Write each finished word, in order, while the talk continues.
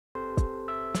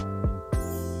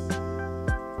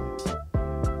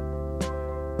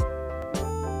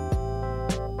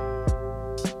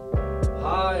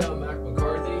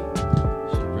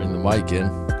mic in.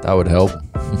 That would help.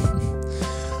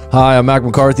 Hi, I'm Mac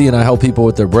McCarthy, and I help people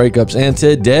with their breakups. And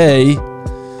today,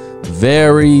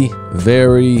 very,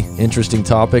 very interesting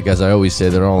topic. As I always say,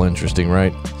 they're all interesting,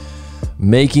 right?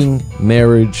 Making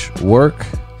marriage work.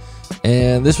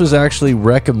 And this was actually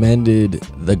recommended,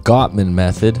 the Gottman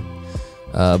method,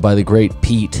 by the great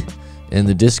Pete in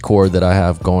the Discord that I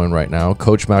have going right now,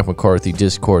 Coach Mac McCarthy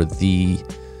Discord. The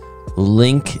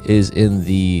link is in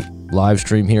the live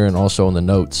stream here and also in the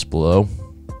notes below.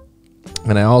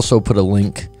 And I also put a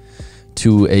link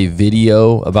to a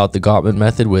video about the Gottman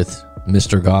method with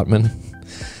Mr. Gottman,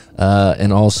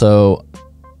 and also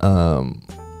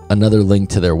another link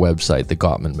to their website, the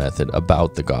Gottman method,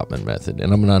 about the Gottman method.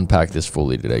 And I'm going to unpack this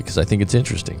fully today because I think it's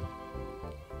interesting.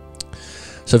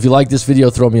 So if you like this video,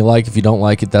 throw me a like. If you don't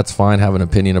like it, that's fine. Have an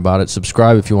opinion about it.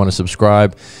 Subscribe if you want to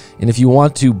subscribe. And if you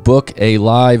want to book a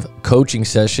live coaching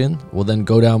session, well, then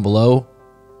go down below,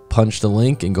 punch the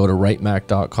link, and go to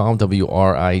writemac.com,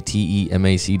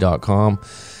 WRITEMAC.com.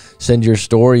 Send your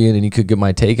story in, and you could get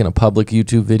my take in a public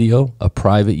YouTube video, a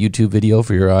private YouTube video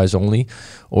for your eyes only.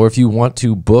 Or if you want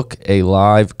to book a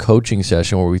live coaching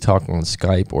session where we talk on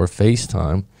Skype or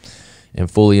FaceTime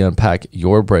and fully unpack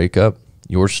your breakup,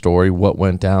 your story, what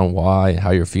went down, why,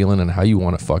 how you're feeling, and how you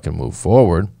want to fucking move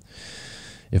forward.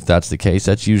 If that's the case,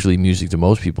 that's usually music to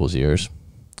most people's ears.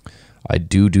 I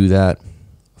do that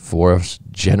for a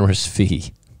generous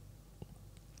fee.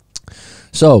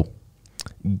 So,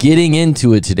 getting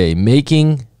into it today,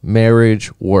 making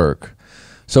marriage work.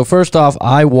 So first off,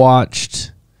 I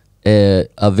watched a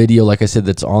video, like I said,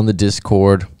 that's on the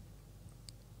Discord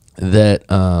that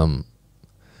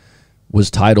was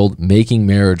titled Making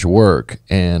Marriage Work.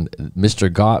 And Mr.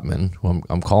 Gottman, who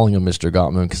I'm calling him Mr.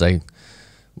 Gottman because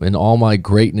in all my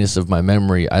greatness of my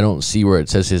memory, I don't see where it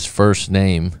says his first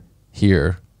name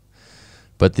here.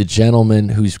 But the gentleman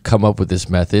who's come up with this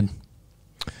method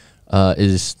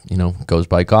goes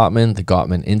by Gottman, the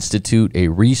Gottman Institute, a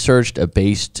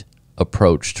research-based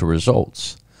approach to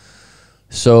results.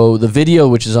 So the video,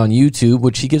 which is on YouTube,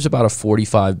 which he gives about a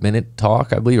 45-minute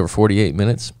talk, I believe, or 48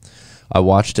 minutes. I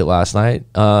watched it last night.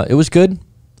 It was good,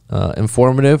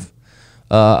 informative.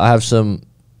 I have some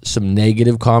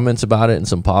negative comments about it and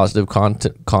some positive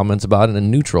comments about it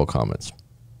and neutral comments.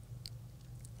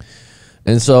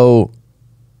 And so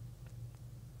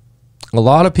a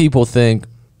lot of people think,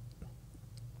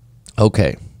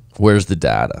 okay, where's the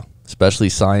data? Especially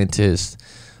scientists,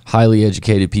 highly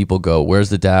educated people go, where's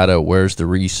the data? Where's the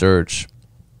research?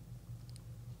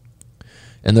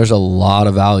 And there's a lot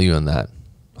of value in that.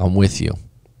 I'm with you.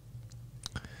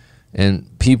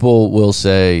 And people will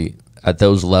say at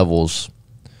those levels,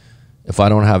 if I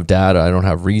don't have data, I don't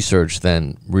have research,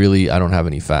 then really I don't have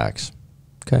any facts.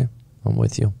 Okay, I'm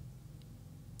with you.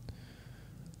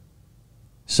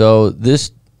 So this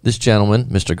gentleman,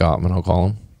 Mr. Gottman, I'll call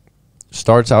him,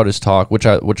 starts out his talk, which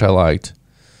I liked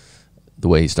the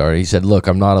way he started. He said, look,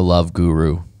 I'm not a love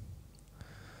guru.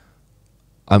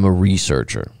 I'm a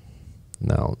researcher.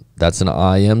 Now, that's an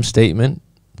I am statement.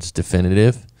 It's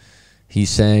definitive. He's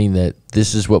saying that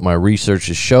this is what my research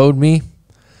has showed me,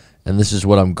 and this is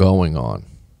what I'm going on.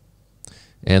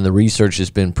 And the research has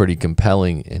been pretty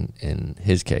compelling in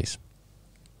his case.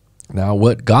 Now,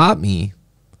 what got me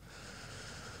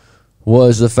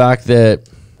was the fact that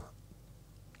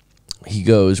he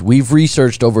goes, we've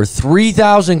researched over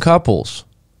 3,000 couples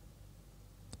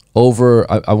over,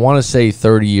 I want to say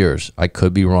 30 years. I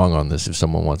could be wrong on this if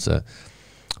someone wants to.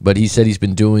 But he said he's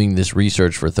been doing this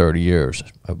research for 30 years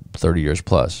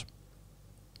plus.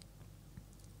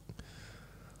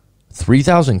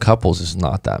 3,000 couples is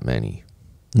not that many.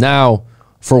 Now,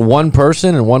 for one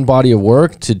person and one body of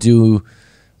work to do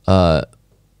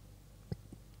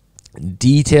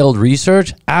detailed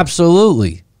research,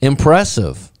 absolutely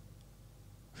impressive.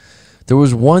 There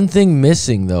was one thing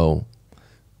missing, though,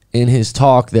 in his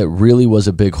talk that really was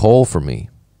a big hole for me.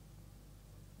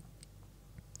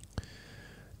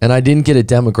 And I didn't get a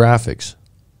demographics.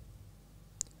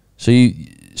 So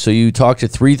you talked to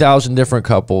 3,000 different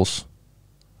couples.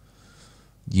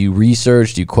 You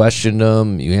researched, you questioned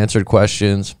them, you answered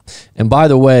questions. And by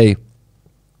the way,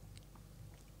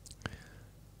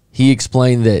 he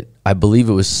explained that, I believe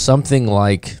it was something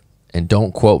like, and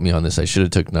don't quote me on this, I should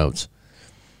have took notes,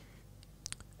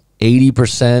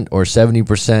 80% or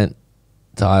 70%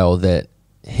 tile that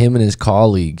him and his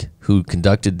colleague who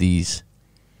conducted these,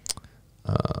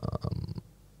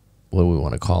 what do we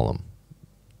want to call them?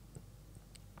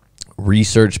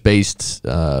 Research-based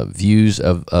views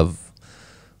of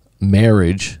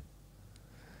marriage.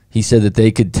 He said that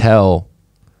they could tell,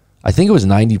 I think it was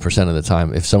 90% of the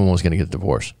time, if someone was going to get a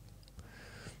divorce.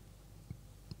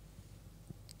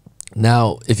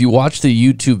 Now, if you watch the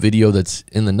YouTube video that's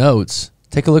in the notes,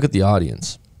 take a look at the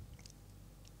audience.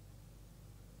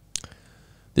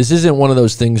 This isn't one of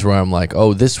those things where I'm like,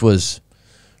 oh, this was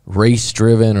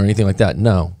race-driven or anything like that.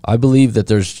 No, I believe that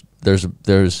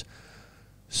there's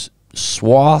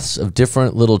swaths of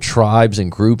different little tribes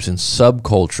and groups and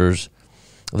subcultures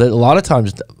that a lot of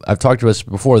times, I've talked about this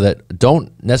before, that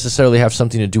don't necessarily have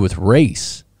something to do with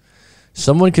race.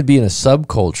 Someone could be in a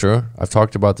subculture. I've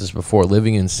talked about this before,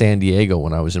 living in San Diego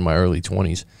when I was in my early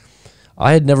 20s.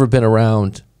 I had never been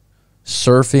around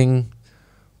surfing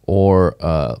or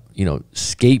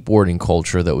skateboarding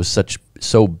culture that was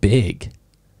so big.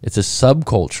 It's a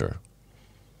subculture.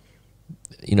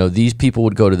 These people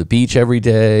would go to the beach every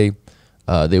day.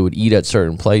 They would eat at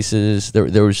certain places.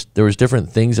 There was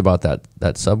different things about that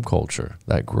subculture,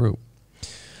 that group.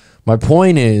 My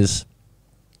point is,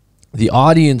 the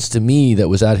audience to me that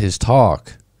was at his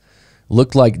talk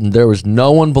looked like there was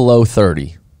no one below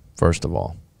 30, first of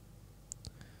all.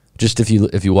 Just if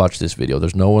you watch this video,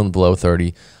 there's no one below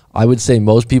 30. I would say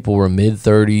most people were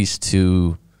mid-30s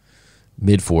to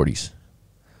mid-40s.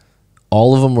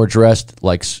 All of them were dressed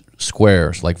like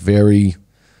squares, like very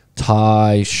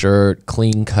tie, shirt,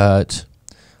 clean cut.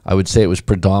 I would say it was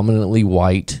predominantly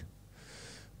white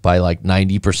by like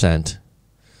 90%.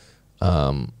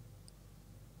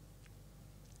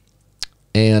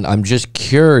 And I'm just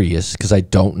curious, because I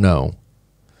don't know.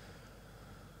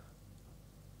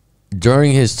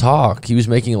 During his talk, he was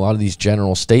making a lot of these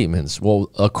general statements. Well,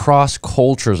 across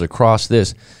cultures, across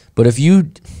this. But if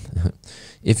you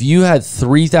had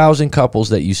 3,000 couples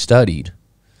that you studied,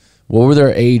 what were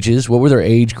their ages? What were their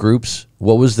age groups?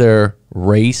 What was their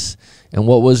race? And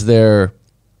what was their,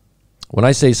 when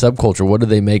I say subculture, what did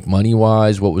they make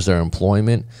money-wise? What was their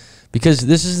employment? Because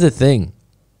this is the thing.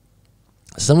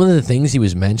 Some of the things he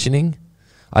was mentioning,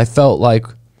 I felt like,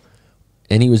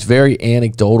 and he was very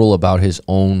anecdotal about his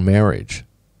own marriage.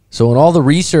 So in all the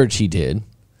research he did,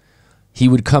 he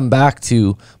would come back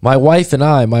to, my wife and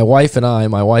I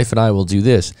will do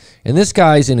this. And this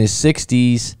guy's in his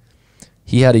 60s.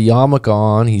 He had a yarmulke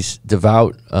on. He's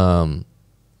devout.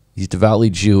 He's devoutly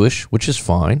Jewish, which is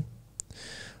fine.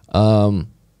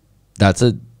 That's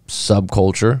a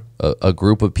subculture, a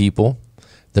group of people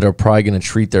that are probably going to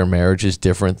treat their marriages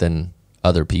different than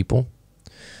other people.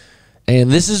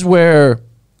 And this is where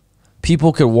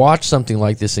people could watch something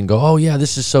like this and go, oh, yeah,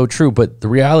 this is so true. But the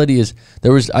reality is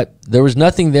there was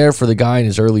nothing there for the guy in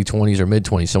his early 20s or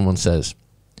mid-20s. Someone says,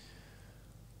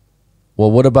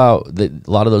 well, what about a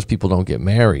lot of those people don't get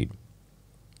married?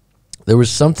 There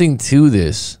was something to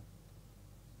this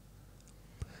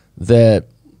that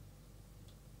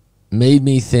made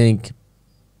me think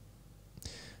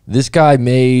this guy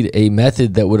made a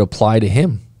method that would apply to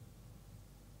him.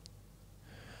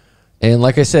 And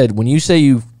like I said, when you say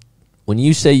you've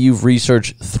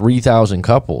researched 3,000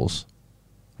 couples,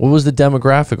 what was the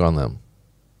demographic on them?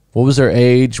 What was their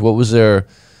age? What was their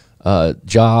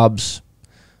jobs?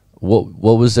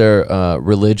 What was their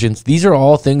religions? These are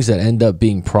all things that end up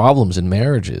being problems in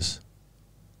marriages.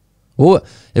 Well,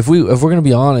 if we're going to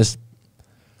be honest,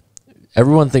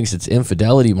 everyone thinks it's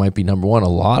infidelity might be number one. A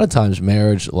lot of times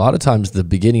marriage, a lot of times the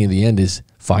beginning and the end is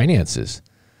finances.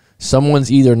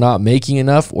 Someone's either not making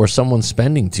enough or someone's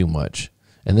spending too much.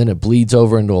 And then it bleeds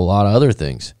over into a lot of other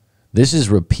things. This is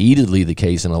repeatedly the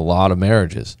case in a lot of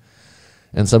marriages.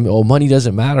 And money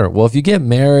doesn't matter. Well, if you get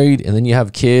married and then you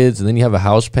have kids and then you have a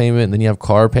house payment and then you have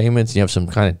car payments and you have some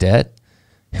kind of debt,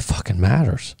 it fucking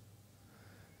matters.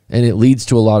 And it leads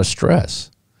to a lot of stress.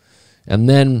 And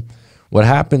then what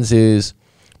happens is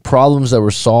problems that were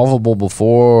solvable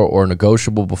before or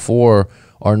negotiable before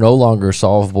are no longer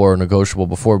solvable or negotiable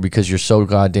before because you're so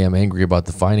goddamn angry about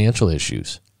the financial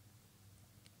issues.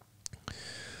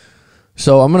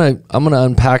 So I'm gonna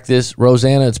unpack this.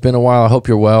 Rosanna, it's been a while. I hope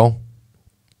you're well.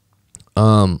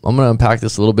 I'm gonna unpack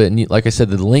this a little bit. And like I said,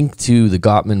 the link to the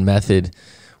Gottman method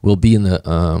will be in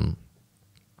the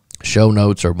show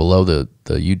notes or below the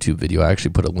YouTube video. I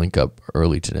actually put a link up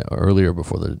earlier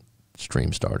before the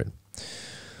stream started.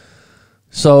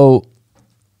 So,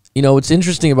 what's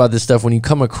interesting about this stuff, when you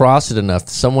come across it enough,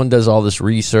 someone does all this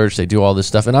research, they do all this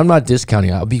stuff, and I'm not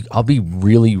discounting. I'll be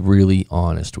really, really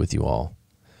honest with you all.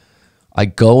 I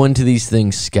go into these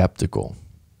things skeptical.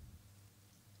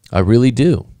 I really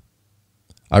do.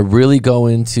 I really go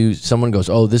into, someone goes,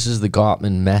 oh, this is the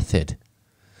Gottman method.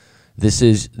 This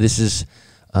is the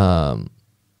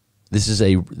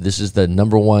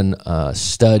number one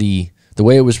study. The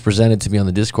way it was presented to me on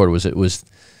the Discord was it was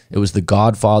the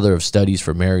godfather of studies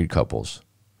for married couples.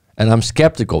 And I'm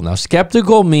skeptical. Now,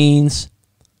 skeptical means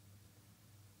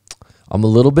I'm a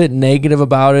little bit negative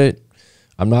about it.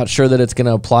 I'm not sure that it's going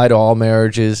to apply to all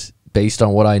marriages based on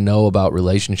what I know about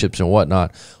relationships and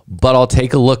whatnot, but I'll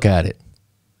take a look at it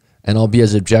and I'll be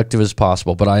as objective as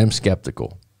possible. But I am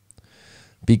skeptical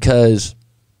because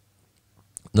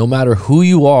no matter who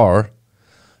you are,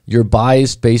 you're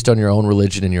biased based on your own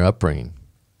religion and your upbringing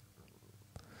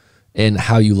and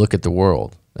how you look at the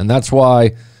world. And that's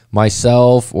why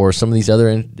myself or some of these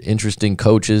other interesting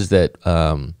coaches that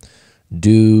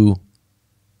do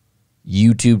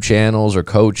YouTube channels or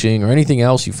coaching or anything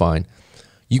else you find,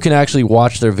 you can actually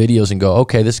watch their videos and go,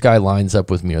 okay, this guy lines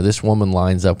up with me or this woman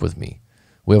lines up with me.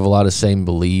 We have a lot of same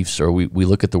beliefs or we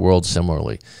look at the world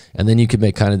similarly. And then you can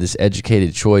make kind of this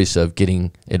educated choice of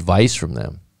getting advice from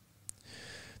them.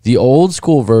 The old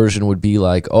school version would be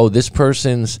like, oh, this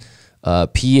person's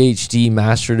PhD,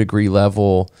 master degree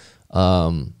level,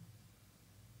 and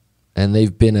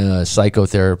they've been a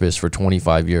psychotherapist for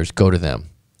 25 years. Go to them.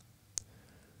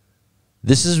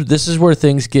 This is where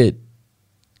things get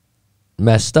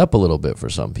messed up a little bit for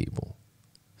some people.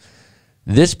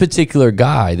 This particular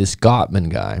guy, this Gottman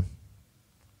guy,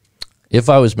 if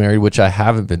I was married, which I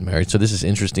haven't been married, so this is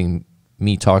interesting,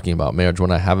 me talking about marriage when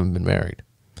I haven't been married.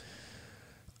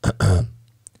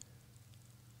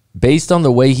 Based on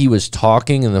the way he was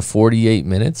talking in the 48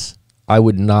 minutes, I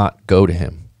would not go to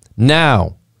him.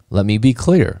 Now, let me be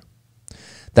clear.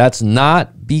 That's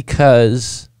not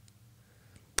because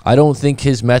I don't think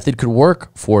his method could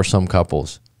work for some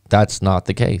couples. That's not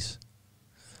the case.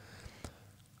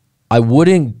 I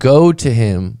wouldn't go to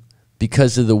him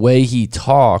because of the way he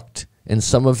talked and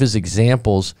some of his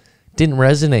examples didn't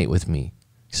resonate with me,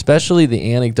 especially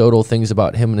the anecdotal things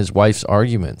about him and his wife's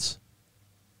arguments.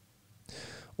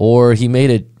 Or he made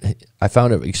it, I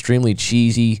found it extremely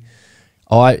cheesy.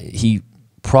 He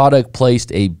product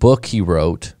placed a book he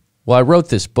wrote. Well, I wrote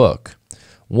this book,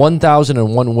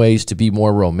 1001 Ways to Be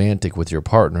More Romantic with Your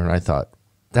Partner. And I thought,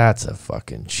 that's a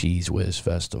fucking cheese whiz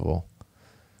festival.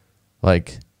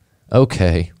 Like,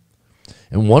 okay.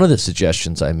 And one of the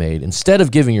suggestions I made, instead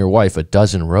of giving your wife a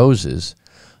dozen roses,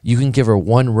 you can give her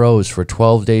one rose for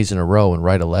 12 days in a row and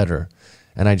write a letter.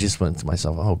 And I just went to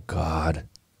myself, oh, God.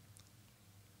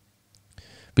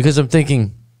 Because I'm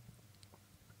thinking,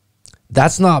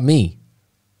 that's not me.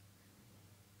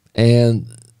 And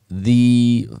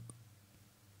the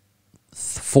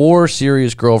 4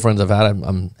 serious girlfriends I've had,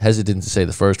 I'm hesitant to say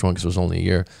the first one because it was only a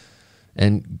year,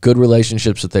 and good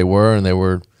relationships that they were, and they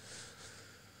were,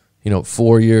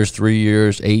 4 years, 3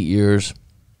 years, 8 years.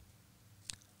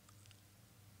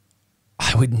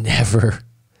 I would never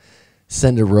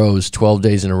send a rose 12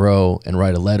 days in a row and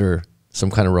write a letter,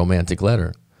 some kind of romantic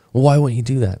letter. Well, why wouldn't you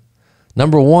do that?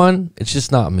 Number one, it's just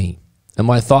not me. Am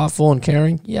I thoughtful and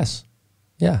caring? Yes.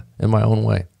 Yeah, in my own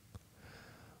way.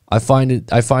 I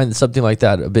find something like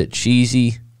that a bit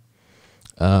cheesy,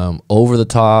 over the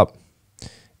top.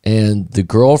 And the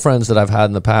girlfriends that I've had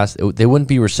in the past, they wouldn't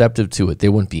be receptive to it. They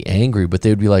wouldn't be angry, but they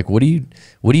would be like, what are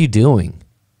you doing?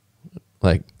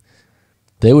 Like,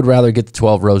 they would rather get the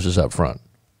 12 roses up front.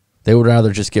 They would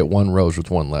rather just get one rose with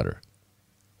one letter.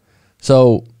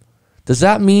 So does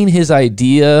that mean his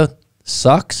idea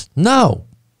sucks? No.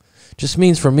 Just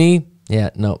means for me,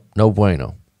 yeah, no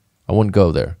bueno. I wouldn't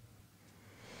go there.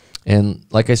 And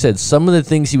like I said, some of the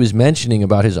things he was mentioning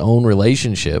about his own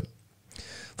relationship,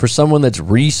 for someone that's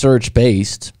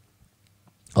research-based,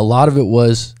 a lot of it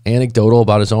was anecdotal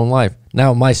about his own life.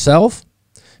 Now, myself,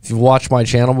 if you've watched my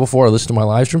channel before or listened to my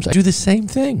live streams, I do the same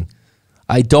thing.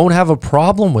 I don't have a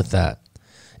problem with that.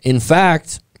 In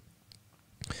fact,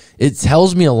 it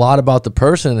tells me a lot about the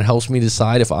person and it helps me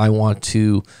decide if I want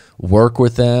to work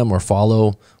with them or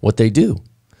follow what they do,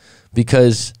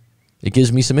 because it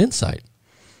gives me some insight.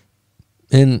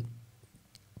 And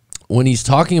when he's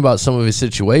talking about some of his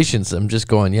situations, I'm just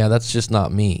going, yeah, that's just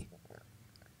not me.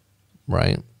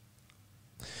 Right?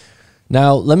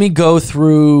 Now, let me go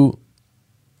through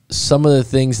some of the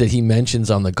things that he mentions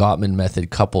on the Gottman method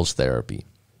couples therapy.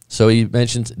 So he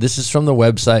mentions, this is from the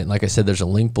website, and like I said, there's a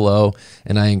link below,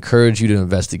 and I encourage you to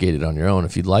investigate it on your own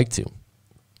if you'd like to.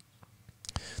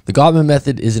 The Gottman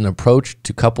method is an approach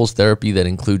to couples therapy that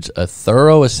includes a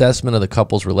thorough assessment of the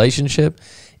couple's relationship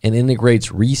and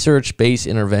integrates research-based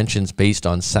interventions based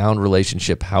on sound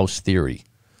relationship house theory.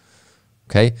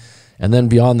 Okay? And then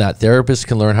beyond that, therapists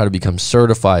can learn how to become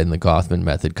certified in the Gottman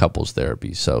method couples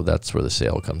therapy. So that's where the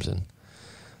sale comes in.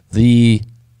 The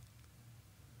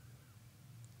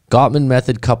Gottman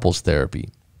method couples therapy.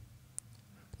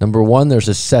 Number one, there's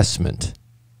assessment,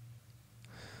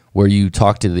 where you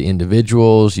talk to the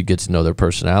individuals, you get to know their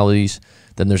personalities.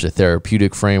 Then there's a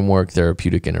therapeutic framework,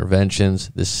 therapeutic interventions.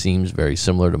 This seems very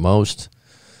similar to most.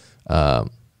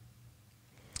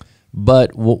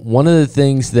 But one of the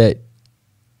things that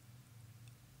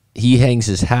he hangs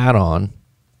his hat on,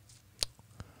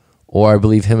 or I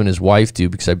believe him and his wife do,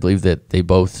 because I believe that they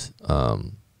both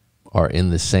are in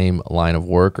the same line of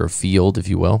work or field, if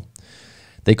you will.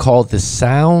 They call it the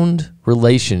sound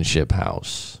relationship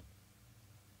house.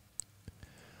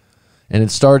 And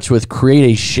it starts with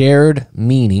create a shared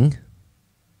meaning.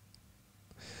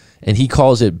 And he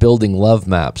calls it building love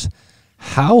maps.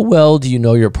 How well do you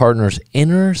know your partner's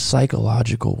inner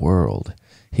psychological world?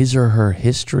 His or her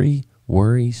history,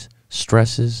 worries,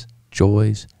 stresses,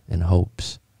 joys, and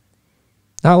hopes.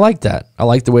 Now, I like that. I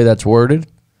like the way that's worded.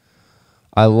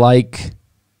 I like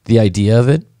the idea of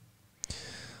it.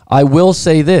 I will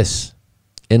say this.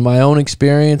 In my own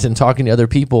experience and talking to other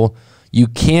people, you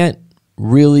can't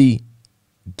really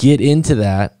get into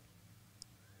that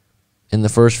in the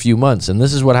first few months. And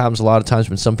this is what happens a lot of times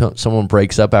when someone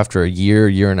breaks up after a year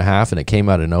and a half, and it came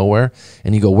out of nowhere.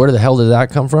 And you go, where the hell did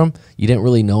that come from? You didn't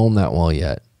really know them that well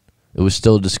yet. It was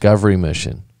still a discovery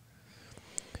mission.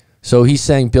 So he's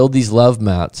saying build these love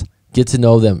maps. Get to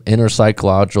know them, inner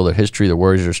psychological, their history, their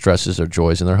worries, their stresses, their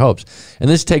joys, and their hopes. And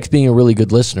this takes being a really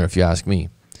good listener, if you ask me.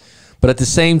 But at the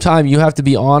same time, you have to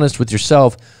be honest with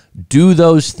yourself. Do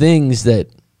those things that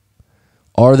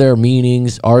are their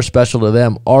meanings, are special to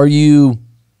them. Are you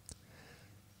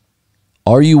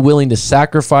willing to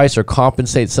sacrifice or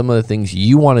compensate some of the things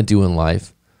you want to do in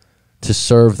life to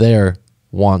serve their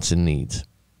wants and needs?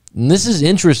 And this is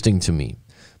interesting to me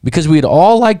because we'd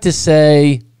all like to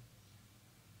say,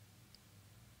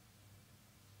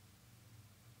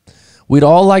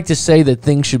 that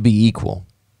things should be equal.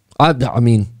 I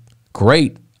mean,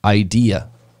 great idea.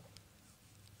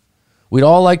 We'd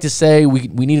all like to say we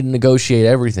need to negotiate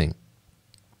everything.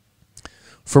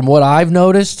 From what I've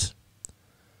noticed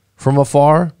from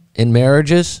afar in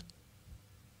marriages,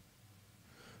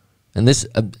 and this,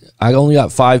 I only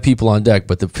got 5 people on deck,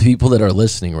 but the people that are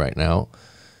listening right now,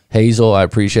 Hazel, I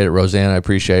appreciate it. Roseanne, I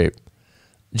appreciate it.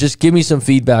 Just give me some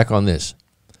feedback on this.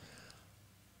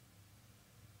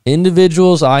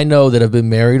 Individuals I know that have been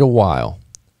married a while,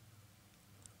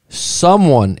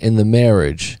 someone in the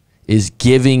marriage is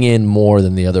giving in more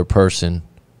than the other person,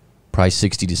 probably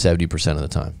 60 to 70% of the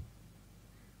time.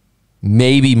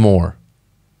 Maybe more.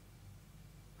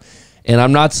 And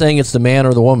I'm not saying it's the man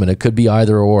or the woman. It could be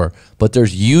either or. But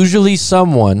there's usually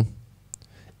someone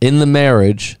in the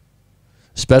marriage,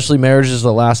 especially marriages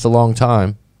that last a long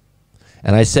time.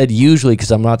 And I said usually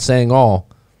because I'm not saying all.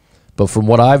 But from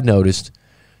what I've noticed,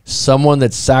 someone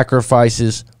that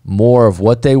sacrifices more of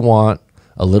what they want,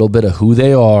 a little bit of who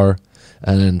they are,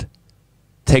 and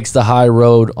takes the high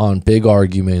road on big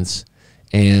arguments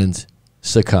and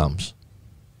succumbs.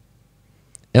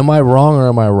 Am I wrong or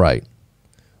am I right?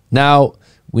 Now,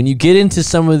 when you get into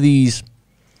some of these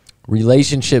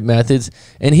relationship methods,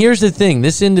 and here's the thing,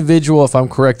 this individual, if I'm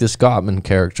correct, this Gottman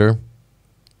character,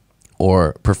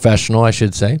 or professional, I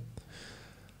should say,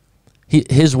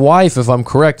 his wife, if I'm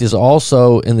correct, is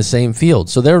also in the same field.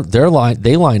 So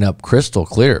they line up crystal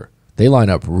clear. They line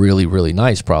up really, really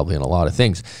nice probably in a lot of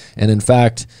things. And in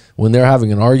fact, when they're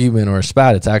having an argument or a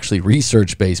spat, it's actually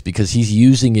research-based because he's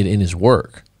using it in his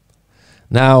work.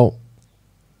 Now,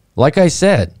 like I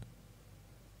said,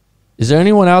 is there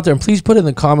anyone out there, and please put it in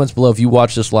the comments below if you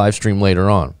watch this live stream later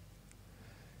on.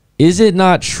 Is it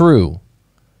not true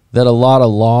that a lot of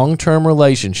long-term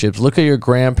relationships, look at your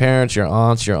grandparents, your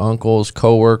aunts, your uncles,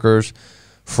 coworkers,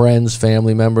 friends,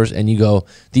 family members, and you go,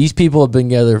 these people have been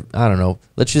together, I don't know,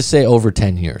 let's just say over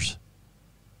 10 years.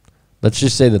 Let's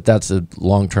just say that that's a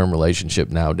long-term relationship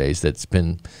nowadays that's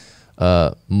been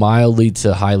mildly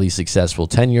to highly successful.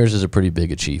 10 years is a pretty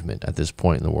big achievement at this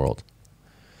point in the world.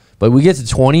 But we get to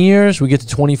 20 years, we get to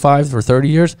 25 or 30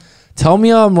 years. Tell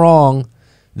me I'm wrong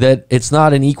that it's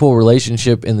not an equal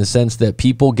relationship in the sense that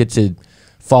people get to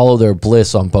follow their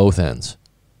bliss on both ends.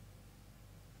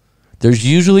 There's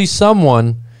usually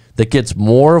someone that gets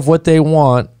more of what they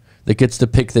want, that gets to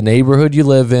pick the neighborhood you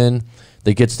live in,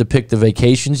 that gets to pick the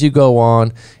vacations you go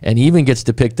on, and even gets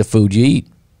to pick the food you eat.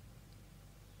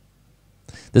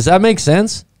 Does that make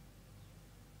sense?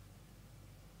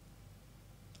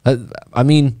 I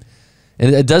mean,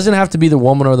 it doesn't have to be the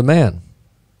woman or the man.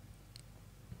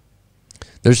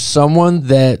 There's someone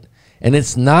that, and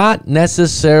it's not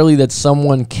necessarily that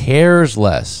someone cares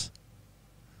less.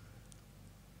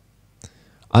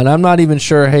 And I'm not even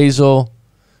sure, Hazel,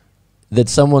 that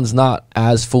someone's not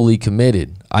as fully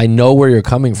committed. I know where you're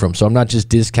coming from, so I'm not just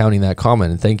discounting that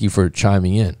comment, and thank you for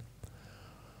chiming in.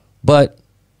 But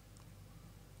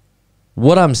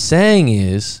what I'm saying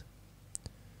is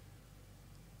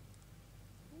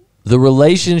the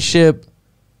relationship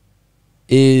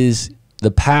is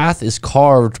the path is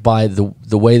carved by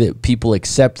the way that people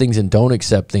accept things and don't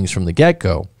accept things from the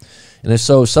get-go. And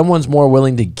so if someone's more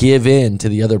willing to give in to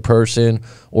the other person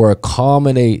or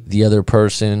accommodate the other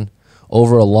person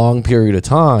over a long period of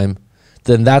time,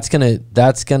 then that's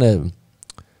gonna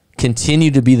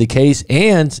continue to be the case.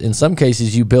 And in some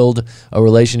cases, you build a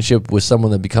relationship with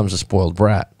someone that becomes a spoiled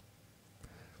brat,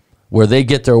 where they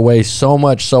get their way so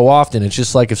much so often. It's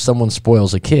just like if someone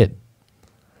spoils a kid.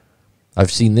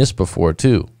 I've seen this before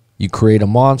too. You create a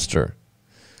monster.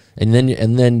 And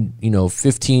then, you know,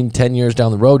 10 years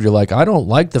down the road, you're like, I don't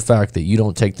like the fact that you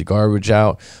don't take the garbage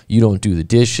out. You don't do the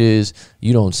dishes.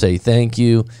 You don't say thank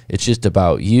you. It's just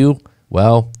about you.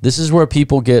 Well, this is where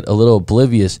people get a little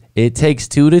oblivious. It takes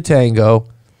two to tango,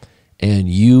 and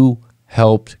you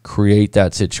helped create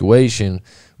that situation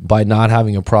by not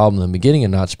having a problem in the beginning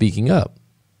and not speaking up.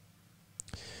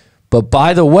 But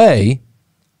by the way,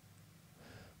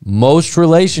 most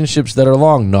relationships that are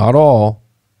long, not all,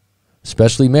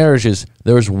 especially marriages,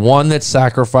 there's one that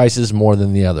sacrifices more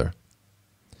than the other.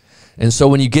 And so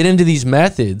when you get into these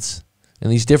methods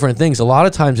and these different things, a lot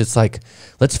of times it's like,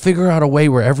 let's figure out a way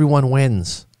where everyone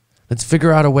wins. Let's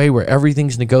figure out a way where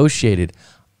everything's negotiated.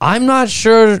 I'm not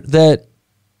sure that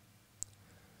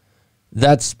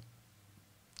that's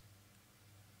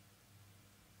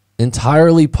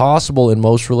entirely possible in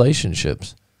most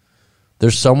relationships.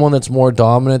 There's someone that's more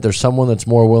dominant. There's someone that's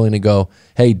more willing to go,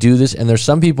 hey, do this. And there's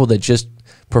some people that just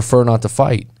prefer not to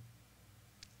fight.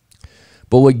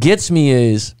 But what gets me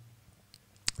is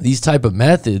these type of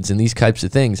methods and these types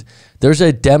of things, there's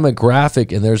a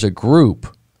demographic and there's a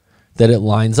group that it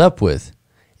lines up with.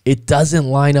 It doesn't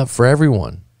line up for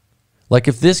everyone. Like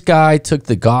if this guy took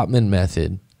the Gottman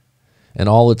method and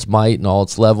all its might and all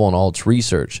its level and all its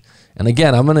research, and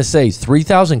again, I'm going to say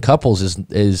 3,000 couples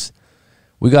is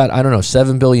we got, I don't know,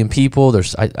 7 billion people.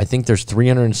 I think there's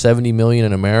 370 million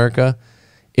in America.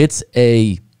 It's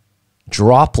a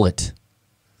droplet.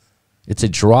 It's a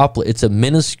droplet. It's a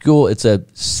minuscule, it's a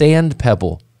sand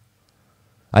pebble.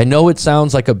 I know it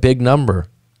sounds like a big number,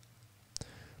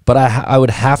 but I would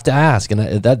have to ask.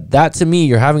 And that to me,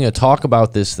 you're having a talk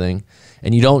about this thing,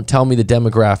 and you don't tell me the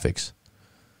demographics.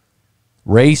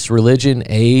 Race, religion,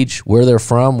 age, where they're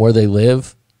from, where they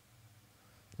live,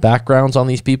 backgrounds on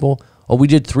these people. Oh, we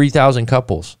did 3,000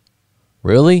 couples.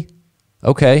 Really?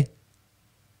 Okay.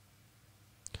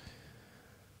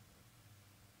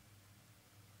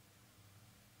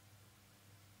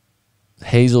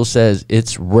 Hazel says,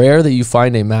 it's rare that you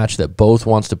find a match that both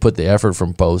wants to put the effort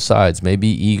from both sides. Maybe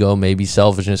ego, maybe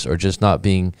selfishness, or just not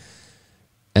being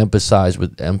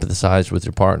empathized with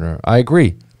your partner. I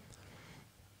agree.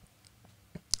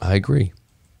 I agree.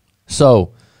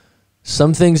 So,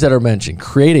 some things that are mentioned.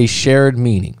 Create a shared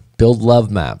meaning. Build love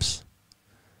maps.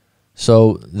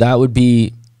 So that would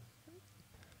be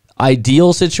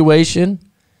ideal situation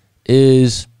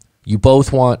is you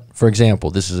both want, for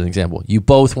example, this is an example, you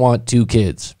both want 2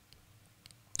 kids.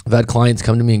 I've had clients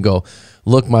come to me and go,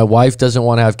 look, my wife doesn't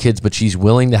want to have kids, but she's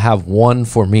willing to have 1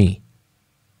 for me.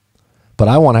 But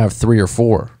I want to have 3 or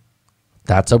 4.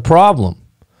 That's a problem.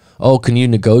 Oh, can you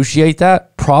negotiate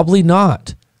that? Probably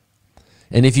not.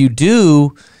 And if you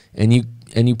do, and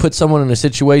you put someone in a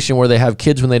situation where they have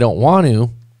kids when they don't want to,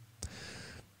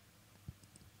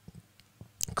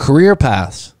 career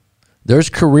paths. There's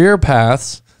career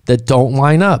paths that don't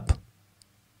line up.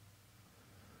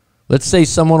 Let's say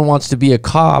someone wants to be a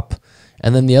cop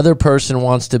and then the other person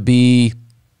wants to be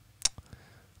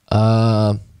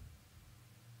a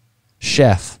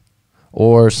chef,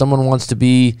 or someone wants to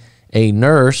be a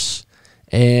nurse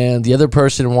and the other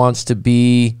person wants to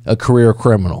be a career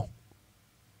criminal.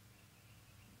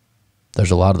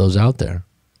 There's a lot of those out there.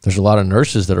 There's a lot of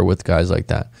nurses that are with guys like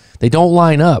that. They don't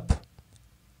line up.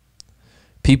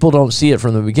 People don't see it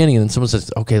from the beginning, and then someone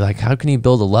says, okay, like, how can you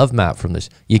build a love map from this?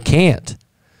 You can't.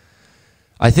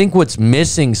 I think what's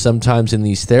missing sometimes in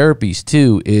these therapies,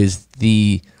 too, is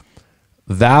the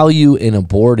value in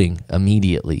aborting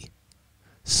immediately.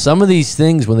 Some of these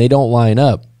things, when they don't line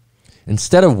up,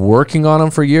 instead of working on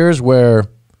them for years, where,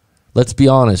 let's be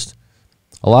honest,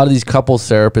 a lot of these couples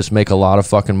therapists make a lot of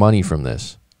fucking money from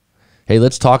this. Hey,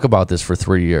 let's talk about this for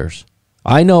 3 years.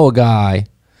 I know a guy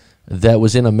that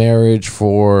was in a marriage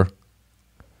for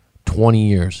 20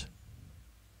 years.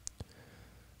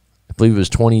 I believe it was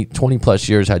 20 plus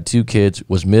years, had 2 kids,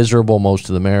 was miserable most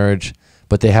of the marriage,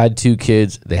 but they had 2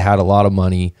 kids. They had a lot of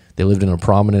money. They lived in a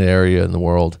prominent area in the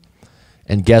world.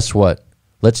 And guess what?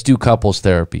 Let's do couples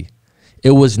therapy.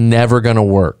 It was never going to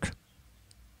work.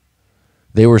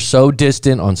 They were so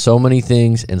distant on so many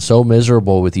things and so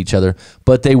miserable with each other,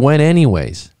 but they went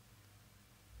anyways.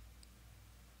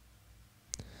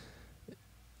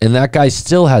 And that guy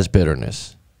still has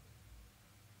bitterness.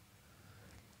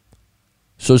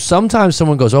 So sometimes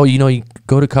someone goes, oh, you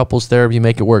go to couples therapy, you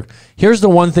make it work. Here's the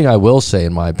one thing I will say,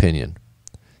 in my opinion.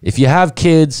 If you have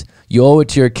kids, you owe it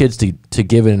to your kids to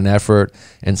give it an effort,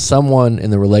 and someone in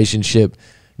the relationship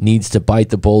needs to bite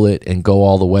the bullet and go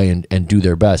all the way and do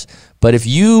their best. But if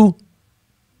you're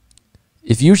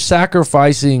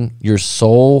sacrificing your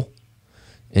soul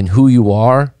and who you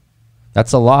are,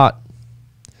 that's a lot.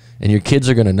 And your kids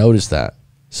are going to notice that.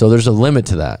 So there's a limit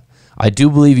to that. I do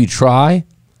believe you try,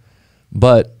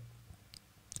 but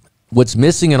what's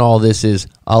missing in all this is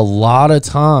a lot of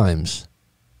times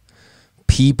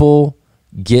people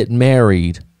get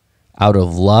married out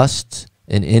of lust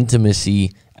and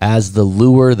intimacy as the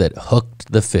lure that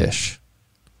hooked the fish.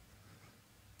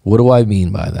 What do I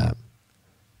mean by that?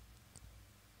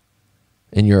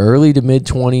 In your early to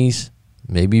mid-20s,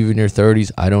 maybe even your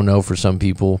 30s, I don't know for some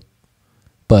people,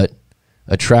 but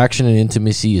attraction and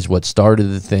intimacy is what started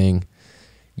the thing.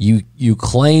 You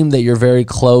claim that you're very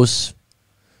close.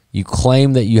 You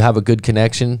claim that you have a good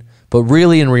connection, but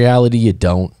really in reality you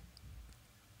don't.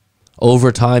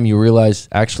 Over time you realize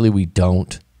actually we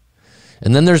don't.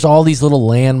 And then there's all these little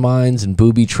landmines and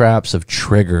booby traps of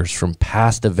triggers from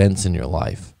past events in your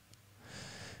life.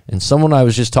 And someone I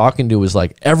was just talking to was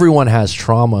like, everyone has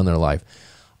trauma in their life.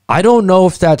 I don't know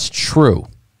if that's true.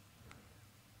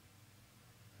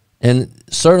 And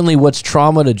certainly what's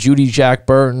trauma to Judy Jack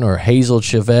Burton or Hazel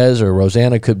Chavez or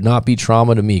Rosanna could not be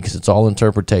trauma to me, because it's all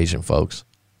interpretation, folks.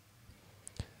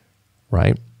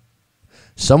 Right?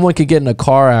 Someone could get in a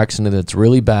car accident that's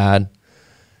really bad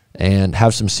and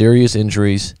have some serious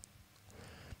injuries,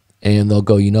 and they'll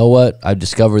go, you know what? I've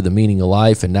discovered the meaning of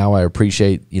life, and now I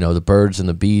appreciate, the birds and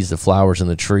the bees, the flowers and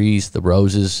the trees, the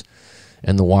roses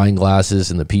and the wine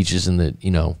glasses and the peaches and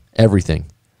the, everything.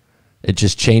 It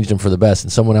just changed them for the best.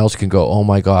 And someone else can go, oh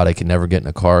my God, I can never get in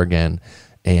a car again.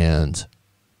 And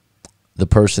the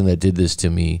person that did this to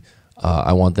me,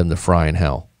 I want them to fry in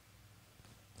hell.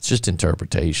 It's just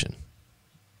interpretation.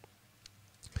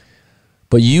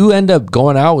 But you end up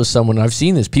going out with someone, and I've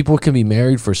seen this. People can be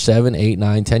married for 7, 8,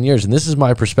 9, 10 years. And this is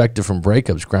my perspective from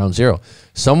breakups, ground zero.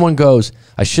 Someone goes,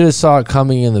 I should have saw it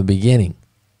coming in the beginning.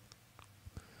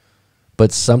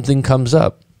 But something comes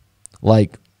up.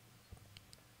 Like,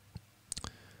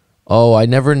 oh, I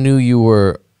never knew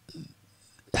you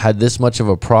had this much of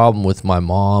a problem with my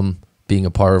mom being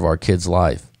a part of our kid's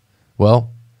life.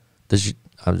 Well,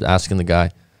 I was asking the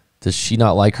guy, does she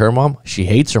not like her mom? She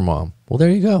hates her mom. Well, there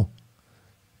you go.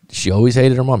 She always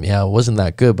hated her mom. Yeah, it wasn't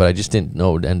that good, but I just didn't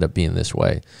know it would end up being this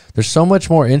way. There's so much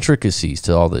more intricacies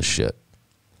to all this shit.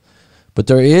 But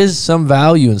there is some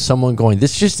value in someone going,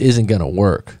 this just isn't going to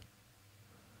work.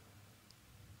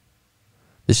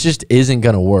 This just isn't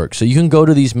going to work. So you can go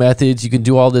to these methods. You can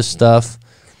do all this stuff.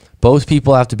 Both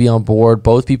people have to be on board.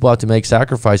 Both people have to make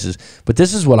sacrifices. But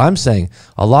this is what I'm saying.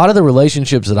 A lot of the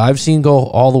relationships that I've seen go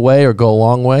all the way or go a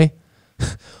long way,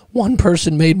 one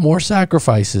person made more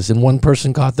sacrifices and one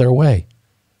person got their way.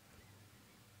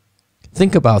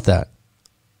 Think about that.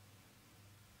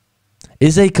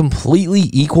 Is a completely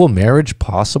equal marriage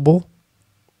possible?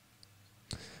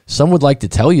 Some would like to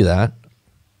tell you that.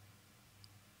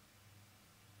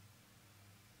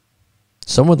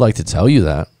 Some would like to tell you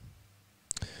that.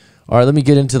 All right, let me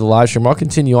get into the live stream. I'll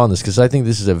continue on this because I think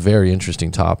this is a very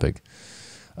interesting topic.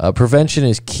 Prevention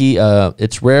is key.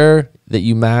 It's rare that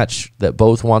you match that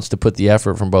both wants to put the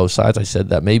effort from both sides. I said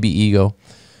that. Maybe ego.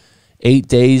 8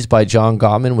 Days by John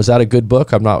Gottman. Was that a good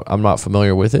book? I'm not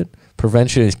familiar with it.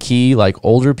 Prevention is key. Like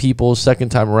older people, second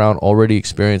time around, already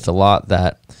experienced a lot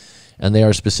that, and they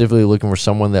are specifically looking for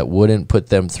someone that wouldn't put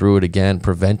them through it again.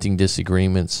 Preventing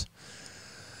disagreements.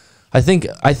 I think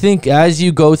as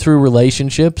you go through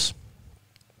relationships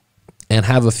and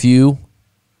have a few,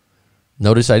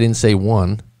 notice I didn't say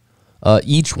one,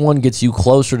 each one gets you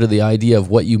closer to the idea of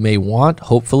what you may want,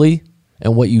 hopefully,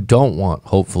 and what you don't want,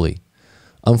 hopefully.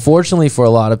 Unfortunately for a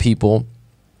lot of people,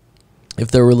 if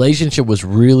their relationship was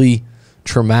really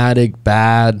traumatic,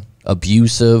 bad,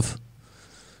 abusive,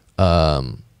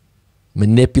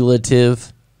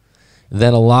 manipulative,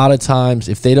 then a lot of times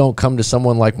if they don't come to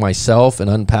someone like myself and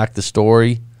unpack the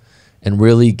story and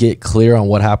really get clear on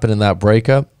what happened in that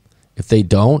breakup, if they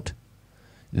don't,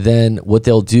 then what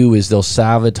they'll do is they'll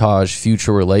sabotage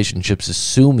future relationships,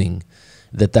 assuming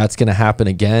that that's going to happen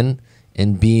again,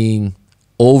 and being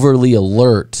overly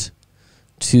alert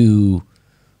to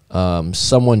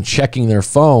someone checking their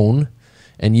phone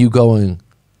and you going,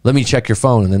 let me check your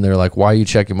phone. And then they're like, why are you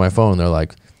checking my phone? And they're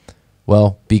like,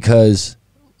 well, because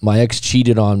my ex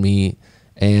cheated on me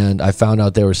and I found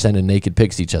out they were sending naked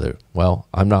pics to each other. Well,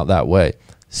 I'm not that way.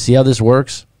 See how this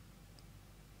works?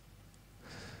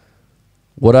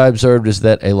 What I observed is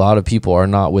that a lot of people are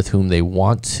not with whom they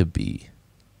want to be.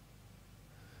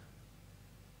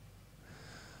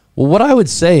 Well, what I would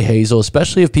say, Hazel,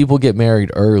 especially if people get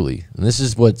married early, and this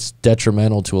is what's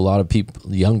detrimental to a lot of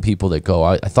people, young people that go,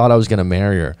 I thought I was going to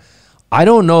marry her. I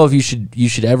don't know if you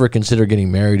should ever consider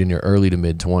getting married in your early to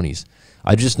mid-20s.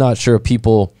 I'm just not sure if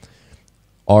people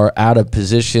are at a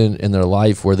position in their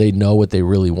life where they know what they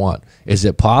really want. Is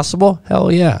it possible?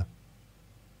 Hell yeah.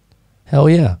 Hell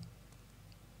yeah.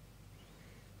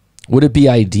 Would it be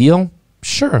ideal?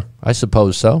 Sure, I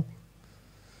suppose so.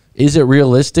 Is it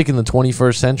realistic in the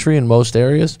 21st century in most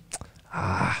areas?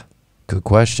 Good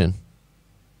question.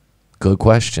 Good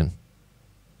question.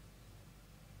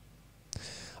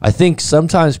 I think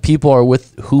sometimes people are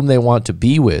with whom they want to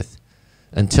be with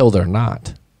until they're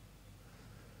not.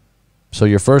 So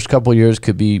your first couple years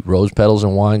could be rose petals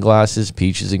and wine glasses,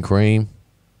 peaches and cream.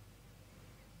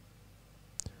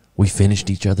 We finished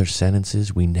each other's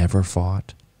sentences. We never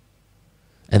fought.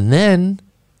 And then,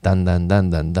 dun.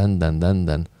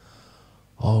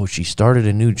 Oh, she started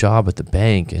a new job at the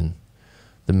bank, and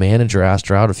the manager asked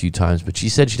her out a few times, but she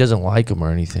said she doesn't like him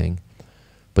or anything.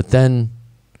 But then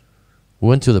we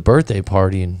went to the birthday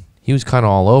party, and he was kind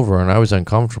of all over, and I was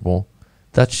uncomfortable.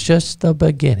 That's just the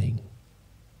beginning.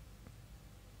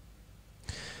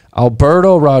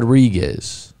 Alberto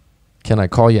Rodriguez. Can I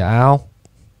call you Al?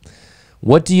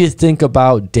 What do you think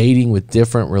about dating with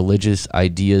different religious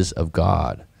ideas of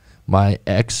God? My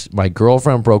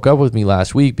girlfriend broke up with me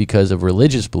last week because of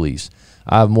religious beliefs.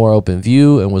 I have more open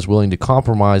view and was willing to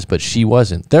compromise, but she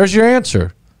wasn't. There's your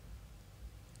answer.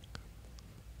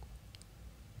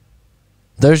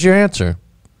 There's your answer.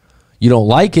 You don't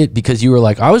like it because you were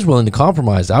like, I was willing to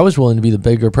compromise. I was willing to be the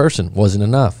bigger person. Wasn't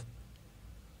enough.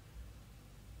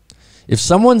 If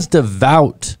someone's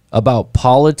devout about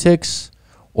politics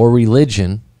or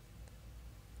religion,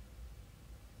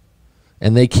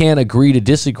 and they can't agree to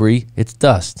disagree, it's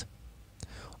dust.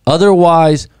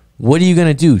 Otherwise, what are you going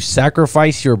to do?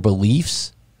 Sacrifice your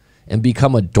beliefs and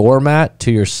become a doormat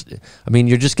to your... I mean,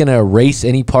 you're just going to erase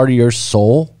any part of your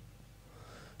soul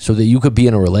so that you could be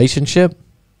in a relationship?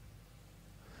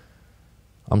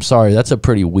 I'm sorry, that's a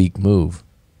pretty weak move.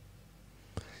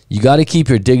 You got to keep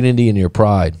your dignity and your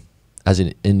pride as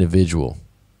an individual.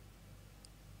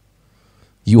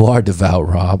 You are devout,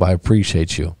 Rob. I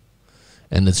appreciate you.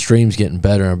 And the stream's getting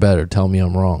better and better. Tell me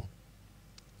I'm wrong.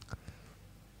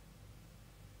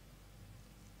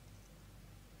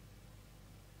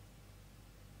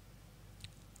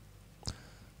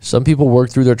 Some people work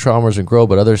through their traumas and grow,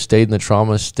 but others stayed in the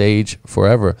trauma stage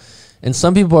forever. And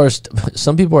some people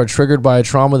are triggered by a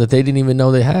trauma that they didn't even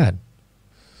know they had.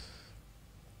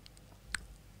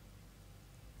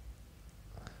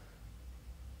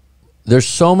 There's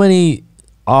so many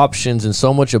options and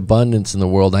so much abundance in the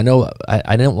world. I know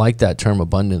I didn't like that term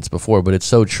abundance before, but it's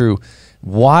so true.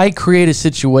 Why create a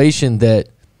situation that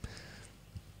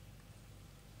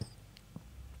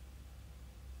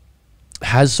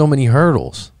has so many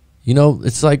hurdles? You know,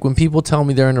 it's like when people tell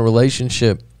me they're in a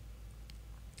relationship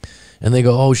and they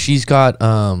go, oh, she's got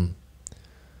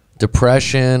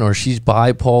depression, or she's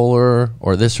bipolar,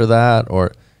 or this or that,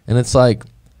 and it's like,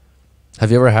 have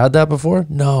you ever had that before?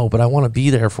 No, but I want to be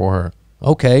there for her.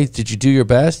 Okay, did you do your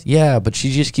best? Yeah, but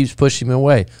she just keeps pushing me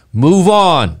away. Move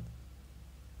on.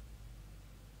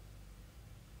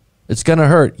 It's going to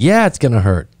hurt. Yeah, it's going to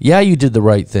hurt. Yeah, you did the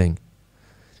right thing.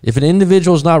 If an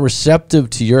individual is not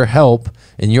receptive to your help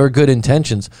and your good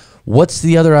intentions, what's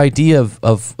the other idea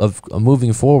of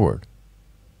moving forward?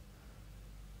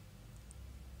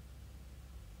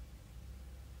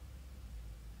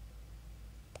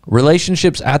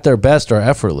 Relationships at their best are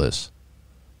effortless.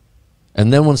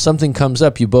 And then when something comes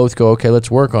up, you both go, okay, let's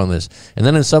work on this. And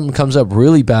then if something comes up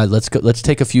really bad, let's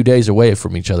take a few days away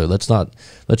from each other. Let's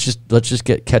just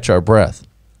catch our breath.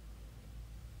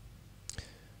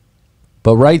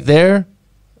 But right there,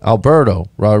 Alberto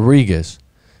Rodriguez,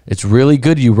 it's really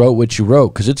good you wrote what you wrote,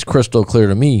 because it's crystal clear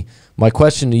to me. My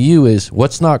question to you is,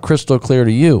 what's not crystal clear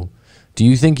to you? Do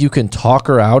you think you can talk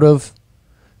her out of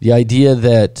the idea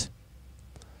that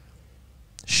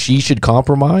she should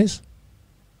compromise?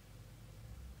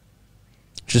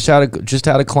 Just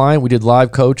had a client. We did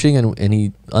live coaching, and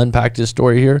he unpacked his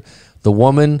story here. The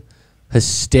woman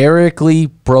hysterically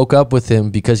broke up with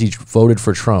him because he voted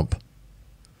for Trump.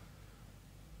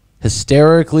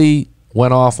 Hysterically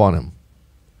went off on him.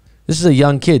 This is a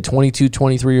young kid, 22,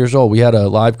 23 years old. We had a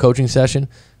live coaching session.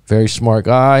 Very smart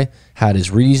guy. Had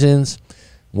his reasons.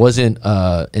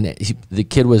 The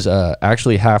kid was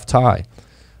actually half Thai.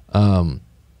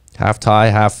 Half Thai,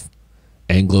 half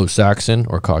Anglo-Saxon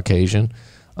or Caucasian.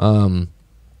 And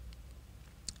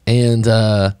And,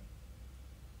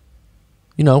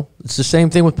 you know, it's the same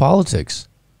thing with politics.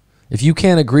 If you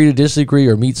can't agree to disagree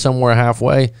or meet somewhere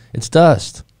halfway, it's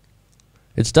dust.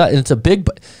 It's dust. And it's a big...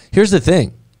 Here's the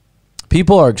thing.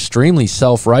 People are extremely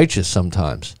self-righteous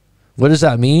sometimes. What does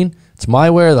that mean? It's my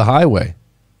way or the highway.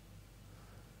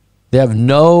 They have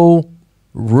no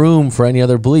room for any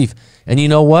other belief. And you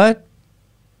know what?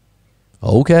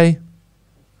 Okay.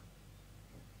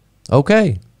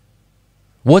 Okay.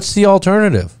 What's the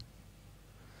alternative?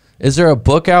 Is there a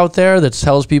book out there that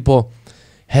tells people,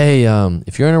 hey,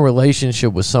 if you're in a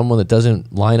relationship with someone that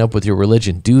doesn't line up with your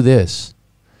religion, do this?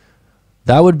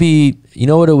 That would be, you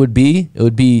know what it would be? It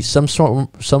would be some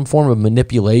form of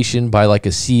manipulation by like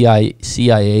a CIA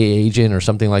agent or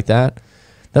something like that.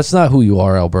 That's not who you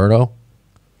are, Alberto.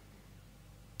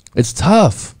 It's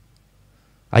tough.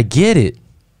 I get it.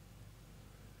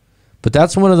 But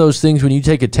that's one of those things when you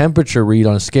take a temperature read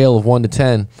on a scale of 1 to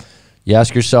 10, you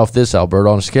ask yourself this, Alberto,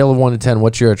 on a scale of 1 to 10,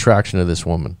 what's your attraction to this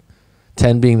woman?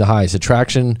 10 being the highest.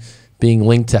 Attraction being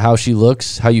linked to how she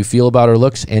looks, how you feel about her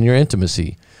looks, and your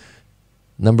intimacy.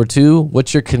 Number 2,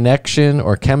 what's your connection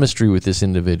or chemistry with this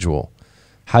individual?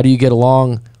 How do you get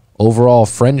along overall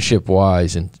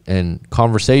friendship-wise and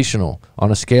conversational on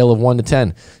a scale of 1 to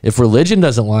 10? If religion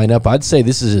doesn't line up, I'd say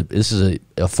this is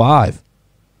a 5.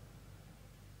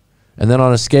 And then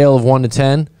on a scale of 1 to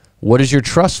 10, what is your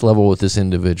trust level with this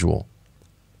individual?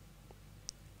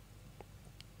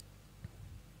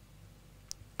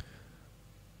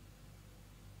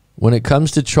 When it comes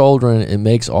to children, it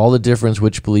makes all the difference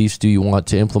which beliefs do you want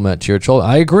to implement to your children.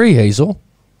 I agree, Hazel.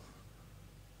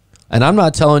 And I'm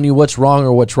not telling you what's wrong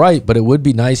or what's right, but it would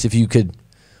be nice if you could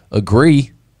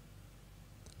agree.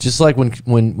 Just like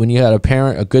when you had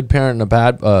a good parent and a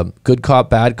bad, good cop,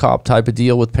 bad cop type of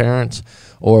deal with parents,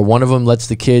 or one of them lets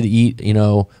the kid eat, you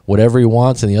know, whatever he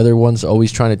wants, and the other one's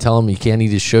always trying to tell him he can't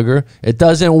eat his sugar. It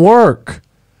doesn't work.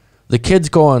 The kid's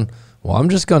going, well, I'm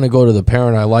just going to go to the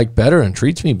parent I like better and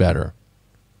treats me better.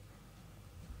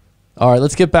 All right,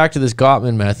 let's get back to this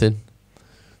Gottman method.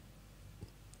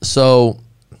 So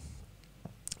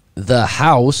the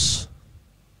house,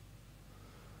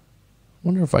 I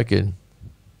wonder if I could,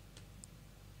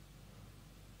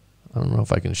 I don't know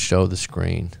if I can show the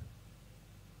screen.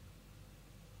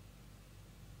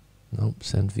 Nope,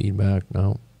 send feedback,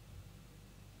 no.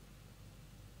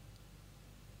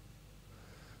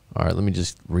 All right, let me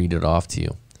just read it off to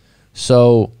you.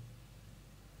 So,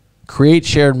 create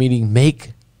shared meeting,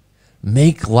 make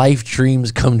life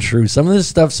dreams come true. Some of this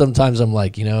stuff sometimes I'm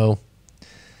like, you know,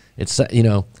 it's, you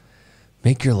know,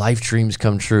 make your life dreams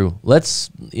come true. Let's,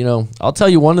 you know, I'll tell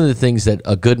you one of the things that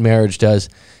a good marriage does.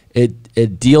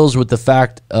 It deals with the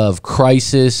fact of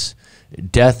crisis,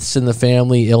 deaths in the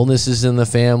family, illnesses in the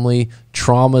family,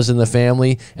 traumas in the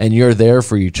family, and you're there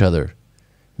for each other.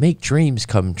 Make dreams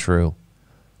come true.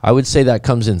 I would say that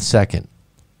comes in second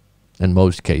in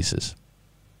most cases.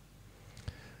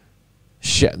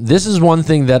 This is one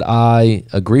thing that I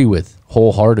agree with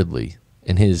wholeheartedly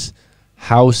in his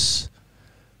house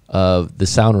of the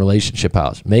Sound Relationship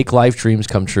House. Make life dreams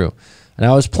come true. And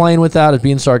I was playing with that as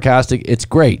being sarcastic. It's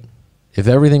great. If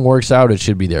everything works out, it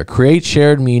should be there. Create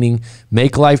shared meaning.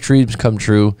 Make life dreams come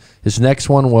true. His next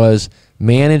one was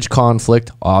manage conflict,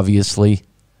 obviously.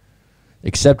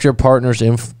 Accept your partner's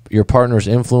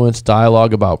influence,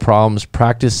 dialogue about problems,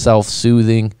 practice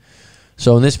self-soothing.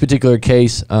 So in this particular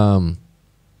case, you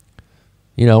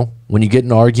know, when you get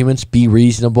in arguments, be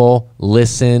reasonable,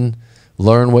 listen,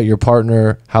 learn what your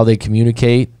partner, how they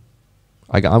communicate.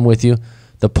 I'm with you.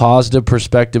 The positive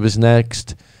perspective is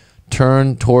next.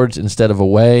 Turn towards instead of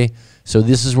away. So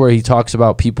this is where he talks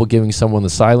about people giving someone the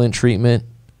silent treatment.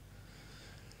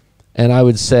 And I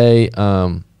would say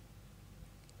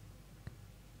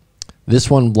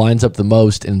this one lines up the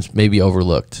most and maybe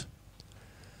overlooked.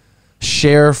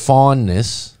 Share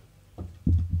fondness,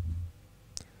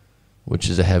 which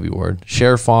is a heavy word.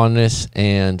 Share fondness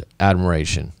and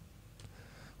admiration,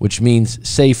 which means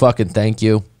say fucking thank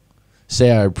you.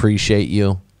 Say I appreciate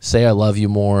you. Say I love you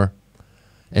more.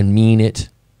 And mean it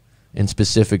in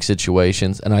specific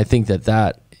situations. And I think that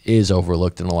that is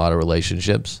overlooked in a lot of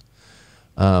relationships.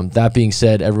 That being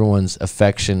said, everyone's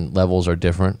affection levels are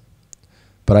different.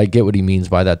 But I get what he means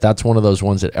by that. That's one of those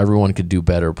ones that everyone could do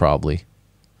better probably.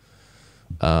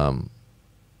 And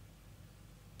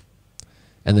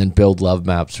then build love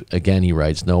maps. Again, he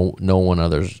writes, know one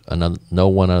another's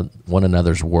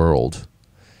world.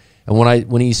 And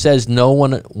when he says know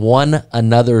one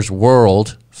another's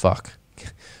world, fuck.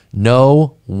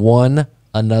 Know one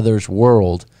another's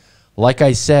world. Like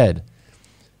I said,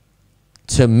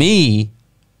 to me,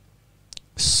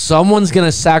 someone's going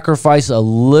to sacrifice a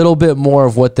little bit more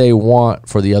of what they want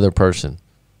for the other person.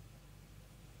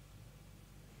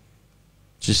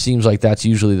 Just seems like that's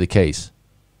usually the case.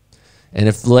 And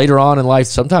if later on in life,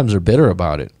 sometimes they're bitter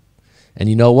about it. And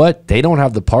you know what? They don't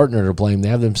have the partner to blame. They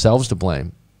have themselves to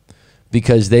blame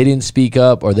because they didn't speak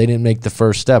up or they didn't make the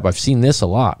first step. I've seen this a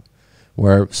lot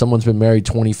where someone's been married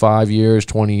 25 years,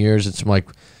 20 years. It's like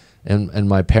in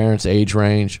my parents' age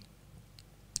range.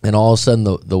 And all of a sudden,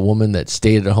 the woman that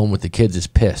stayed at home with the kids is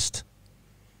pissed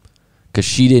because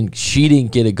she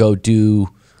didn't get to go do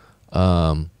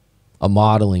a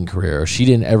modeling career. Or she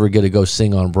didn't ever get to go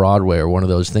sing on Broadway or one of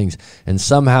those things. And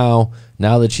somehow,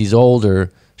 now that she's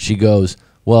older, she goes,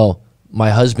 well,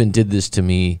 my husband did this to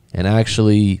me, and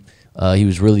actually he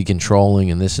was really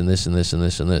controlling and this and this and this and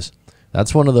this and this.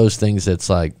 That's one of those things that's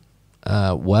like,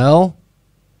 well,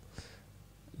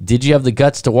 did you have the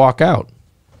guts to walk out?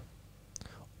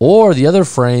 Or the other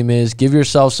frame is give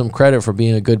yourself some credit for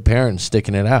being a good parent and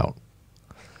sticking it out.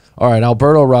 All right,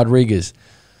 Alberto Rodriguez.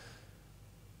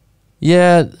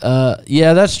 Yeah,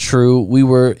 that's true. We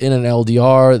were in an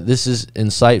LDR. This is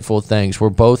insightful. Thanks. We're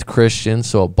both Christians,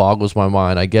 so it boggles my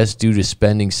mind. I guess due to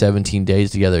spending 17 days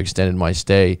together extended my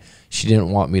stay. She didn't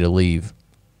want me to leave.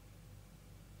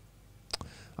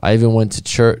 I even went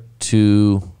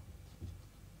to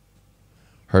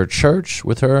her church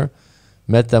with her.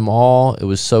 Met them all. It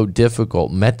was so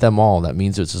difficult. Met them all. That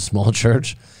means it's a small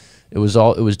church. It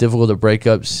was difficult to break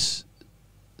up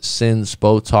since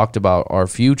both talked about our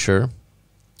future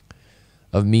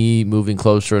of me moving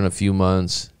closer in a few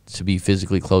months to be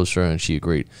physically closer, and she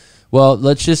agreed. Well,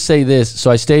 let's just say this. So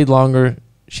I stayed longer.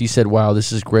 She said, wow,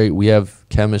 this is great. We have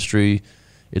chemistry.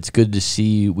 It's good to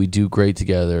see. We do great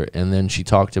together. And then she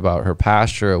talked about her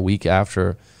pastor a week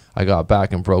after I got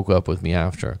back and broke up with me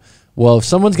after. Well, if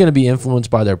someone's going to be influenced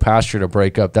by their pastor to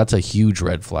break up, that's a huge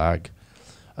red flag.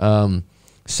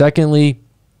 Secondly,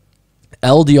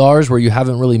 LDRs where you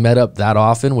haven't really met up that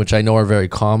often, which I know are very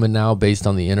common now based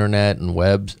on the internet and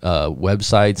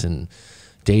websites and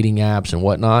dating apps and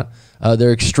whatnot.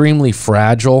 They're extremely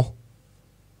fragile.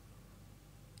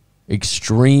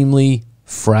 Extremely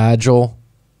fragile.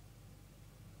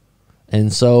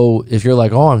 And so if you're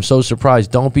like, oh, I'm so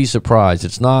surprised, don't be surprised.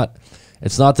 It's not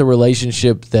the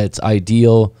relationship that's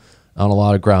ideal on a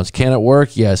lot of grounds. Can it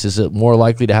work? Yes. Is it more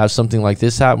likely to have something like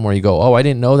this happen where you go, oh, I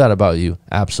didn't know that about you?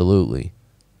 Absolutely.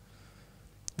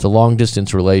 It's a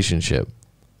long-distance relationship.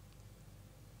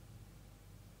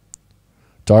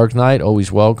 Dark night,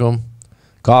 always welcome.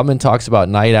 Gottman talks about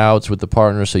night outs with the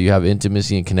partner so you have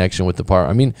intimacy and connection with the partner.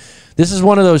 I mean, this is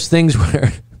one of those things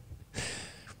where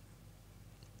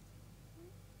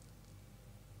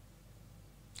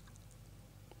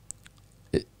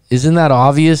isn't that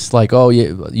obvious? Like, oh,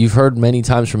 yeah, you've heard many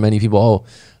times from many people, oh,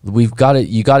 you got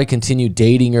to continue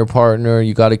dating your partner.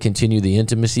 You got to continue the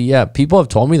intimacy. Yeah, people have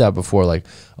told me that before. Like,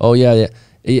 oh, yeah.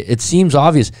 It seems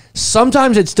obvious.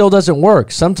 Sometimes it still doesn't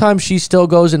work. Sometimes she still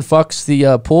goes and fucks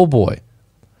the pool boy.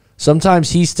 Sometimes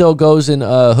he still goes and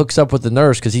hooks up with the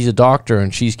nurse because he's a doctor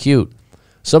and she's cute.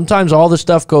 Sometimes all the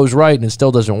stuff goes right and it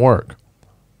still doesn't work.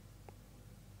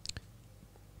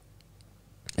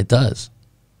 It does.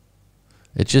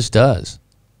 It just does.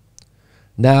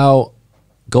 Now,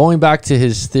 going back to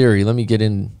his theory, let me get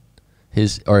in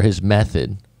his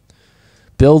method.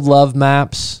 Build love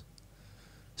maps.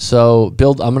 So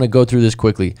I'm going to go through this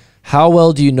quickly. How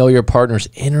well do you know your partner's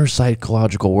inner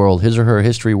psychological world, his or her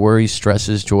history, worries,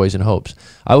 stresses, joys, and hopes?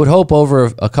 I would hope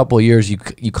over a couple of years you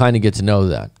kind of get to know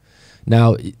that.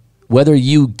 Now, whether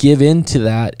you give in to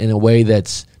that in a way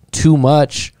that's too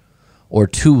much or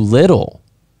too little,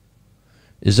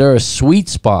 is there a sweet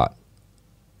spot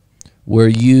where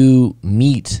you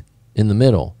meet in the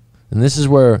middle? And this is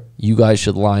where you guys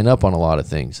should line up on a lot of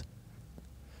things.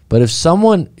 But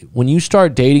when you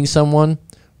start dating someone,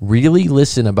 really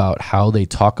listen about how they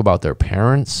talk about their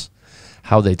parents,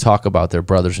 how they talk about their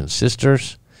brothers and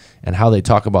sisters, and how they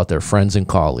talk about their friends and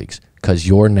colleagues, because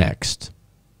you're next.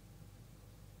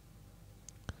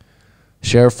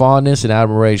 Share fondness and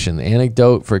admiration. The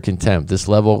antidote for contempt. This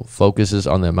level focuses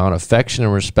on the amount of affection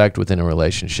and respect within a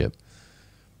relationship.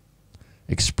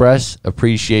 Express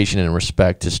appreciation and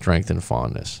respect to strengthen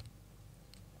fondness.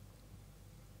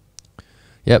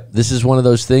 Yep, this is one of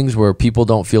those things where people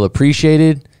don't feel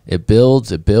appreciated. It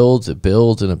builds, it builds, it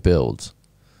builds, and it builds.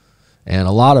 And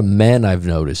a lot of men I've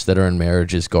noticed that are in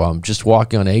marriages go, I'm just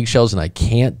walking on eggshells and I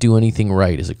can't do anything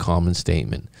right, is a common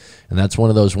statement. And that's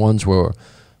one of those ones where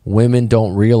women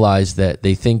don't realize that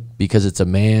they think because it's a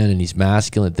man and he's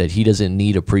masculine that he doesn't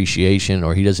need appreciation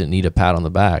or he doesn't need a pat on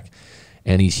the back,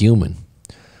 and he's human.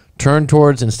 Turn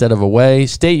towards instead of away.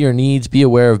 State your needs. Be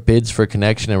aware of bids for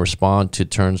connection and respond to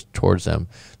turns towards them.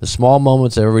 The small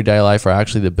moments of everyday life are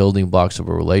actually the building blocks of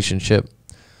a relationship.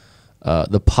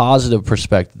 The positive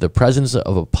perspective, the presence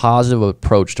of a positive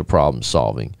approach to problem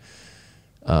solving.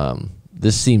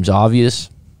 This seems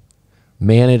obvious.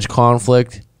 Manage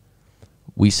conflict.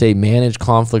 We say manage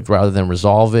conflict rather than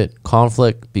resolve it.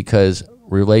 Conflict because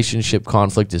relationship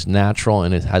conflict is natural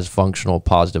and it has functional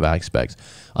positive aspects.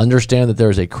 Understand that there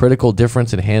is a critical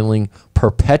difference in handling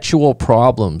perpetual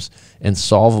problems and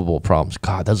solvable problems.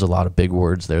 God, there's a lot of big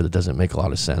words there that doesn't make a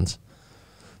lot of sense.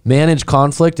 Manage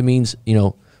conflict, it means, you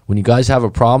know, when you guys have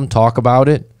a problem, talk about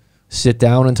it. Sit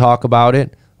down and talk about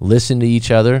it. Listen to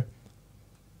each other.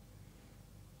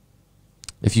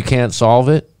 If you can't solve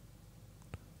it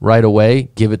right away,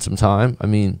 give it some time. I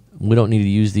mean, we don't need to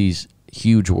use these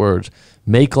huge words.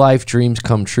 Make life dreams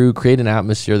come true. Create an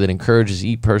atmosphere that encourages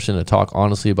each person to talk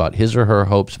honestly about his or her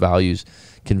hopes, values,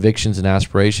 convictions, and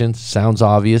aspirations. Sounds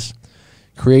obvious.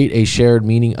 Create a shared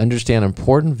meaning. Understand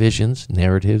important visions,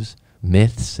 narratives,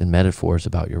 myths, and metaphors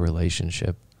about your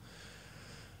relationship.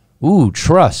 Ooh,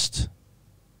 trust.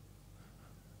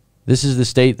 This is the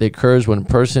state that occurs when a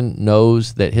person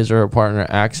knows that his or her partner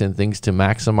acts and thinks to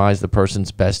maximize the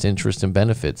person's best interest and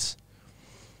benefits,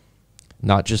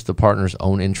 not just the partner's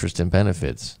own interest and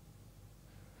benefits.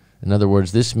 In other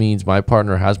words, this means my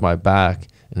partner has my back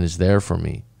and is there for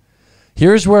me.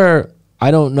 Here's where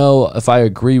I don't know if I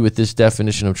agree with this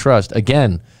definition of trust.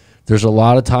 Again, there's a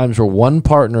lot of times where one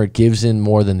partner gives in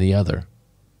more than the other.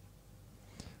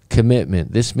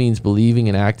 Commitment. This means believing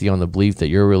and acting on the belief that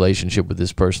your relationship with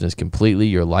this person is completely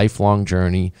your lifelong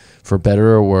journey, for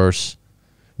better or worse,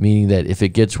 meaning that if it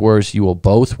gets worse, you will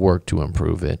both work to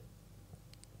improve it.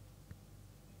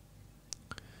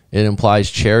 It implies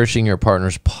cherishing your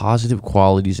partner's positive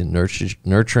qualities and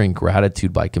nurturing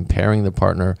gratitude by comparing the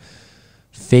partner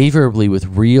favorably with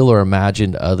real or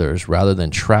imagined others rather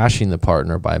than trashing the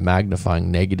partner by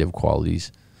magnifying negative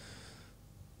qualities.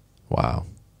 Wow.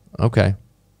 Okay.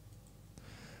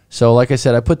 So like I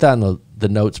said, I put that in the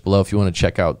notes below if you want to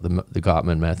check out the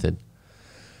Gottman method.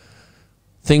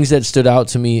 Things that stood out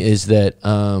to me is that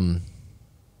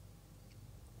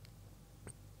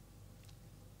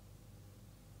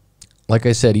like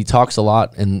I said, he talks a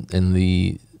lot in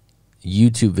the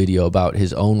YouTube video about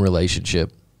his own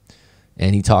relationship.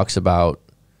 And he talks about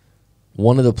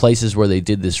one of the places where they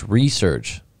did this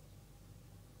research.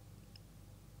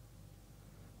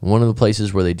 One of the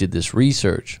places where they did this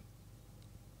research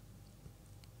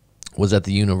was at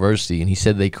the university, and he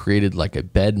said they created like a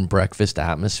bed and breakfast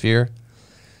atmosphere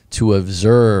to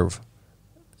observe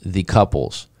the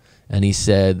couples. And he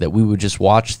said that we would just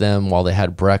watch them while they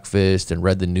had breakfast and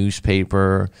read the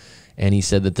newspaper. And he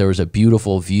said that there was a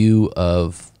beautiful view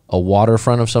of a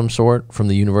waterfront of some sort from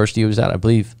the university he was at, I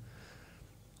believe.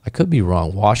 I could be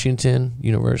wrong. Washington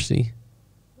University?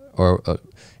 Or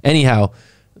anyhow,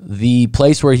 the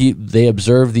place where they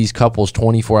observed these couples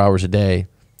 24 hours a day,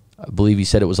 I believe he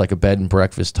said it was like a bed and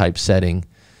breakfast type setting.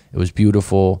 It was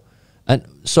beautiful. And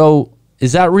so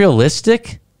is that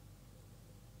realistic?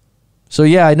 So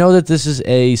yeah, I know that this is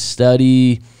a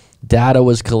study, data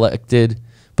was collected,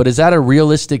 but is that a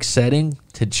realistic setting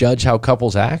to judge how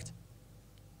couples act?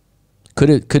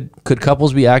 Could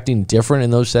couples be acting different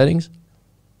in those settings?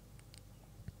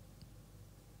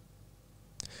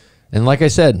 And like I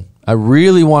said, I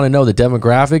really want to know the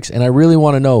demographics, and I really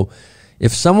want to know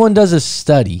if someone does a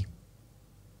study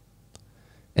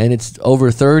and it's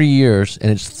over 30 years and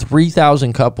it's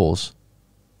 3,000 couples,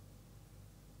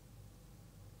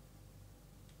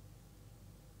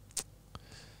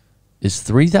 is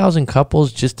 3,000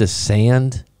 couples just a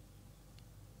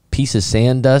piece of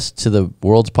sand dust to the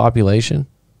world's population?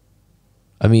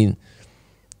 I mean,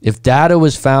 if data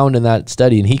was found in that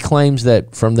study, and he claims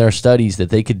that from their studies that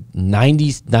they could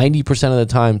 90% of the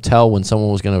time tell when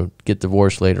someone was going to get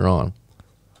divorced later on.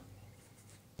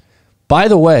 By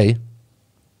the way,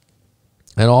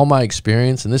 in all my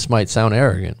experience, and this might sound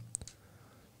arrogant,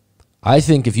 I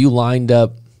think if you lined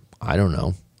up, I don't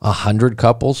know, 100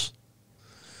 couples,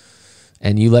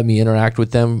 and you let me interact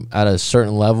with them at a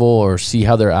certain level or see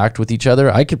how they act with each other,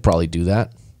 I could probably do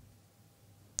that.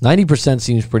 90%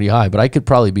 seems pretty high, but I could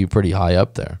probably be pretty high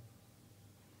up there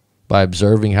by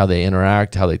observing how they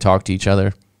interact, how they talk to each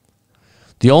other.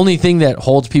 The only thing that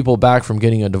holds people back from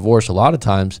getting a divorce a lot of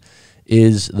times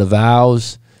is the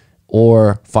vows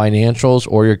or financials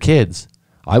or your kids.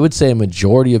 I would say a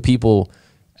majority of people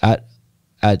at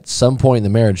some point in the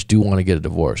marriage do want to get a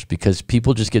divorce because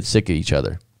people just get sick of each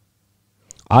other.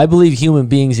 I believe human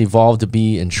beings evolved to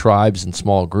be in tribes and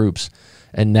small groups,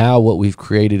 and now what we've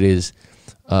created is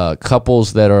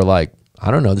couples that are like,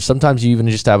 I don't know, sometimes you even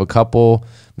just have a couple,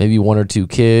 maybe 1 or 2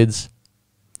 kids,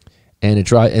 and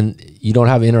you don't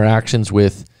have interactions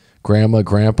with grandma,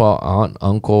 grandpa, aunt,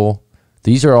 uncle.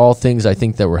 These are all things I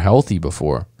think that were healthy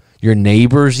before. Your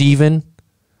neighbors even.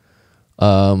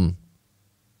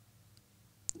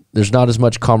 There's not as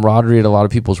much camaraderie at a lot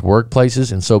of people's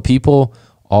workplaces, and so people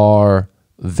are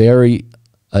very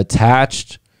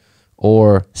attached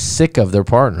or sick of their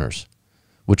partners,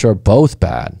 which are both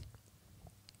bad.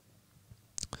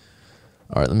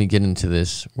 All right, let me get into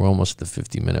this. We're almost at the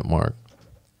 50-minute mark.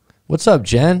 What's up,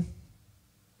 Jen?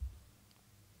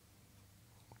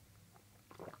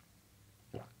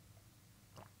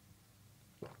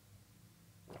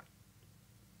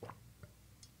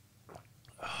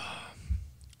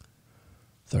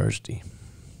 Thirsty.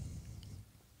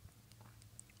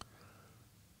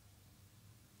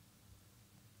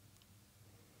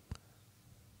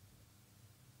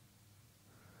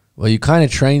 Well, you kind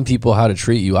of train people how to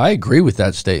treat you. I agree with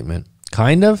that statement.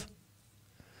 Kind of.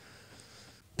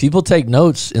 People take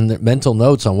notes in their mental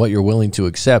notes on what you're willing to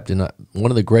accept. And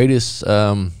one of the greatest,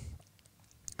 I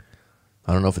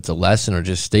don't know if it's a lesson or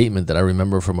just statement that I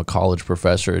remember from a college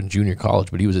professor in junior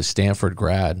college, but he was a Stanford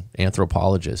grad,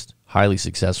 anthropologist, highly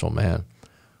successful man,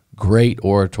 great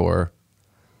orator,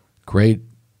 great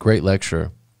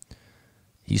lecturer.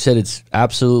 He said it's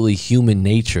absolutely human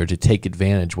nature to take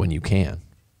advantage when you can.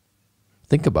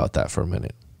 Think about that for a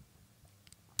minute.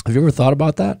 Have you ever thought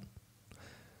about that?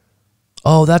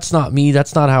 Oh, that's not me.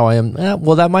 That's not how I am.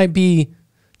 Well, that might be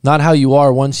not how you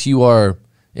are once you are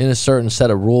in a certain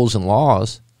set of rules and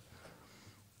laws.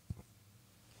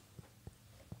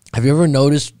 Have you ever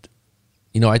noticed,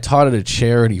 I taught at a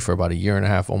charity for about 1.5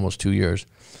 years, almost 2 years.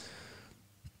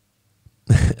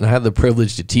 And I had the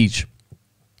privilege to teach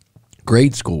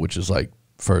grade school, which is like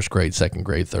first grade, second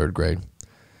grade, third grade.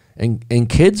 And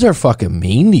kids are fucking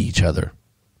mean to each other.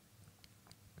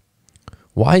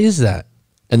 Why is that?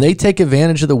 And they take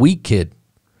advantage of the weak kid.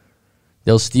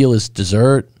 They'll steal his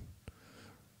dessert.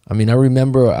 I mean, I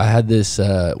remember I had this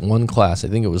one class, I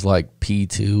think it was like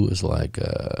P2, it was like,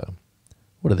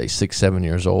 what are they, 6, 7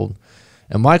 years old?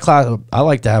 And my class, I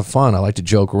like to have fun. I like to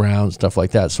joke around, stuff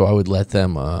like that. So I would let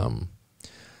them,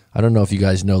 I don't know if you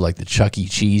guys know, like the Chuck E.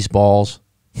 Cheese balls.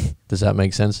 Does that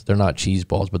make sense? They're not cheese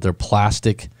balls, but they're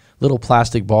plastic, little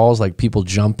plastic balls like people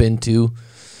jump into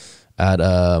at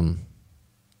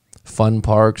fun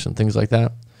parks and things like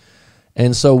that.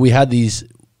 And so we had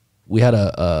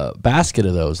a basket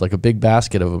of those, like a big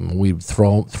basket of them. And we'd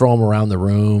throw them around the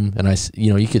room, and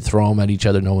you could throw them at each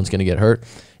other. No one's going to get hurt.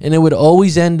 And it would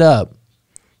always end up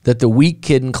that the weak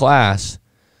kid in class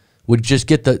would just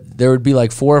there would be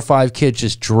like 4 or 5 kids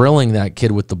just drilling that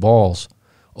kid with the balls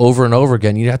over and over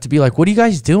again. You'd have to be like, what are you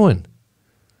guys doing?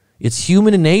 It's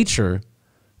human nature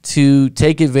to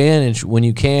take advantage when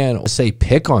you can, say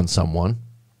pick on someone.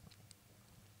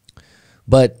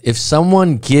 But if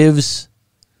someone gives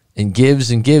and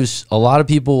gives and gives, a lot of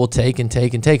people will take and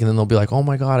take and take, and then they'll be like, oh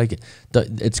my God,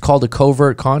 it's called a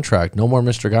covert contract. No More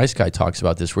Mr. Geist Guy talks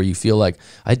about this, where you feel like,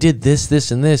 I did this,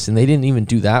 this, and this, and they didn't even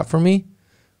do that for me.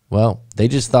 Well, they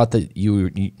just thought that you're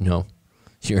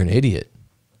an idiot.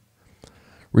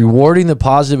 Rewarding the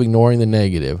positive, ignoring the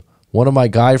negative. One of my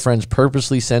guy friends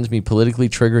purposely sends me politically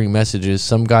triggering messages.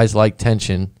 Some guys like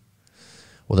tension.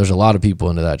 Well, there's a lot of people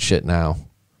into that shit now.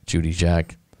 Judy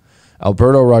Jack.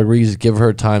 Alberto Rodriguez, give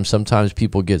her time. Sometimes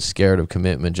people get scared of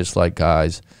commitment, just like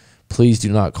guys. Please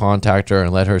do not contact her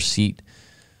and let her sit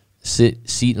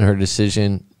in her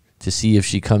decision to see if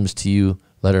she comes to you.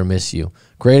 Let her miss you.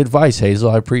 Great advice,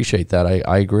 Hazel. I appreciate that.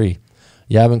 I agree.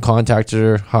 You haven't contacted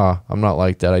her? I'm not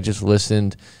like that. I just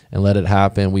listened and let it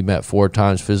happen. We met 4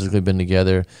 times, physically been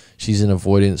together. She's an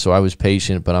avoidant, so I was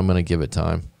patient, but I'm going to give it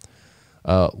time.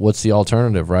 What's the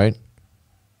alternative, right?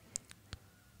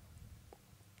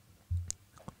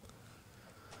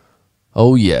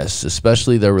 Oh, yes,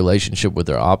 especially their relationship with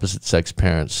their opposite sex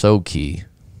parents. So key.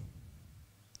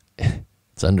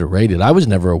 It's underrated. I was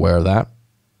never aware of that.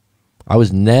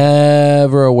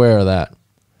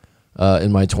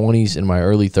 In my 20s, in my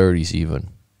early 30s even.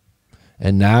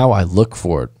 And now I look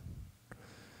for it.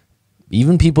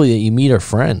 Even people that you meet are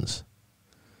friends.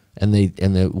 And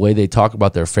the way they talk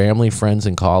about their family, friends,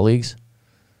 and colleagues.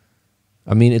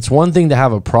 I mean, it's one thing to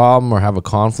have a problem or have a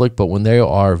conflict, but when they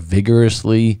are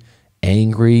vigorously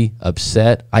angry,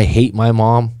 upset, I hate my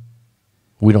mom,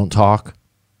 we don't talk,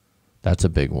 that's a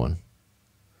big one.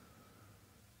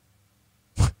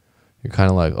 You're kind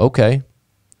of like, okay.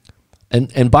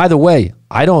 And by the way,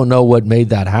 I don't know what made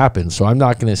that happen, so I'm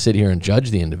not going to sit here and judge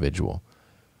the individual.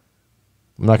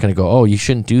 I'm not going to go, oh, you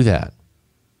shouldn't do that.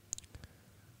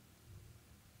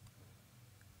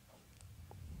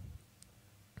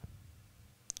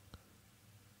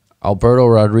 Alberto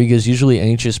Rodriguez, usually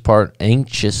anxious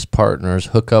partners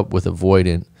hook up with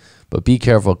avoidant, but be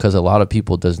careful because a lot of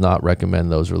people does not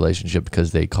recommend those relationships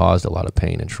because they caused a lot of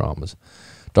pain and traumas.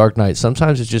 Dark Knight,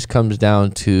 sometimes it just comes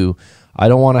down to I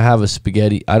don't want to have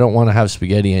spaghetti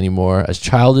anymore. As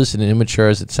childish and immature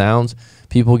as it sounds,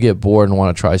 people get bored and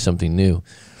want to try something new.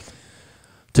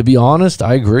 To be honest,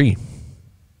 I agree.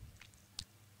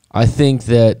 I think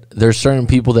that there's certain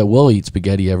people that will eat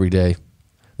spaghetti every day.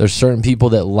 There's certain people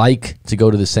that like to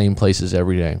go to the same places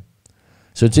every day.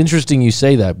 So it's interesting you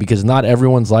say that because not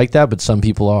everyone's like that, but some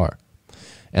people are.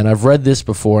 And I've read this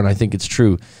before, and I think it's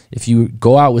true. If you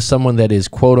go out with someone that is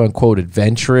quote-unquote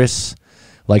adventurous,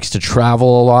 likes to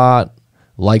travel a lot,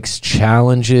 likes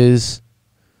challenges,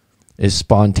 is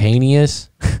spontaneous,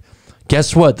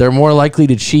 guess what? They're more likely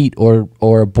to cheat or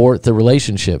abort the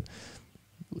relationship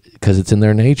because it's in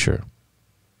their nature.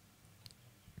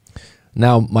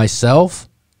 Now, myself,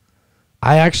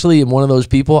 I actually am one of those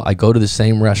people, I go to the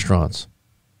same restaurants.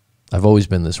 I've always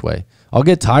been this way. I'll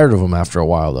get tired of them after a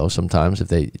while, though, sometimes if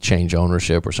they change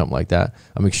ownership or something like that.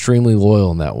 I'm extremely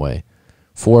loyal in that way.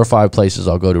 4 or 5 places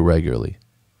I'll go to regularly,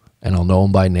 and I'll know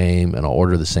them by name, and I'll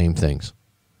order the same things.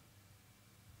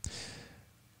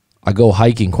 I go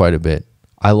hiking quite a bit.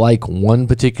 I like one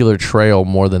particular trail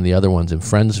more than the other ones, and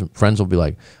friends will be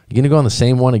like, you going to go on the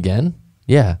same one again?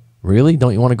 Yeah. Really?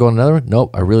 Don't you want to go on another one?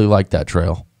 Nope, I really like that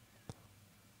trail.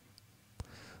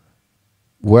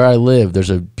 Where I live, there's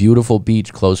a beautiful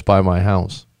beach close by my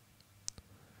house.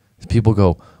 People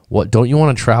go, what, don't you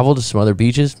want to travel to some other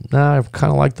beaches? Nah, I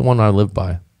kind of like the one I live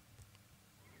by.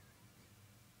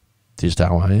 Just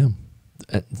how I am.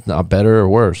 It's not better or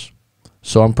worse.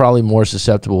 So I'm probably more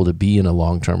susceptible to be in a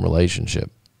long-term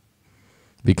relationship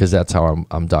because that's how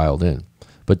I'm dialed in.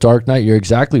 But Dark Knight, you're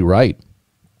exactly right.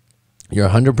 You're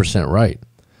 100% right.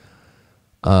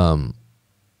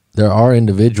 There are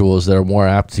individuals that are more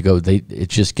apt to go, it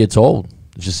just gets old.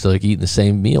 It's just like eating the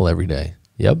same meal every day.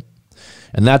 Yep.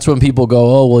 And that's when people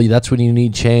go, oh, well, that's when you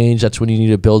need change. That's when you need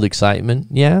to build excitement.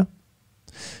 Yeah.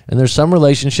 And there's some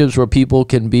relationships where people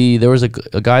can be, there was a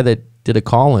guy that did a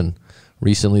call-in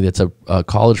recently that's a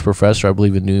college professor, I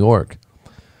believe, in New York.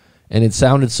 And it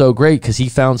sounded so great because he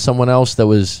found someone else that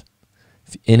was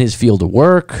in his field of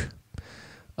work.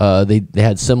 They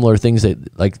had similar things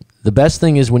that, like, the best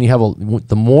thing is when you have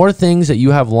the more things that you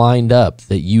have lined up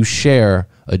that you share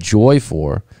a joy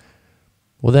for,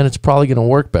 well, then it's probably going to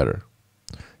work better.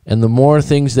 And the more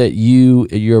things that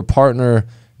your partner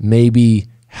maybe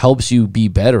helps you be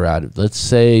better at it. Let's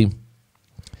say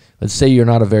you're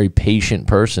not a very patient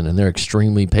person and they're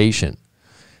extremely patient.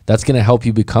 That's going to help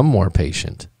you become more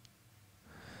patient.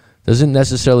 Doesn't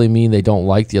necessarily mean they don't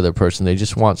like the other person. They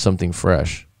just want something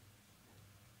fresh.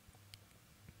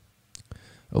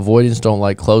 Avoidants don't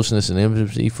like closeness and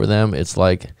intimacy. For them, it's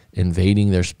like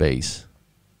invading their space.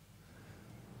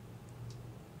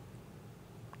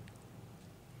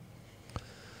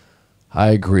 I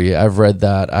agree. I've read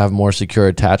that. I have more secure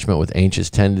attachment with anxious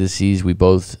tendencies. We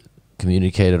both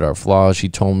communicated our flaws. She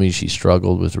told me she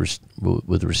struggled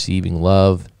with receiving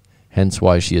love, hence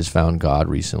why she has found God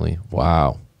recently.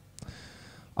 Wow.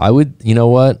 You know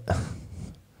what?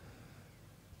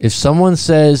 If someone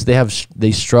says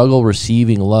they struggle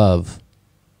receiving love,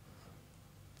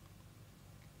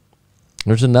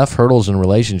 there's enough hurdles in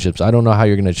relationships. I don't know how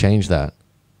you're going to change that.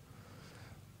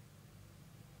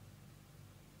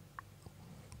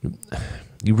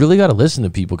 You really got to listen to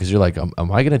people because you're like, am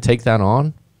I going to take that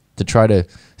on to try to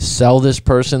sell this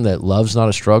person that love's not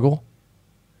a struggle?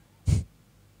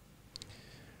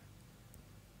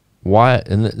 Why?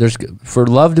 And for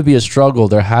love to be a struggle,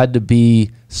 there had to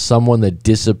be someone that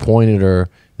disappointed her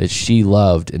that she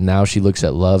loved, and now she looks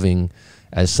at loving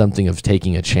as something of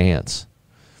taking a chance.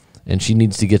 And she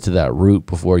needs to get to that root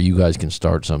before you guys can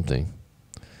start something.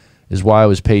 Is why I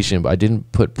was patient, but I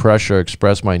didn't put pressure,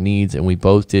 express my needs, and we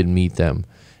both did meet them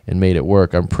and made it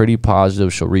work. I'm pretty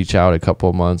positive she'll reach out a couple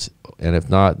of months, and if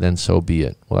not, then so be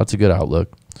it. Well, that's a good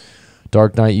outlook.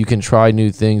 Dark Knight, you can try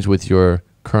new things with your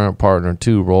current partner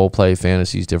too, role play,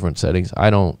 fantasies, different settings. I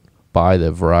don't buy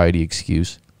the variety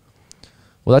excuse.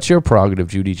 Well, that's your prerogative,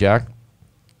 Judy Jack.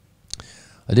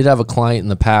 I did have a client in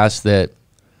the past that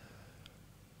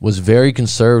was very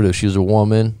conservative. She was a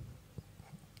woman,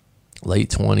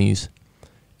 late 20s,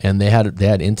 and they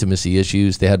had intimacy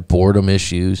issues. They had boredom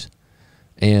issues,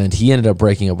 and he ended up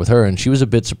breaking up with her, and she was a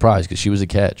bit surprised because she was a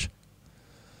catch.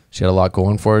 She had a lot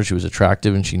going for her. She was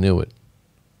attractive, and she knew it.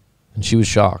 And she was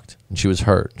shocked, and she was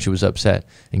hurt, and she was upset.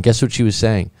 And guess what she was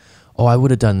saying? Oh, I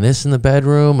would have done this in the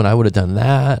bedroom, and I would have done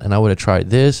that, and I would have tried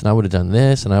this, and I would have done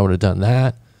this, and I would have done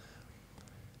that.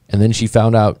 And then she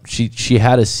found out she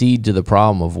had a seed to the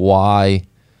problem of why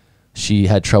she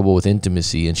had trouble with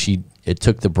intimacy, and it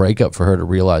took the breakup for her to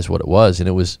realize what it was, and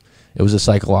it was a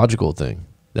psychological thing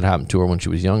that happened to her when she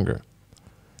was younger.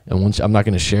 And once, I'm not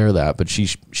going to share that, but she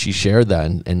shared that,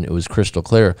 and it was crystal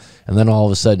clear. And then all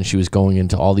of a sudden she was going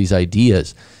into all these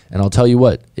ideas. And I'll tell you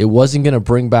what, it wasn't going to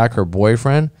bring back her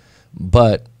boyfriend,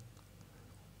 but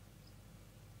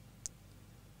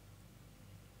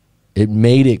it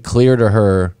made it clear to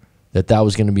her that that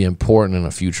was going to be important in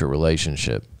a future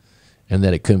relationship, and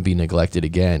that it couldn't be neglected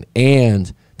again,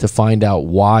 and to find out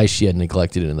why she had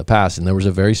neglected it in the past. And there was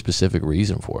a very specific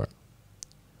reason for it.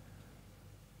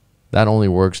 That only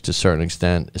works to a certain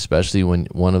extent, especially when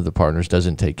one of the partners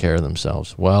doesn't take care of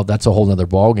themselves. Well, that's a whole nother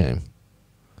ball game.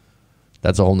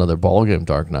 That's a whole nother ball game,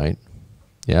 Dark Knight.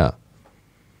 Yeah.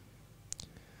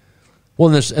 Well,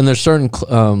 there's certain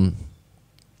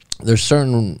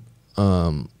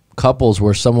couples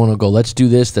where someone will go, let's do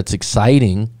this, that's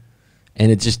exciting,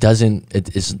 and it just doesn't,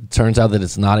 it turns out that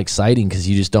it's not exciting because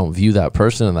you just don't view that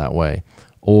person in that way.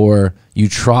 Or you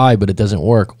try, but it doesn't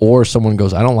work. Or someone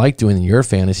goes, I don't like doing your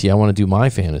fantasy, I want to do my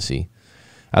fantasy.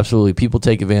 Absolutely. People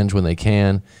take advantage when they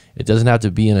can. It doesn't have to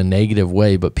be in a negative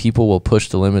way, but people will push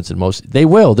the limits, and they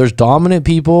will. There's dominant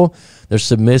people, there's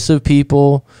submissive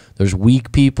people, there's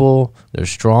weak people, there's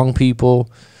strong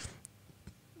people.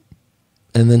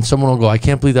 And then someone will go, I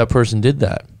can't believe that person did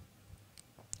that.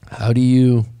 How do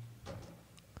you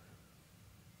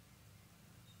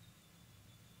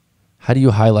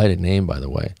highlight a name, by the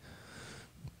way?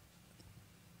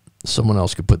 Someone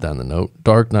else could put that in the note.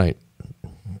 Dark Knight.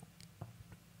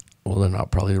 Well, they're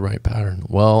not probably the right pattern.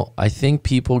 Well, I think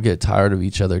people get tired of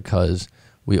each other because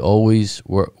we are always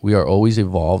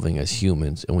evolving as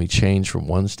humans, and we change from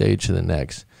one stage to the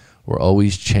next. We're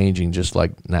always changing, just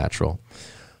like natural.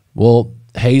 Well,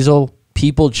 Hazel,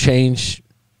 people change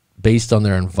based on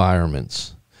their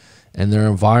environments, and their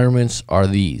environments are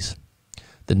these: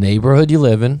 the neighborhood you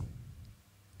live in.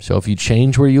 So if you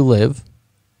change where you live,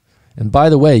 and by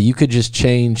the way, you could just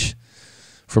change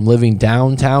from living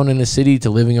downtown in a city to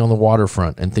living on the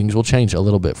waterfront, and things will change a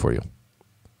little bit for you.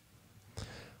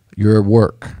 Your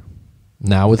work.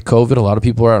 Now with COVID, a lot of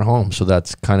people are at home, so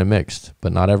that's kind of mixed,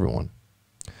 but not everyone.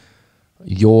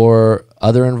 Your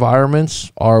other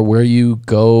environments are where you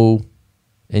go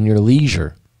in your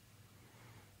leisure,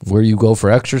 where you go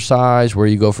for exercise, where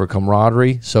you go for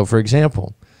camaraderie. So for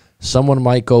example, someone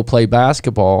might go play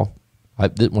basketball.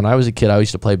 When I was a kid, I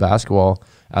used to play basketball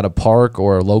at a park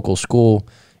or a local school,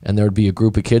 and there would be a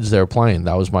group of kids there playing.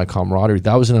 That was my camaraderie.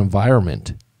 That was an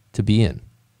environment to be in.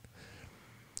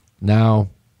 Now,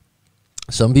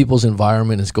 some people's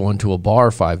environment is going to a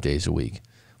bar 5 days a week.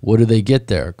 What do they get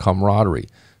there? Camaraderie.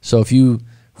 So if you,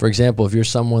 for example, if you're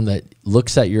someone that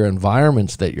looks at your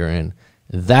environments that you're in,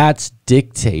 that's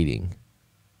dictating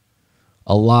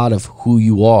a lot of who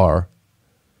you are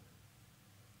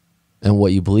and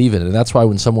what you believe in. And that's why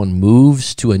when someone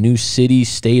moves to a new city,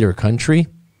 state, or country,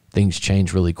 things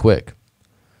change really quick.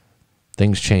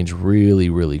 Things change really,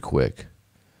 really quick.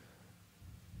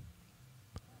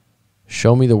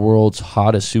 Show me the world's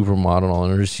hottest supermodel, and I'll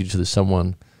introduce you to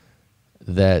someone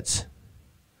that's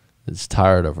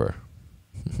tired of her.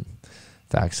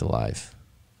 Facts of life.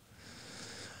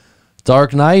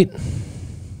 Dark Knight,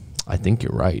 I think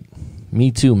you're right.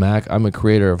 Me too, Mac. I'm a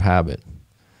creator of habit.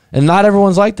 And not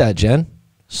everyone's like that, Jen.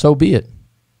 So be it.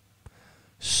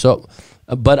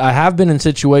 But I have been in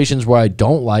situations where I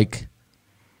don't like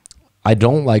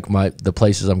the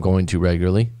places I'm going to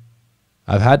regularly.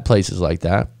 I've had places like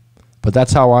that, but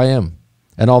that's how I am.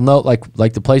 And I'll know,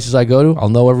 like the places I go to, I'll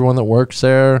know everyone that works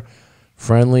there,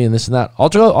 friendly and this and that. I'll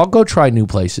go try new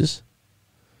places,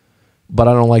 but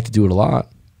I don't like to do it a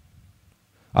lot.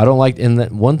 I don't like, and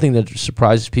that one thing that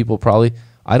surprises people probably,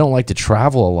 I don't like to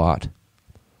travel a lot.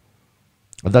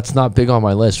 That's not big on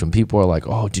my list. When people are like,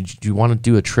 oh, do you want to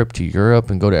do a trip to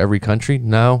Europe and go to every country?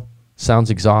 No.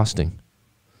 Sounds exhausting.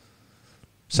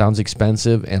 Sounds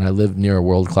expensive, and I live near a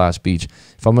world-class beach.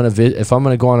 If I'm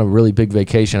gonna go on a really big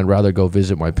vacation, I'd rather go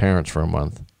visit my parents for a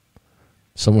month.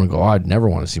 Someone would go, oh, I'd never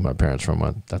want to see my parents for a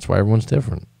month. That's why everyone's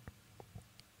different.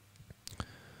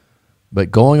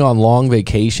 But going on long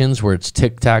vacations where it's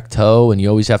tic-tac-toe and you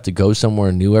always have to go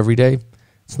somewhere new every day,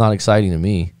 it's not exciting to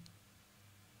me.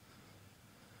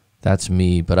 That's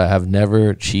me, but I have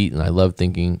never cheated, and I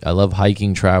love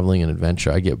hiking, traveling, and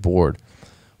adventure. I get bored.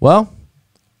 Well,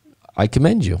 I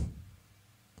commend you.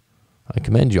 I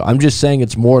commend you. I'm just saying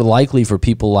it's more likely for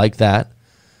people like that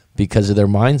because of their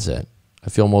mindset. I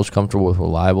feel most comfortable with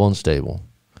reliable and stable.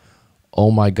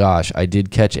 Oh my gosh, I did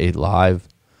catch a live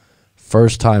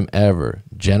First time ever.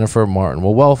 Jennifer Martin.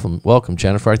 Well, welcome,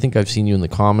 Jennifer. I think I've seen you in the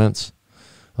comments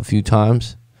a few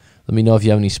times. Let me know if you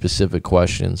have any specific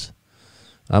questions.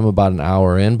 I'm about an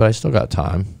hour in, but I still got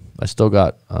time. I still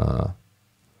got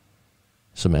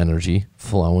some energy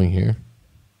flowing here.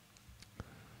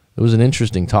 It was an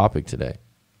interesting topic today.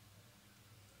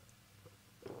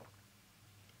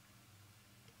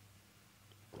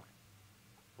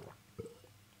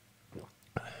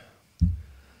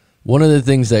 One of the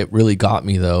things that really got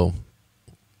me, though,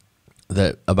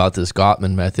 that about this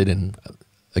Gottman method, and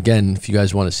again, if you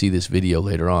guys want to see this video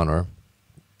later on or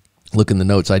look in the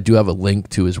notes, I do have a link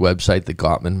to his website, the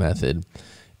Gottman method,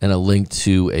 and a link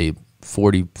to a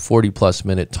 40 plus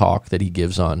minute talk that he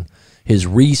gives on his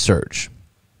research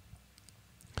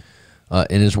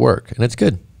in his work, and it's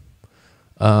good.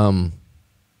 But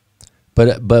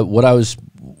what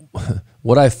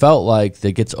I felt like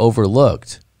that gets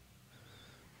overlooked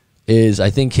is I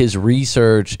think his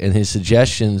research and his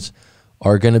suggestions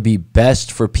are going to be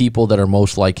best for people that are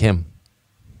most like him.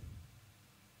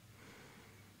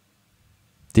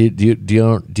 Do you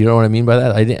know what I mean by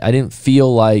that? I didn't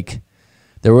feel like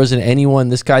there wasn't anyone.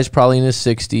 This guy's probably in his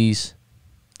 60s.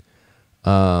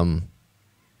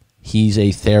 He's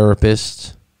a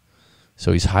therapist,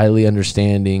 so he's highly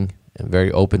understanding and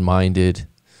very open-minded.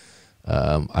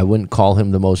 I wouldn't call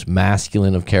him the most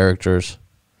masculine of characters.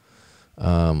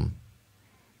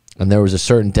 And there was a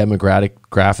certain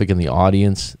demographic in the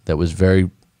audience that was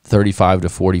very 35 to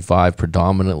 45,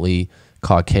 predominantly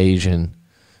Caucasian.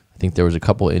 I think there was a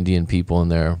couple Indian people in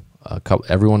there.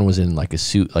 Everyone was in like a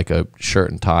suit, like a shirt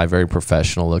and tie, very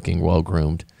professional looking,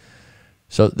 well-groomed.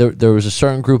 So there was a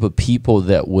certain group of people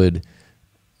that would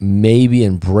maybe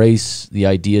embrace the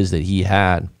ideas that he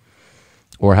had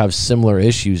or have similar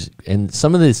issues. And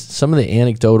some of the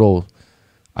anecdotal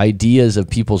ideas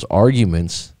of people's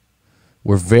arguments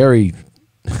were very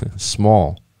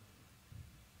small.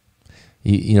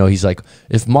 You know, he's like,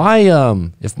 if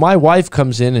my wife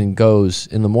comes in and goes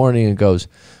in the morning and goes,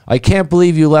 I can't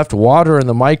believe you left water in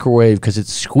the microwave because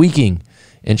it's squeaking,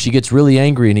 and she gets really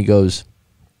angry, and he goes,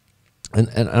 and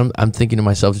I'm thinking to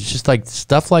myself, it's just like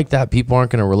stuff like that people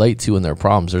aren't going to relate to in their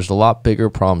problems. There's a lot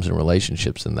bigger problems in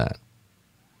relationships than that.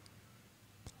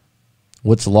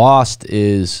 What's lost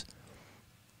is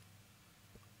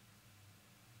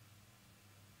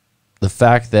the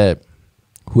fact that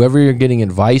whoever you're getting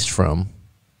advice from,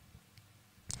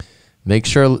 make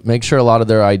sure a lot of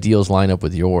their ideals line up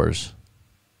with yours.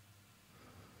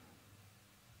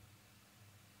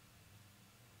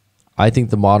 I think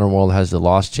the modern world has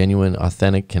lost genuine,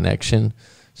 authentic connection,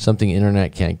 something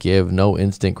internet can't give, no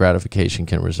instant gratification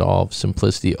can resolve.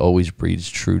 Simplicity always breeds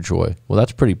true joy. Well,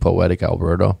 that's pretty poetic,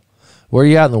 Alberto. Where are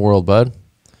you at in the world, bud?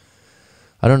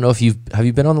 I don't know if have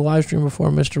you been on the live stream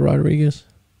before, Mr. Rodriguez?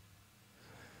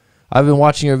 I've been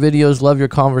watching your videos, love your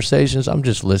conversations. I'm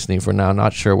just listening for now,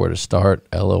 not sure where to start.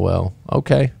 LOL.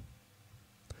 Okay.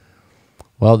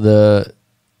 Well, the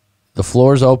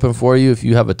floor is open for you if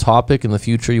you have a topic in the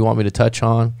future you want me to touch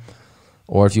on,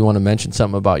 or if you want to mention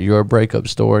something about your breakup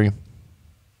story.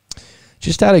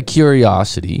 Just out of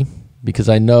curiosity, because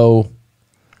I know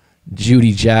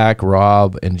Judy, Jack,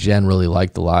 Rob, and Jen really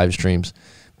like the live streams.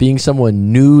 Being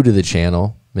someone new to the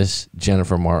channel, Miss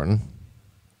Jennifer Martin,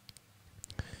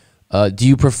 do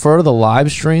you prefer the live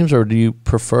streams, or do you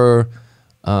prefer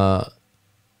the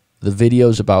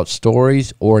videos about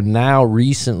stories? Or now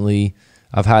recently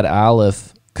I've had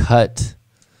Aleph cut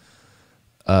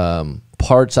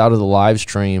parts out of the live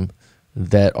stream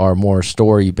that are more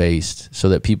story based so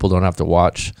that people don't have to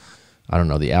watch, I don't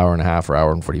know, the hour and a half or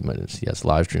hour and 40 minutes. Yes,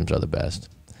 live streams are the best.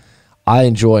 I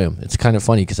enjoy them. It's kind of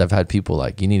funny because I've had people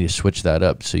like, you need to switch that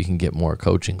up so you can get more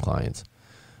coaching clients.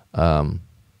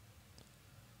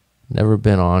 Never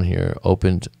been on here.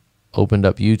 Opened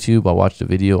up YouTube. I watched a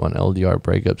video on LDR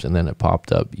breakups, and then it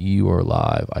popped up. You are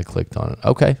live. I clicked on it.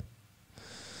 Okay.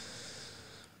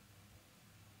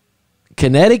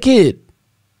 Connecticut.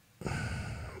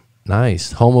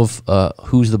 Nice. Home of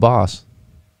Who's the Boss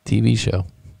TV show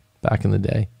back in the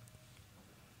day.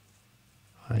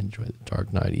 I enjoy the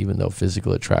Dark Knight, even though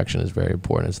physical attraction is very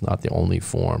important. It's not the only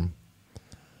form.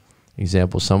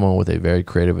 Example, someone with a very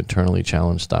creative, internally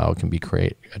challenged style can be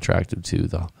attractive to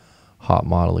the hot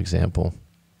model example.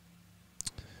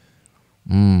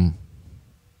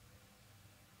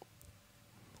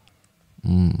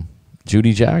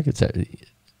 Judy Jack, it's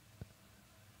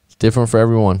different for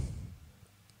everyone.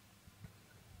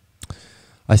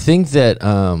 I think that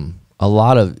a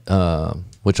lot of,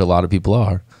 which a lot of people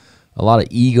are, a lot of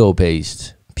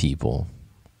ego-based people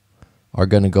are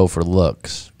going to go for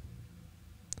looks.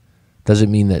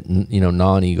 Doesn't mean that,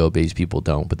 non-ego based people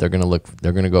don't, but they're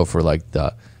gonna go for like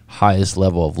the highest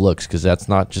level of looks, because that's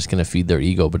not just gonna feed their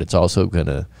ego, but it's also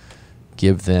gonna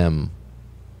give them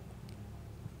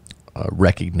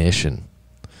recognition.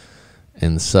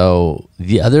 And so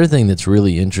the other thing that's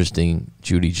really interesting,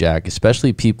 Judy Jack,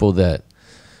 especially people that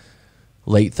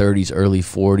late 30s, early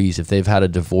 40s, if they've had a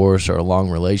divorce or a long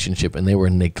relationship and they were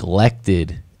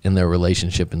neglected in their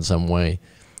relationship in some way,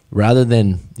 rather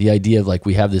than the idea of like,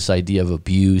 we have this idea of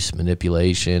abuse,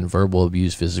 manipulation, verbal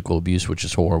abuse, physical abuse, which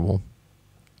is horrible.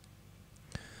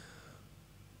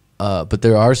 But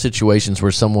there are situations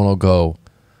where someone will go,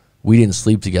 we didn't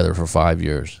sleep together for 5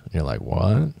 years. And you're like,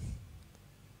 what?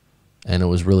 And it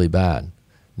was really bad.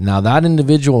 Now that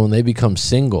individual, when they become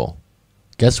single,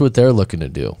 guess what they're looking to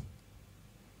do?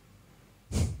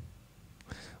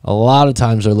 A lot of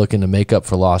times they're looking to make up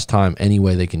for lost time any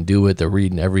way they can do it. They're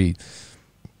reading every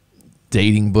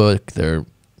dating book. And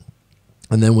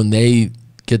then when they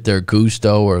get their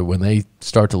gusto, or when they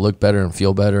start to look better and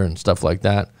feel better and stuff like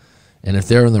that, and if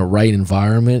they're in the right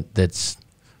environment that's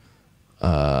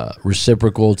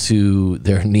reciprocal to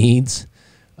their needs,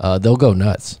 they'll go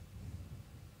nuts.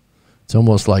 It's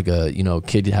almost like a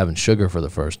kid having sugar for the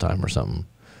first time or something.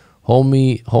 Hold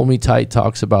Me Tight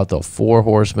talks about the 4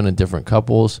 horsemen in different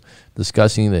couples,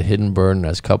 discussing the hidden burden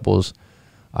as couples.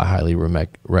 I highly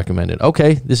recommend it.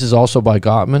 Okay, this is also by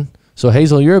Gottman. So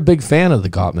Hazel, you're a big fan of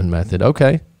the Gottman method.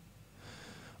 Okay.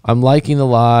 I'm liking the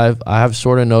live. I have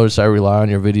sort of noticed I rely on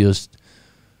your videos,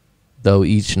 though,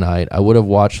 each night. I would have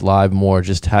watched live more,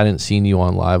 just hadn't seen you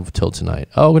on live till tonight.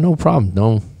 Oh, no problem.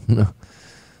 No.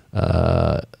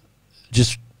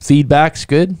 Just feedback's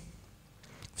good.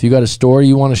 If you got a story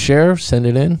you want to share, send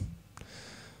it in.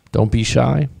 Don't be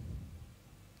shy.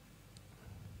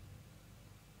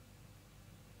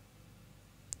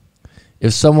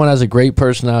 If someone has a great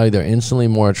personality, they're instantly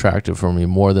more attractive for me,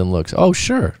 more than looks. Oh,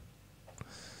 sure.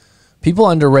 People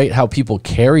underrate how people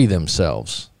carry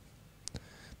themselves.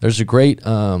 There's a great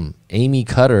Amy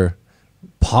Cutter.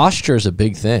 Posture is a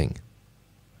big thing.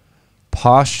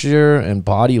 Posture and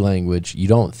body language, you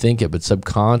don't think it, but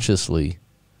subconsciously,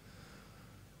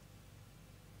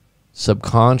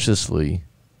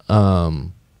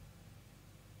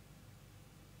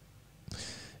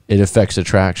 it affects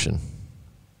attraction.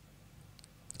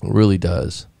 It really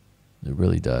does. It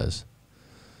really does.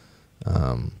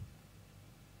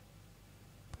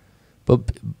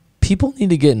 But people need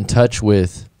to get in touch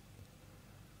with,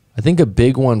 I think a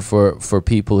big one for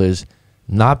people is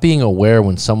not being aware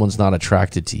when someone's not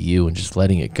attracted to you and just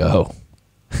letting it go.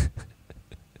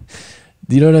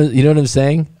 Do you know what I'm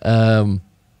saying?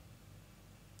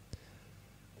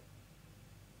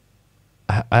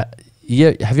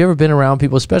 Yeah, have you ever been around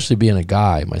people, especially being a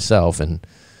guy myself, and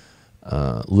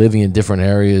living in different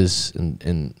areas,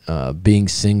 and being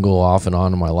single off and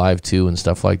on in my life too, and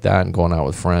stuff like that, and going out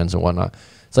with friends and whatnot.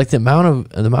 It's like the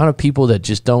amount of people that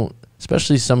just don't,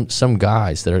 especially some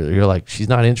guys that you're like, she's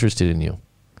not interested in you.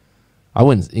 I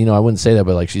wouldn't say that,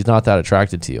 but like, she's not that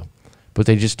attracted to you, but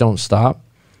they just don't stop.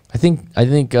 I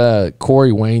think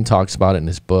Corey Wayne talks about it in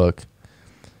his book,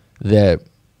 that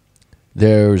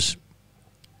there's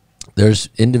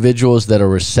individuals that are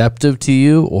receptive to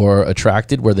you or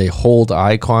attracted, where they hold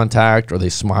eye contact or they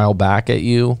smile back at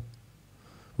you.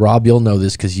 Rob, you'll know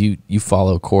this because you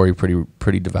follow Corey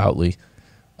pretty devoutly.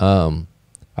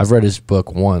 I've read his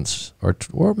book once,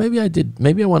 or maybe I did.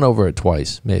 Maybe I went over it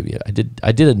twice. Maybe I did.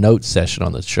 I did a note session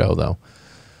on the show though.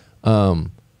 Do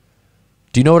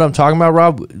you know what I'm talking about,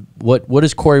 Rob? What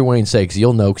does Corey Wayne say? Because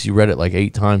you'll know, because you read it like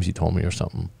 8 times. You told me or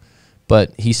something.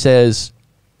 But he says,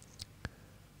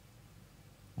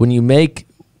 when you make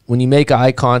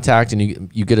eye contact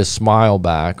and you get a smile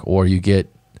back, or you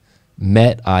get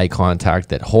met eye contact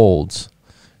that holds,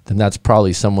 then that's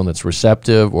probably someone that's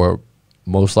receptive or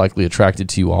most likely attracted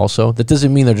to you also. That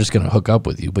doesn't mean they're just going to hook up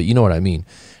with you, but you know what I mean.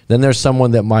 Then there's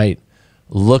someone that might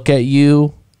look at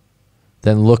you,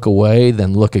 then look away,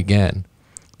 then look again.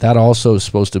 That also is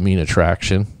supposed to mean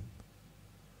attraction.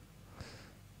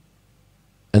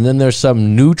 And then there's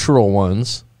some neutral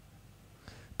ones.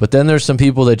 But then there's some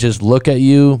people that just look at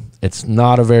you. It's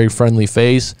not a very friendly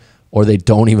face, or they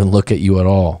don't even look at you at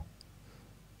all.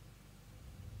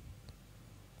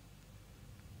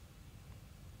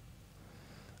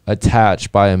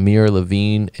 Attached by Amir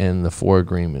Levine and the 4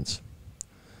 Agreements.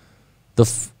 The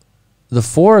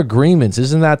 4 Agreements,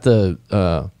 isn't that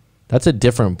that's a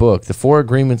different book. The 4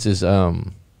 Agreements is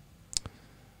isn't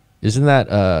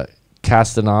that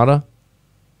Castaneda?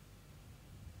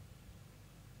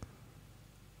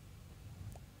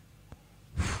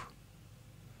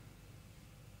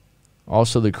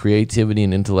 Also, the creativity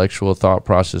and intellectual thought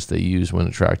process they use when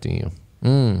attracting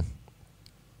you.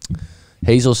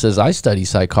 Hazel says, I study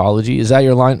psychology. Is that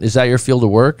your line? Is that your field of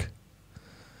work?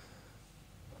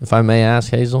 If I may ask,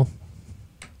 Hazel?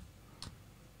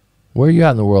 Where are you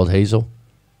at in the world, Hazel?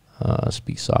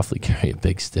 Speak softly, carry a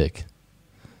big stick.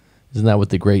 Isn't that what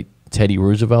the great Teddy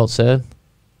Roosevelt said?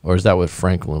 Or is that what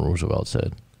Franklin Roosevelt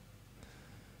said?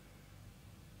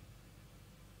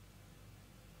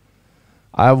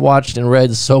 I've watched and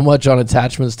read so much on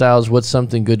attachment styles. What's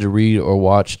something good to read or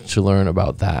watch to learn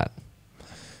about that?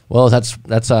 Well,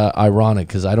 that's ironic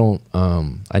because I don't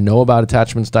I know about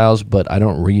attachment styles, but I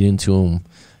don't read into them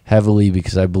heavily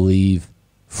because I believe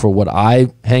for what I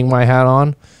hang my hat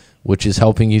on, which is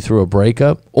helping you through a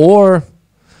breakup, or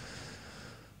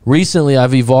recently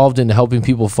I've evolved into helping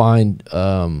people find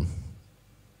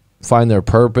their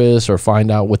purpose or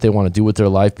find out what they want to do with their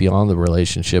life beyond the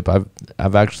relationship.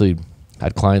 I've actually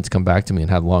had clients come back to me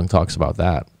and had long talks about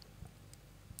that.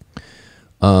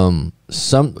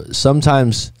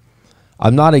 Sometimes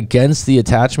I'm not against the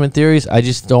attachment theories. I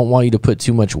just don't want you to put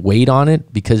too much weight on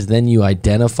it, because then you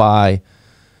identify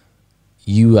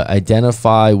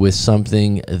with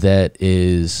something that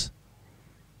is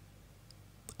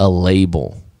a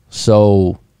label.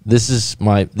 So this is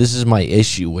my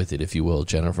issue with it, if you will,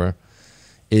 Jennifer,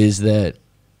 is that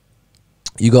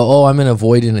you go, oh, I'm an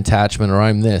avoidant attachment, or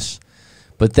I'm this.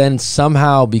 But then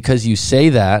somehow, because you say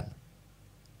that,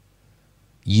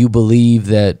 you believe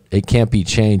that it can't be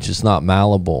changed, it's not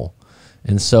malleable.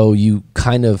 And so you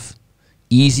kind of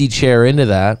easy chair into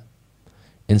that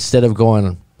instead of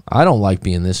going, I don't like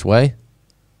being this way,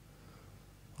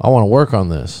 I want to work on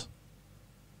this.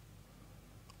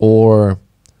 Or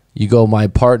you go, my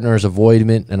partner is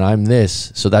avoidant and I'm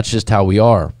this, so that's just how we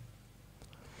are.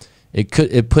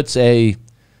 It puts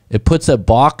a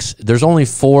box. There's only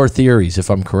 4 theories, if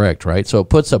I'm correct, right? So it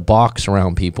puts a box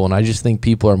around people, and I just think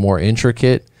people are more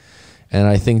intricate, and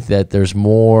I think that there's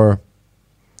more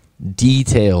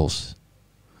details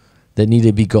that need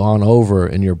to be gone over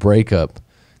in your breakup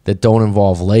that don't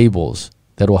involve labels,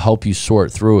 that will help you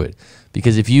sort through it.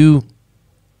 Because if you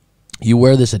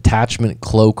wear this attachment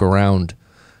cloak around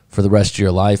for the rest of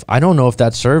your life, I don't know if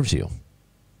that serves you.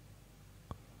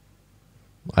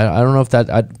 I don't know if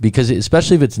that, because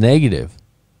especially if it's negative.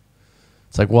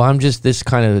 It's like, well, I'm just this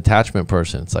kind of attachment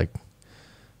person. It's like,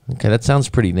 okay, that sounds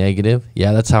pretty negative.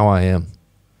 Yeah, that's how I am.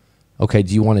 Okay,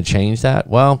 do you want to change that?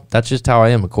 Well, that's just how I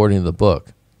am according to the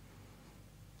book.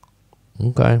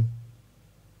 Okay.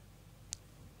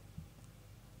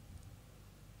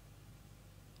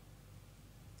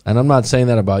 And I'm not saying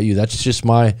that about you. That's just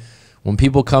when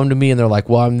people come to me and they're like,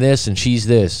 well, I'm this and she's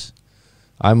this.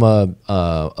 I'm a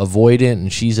avoidant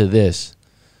and she's a this.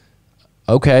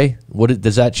 Okay,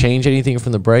 does that change anything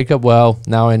from the breakup? Well,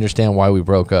 now I understand why we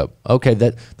broke up. Okay,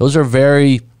 those are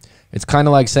it's kind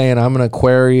of like saying I'm an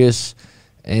Aquarius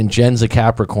and Jen's a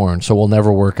Capricorn, so we'll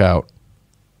never work out.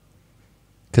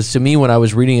 Because to me, when I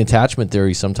was reading attachment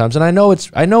theory sometimes, and I know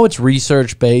it's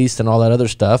research based and all that other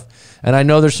stuff, and I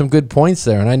know there's some good points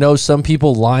there, and I know some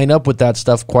people line up with that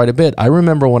stuff quite a bit. I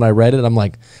remember when I read it, I'm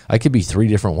like, I could be 3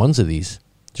 different ones of these.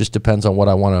 Just depends on what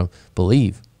I want to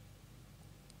believe.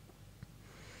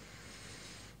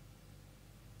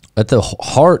 At the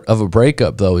heart of a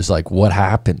breakup, though, is like, what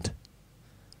happened?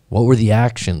 What were the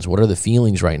actions? What are the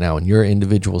feelings right now in your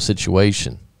individual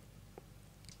situation?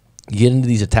 You get into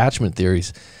these attachment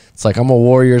theories. It's like, I'm a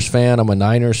Warriors fan, I'm a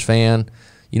Niners fan.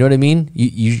 You know what I mean?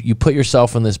 You put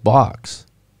yourself in this box.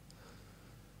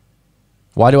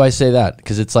 Why do I say that?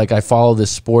 Because it's like I follow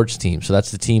this sports team, so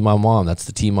that's the team I'm on. That's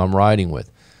the team I'm riding with,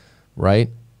 right?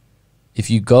 If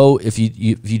you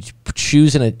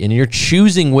choose and you're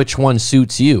choosing which one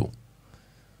suits you.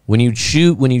 When you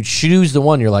choose the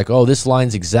one, you're like, oh, this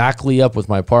lines exactly up with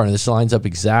my partner. This lines up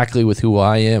exactly with who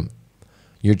I am.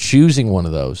 You're choosing one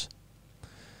of those.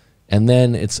 And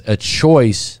then it's a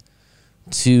choice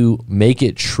to make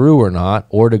it true or not,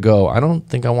 or to go, I don't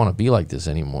think I want to be like this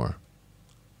anymore.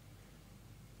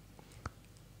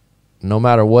 No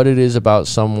matter what it is about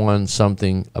someone,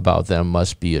 something about them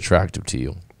must be attractive to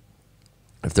you.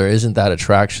 If there isn't that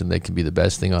attraction, they can be the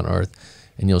best thing on earth,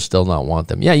 and you'll still not want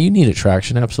them. Yeah, you need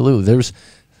attraction, absolutely.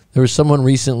 There was someone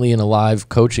recently in a live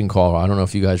coaching call, I don't know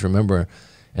if you guys remember,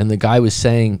 and the guy was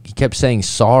saying, he kept saying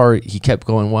sorry. He kept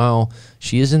going, well,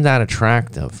 she isn't that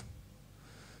attractive,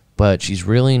 but she's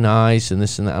really nice and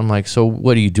this and that. I'm like, so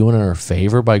what, are you doing her a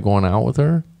favor by going out with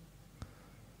her?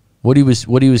 What he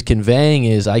was conveying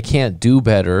is, I can't do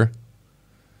better,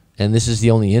 and this is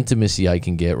the only intimacy I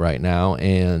can get right now,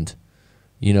 and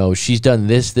you know, she's done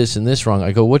this, this, and this wrong.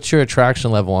 I go, what's your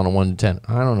attraction level on a 1 to 10?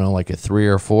 I don't know, like a 3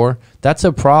 or 4. That's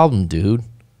a problem, dude.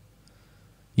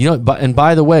 You know, and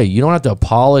by the way, you don't have to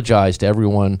apologize to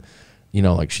everyone, you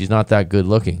know, like she's not that good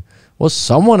looking. Well,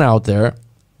 someone out there,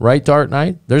 right, Dark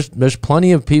Knight? There's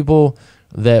plenty of people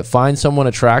that find someone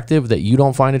attractive that you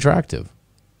don't find attractive.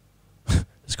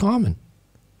 It's common,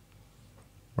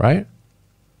 right?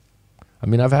 I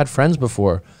mean, I've had friends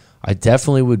before. I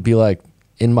definitely would be like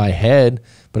in my head,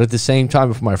 but at the same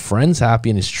time, if my friend's happy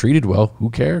and is treated well, who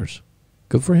cares?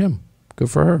 Good for him.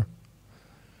 Good for her.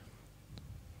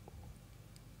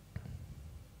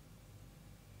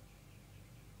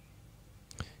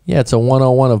 Yeah, it's a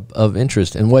 101 of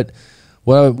interest. And what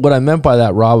I meant by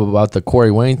that, Rob, about the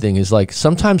Corey Wayne thing is like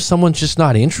sometimes someone's just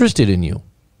not interested in you.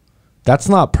 That's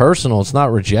not personal. It's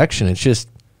not rejection. It's just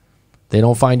they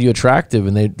don't find you attractive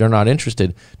and they're not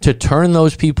interested. To turn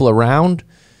those people around,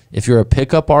 if you're a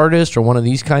pickup artist or one of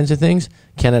these kinds of things,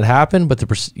 can it happen?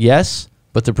 But yes,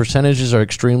 but the percentages are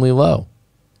extremely low.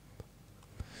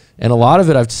 And a lot of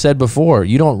it, I've said before,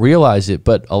 you don't realize it,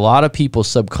 but a lot of people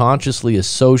subconsciously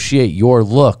associate your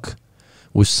look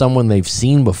with someone they've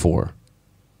seen before.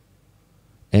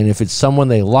 And if it's someone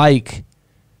they like,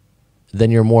 then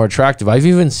you're more attractive. I've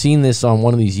even seen this on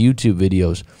one of these YouTube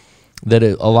videos, that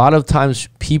a lot of times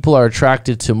people are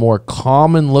attracted to more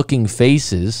common looking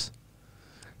faces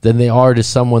than they are to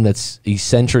someone that's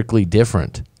eccentrically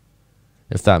different,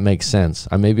 if that makes sense.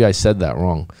 Maybe I said that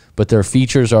wrong, but their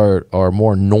features are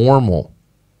more normal.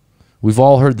 We've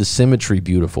all heard the symmetry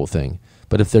beautiful thing,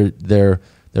 but if their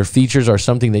features are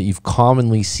something that you've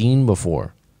commonly seen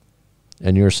before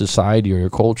in your society or your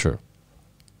culture.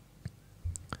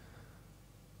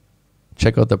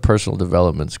 Check out the personal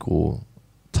development school.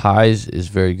 Ties is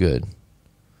very good.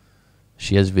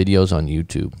 She has videos on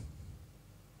YouTube.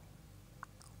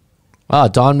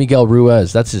 Don Miguel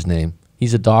Ruiz, that's his name.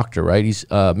 He's a doctor, right? He's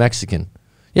Mexican.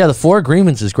 Yeah, The Four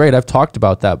Agreements is great. I've talked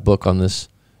about that book on this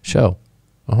show.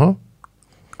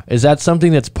 Is that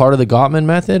something that's part of the Gottman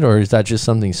method, or is that just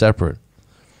something separate?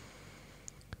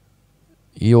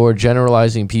 You're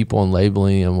generalizing people and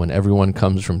labeling them when everyone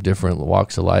comes from different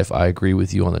walks of life. I agree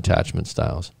with you on attachment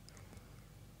styles.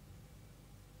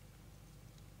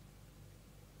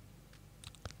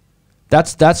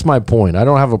 That's my point. I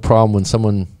don't have a problem when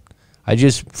someone...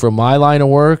 from my line of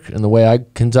work and the way I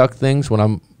conduct things, when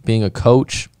I'm being a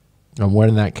coach, I'm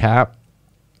wearing that cap,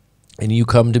 and you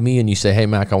come to me and you say, hey,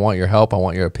 Mac, I want your help. I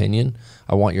want your opinion.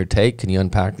 I want your take. Can you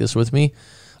unpack this with me?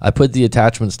 I put the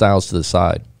attachment styles to the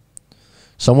side.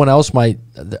 Someone else might,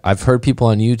 I've heard people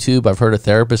on YouTube, I've heard a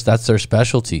therapist, that's their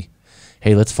specialty.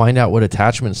 Hey, let's find out what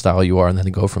attachment style you are and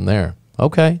then go from there.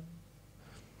 Okay.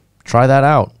 Try that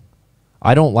out.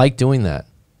 I don't like doing that.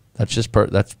 That's just,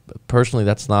 personally,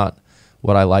 that's not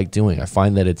what I like doing. I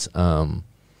find that it's,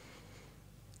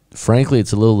 frankly,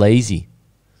 it's a little lazy,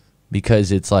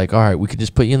 because it's like, all right, we could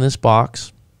just put you in this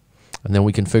box and then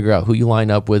we can figure out who you line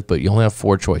up with, but you only have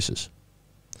 4 choices.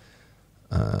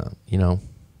 You know,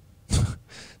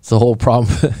 it's the whole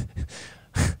problem.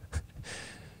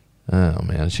 Oh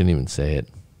man, I shouldn't even say it.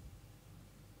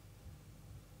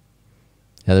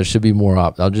 Yeah, there should be more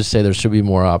I'll just say there should be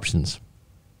more options.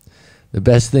 The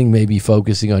best thing may be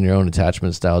focusing on your own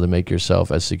attachment style to make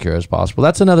yourself as secure as possible.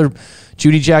 That's another,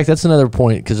 Judy Jack, that's another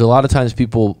point, because a lot of times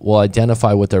people will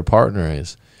identify what their partner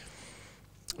is.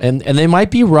 And they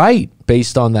might be right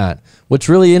based on that. What's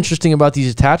really interesting about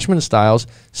these attachment styles,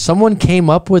 someone came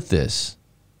up with this.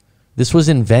 This was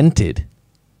invented.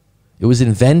 It was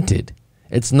invented.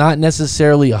 It's not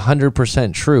necessarily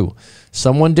 100% true.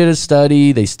 Someone did a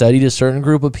study, they studied a certain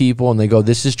group of people, and they go,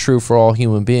 this is true for all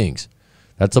human beings.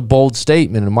 That's a bold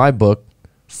statement in my book.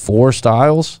 4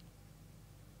 styles?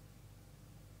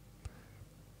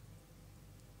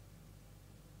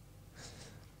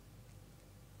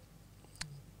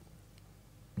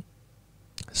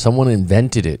 Someone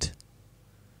invented it.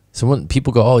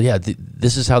 People go, oh yeah,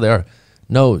 this is how they are.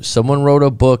 No, someone wrote a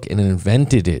book and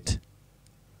invented it.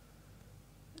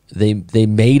 They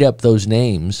made up those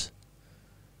names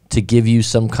to give you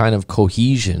some kind of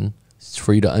cohesion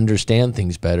for you to understand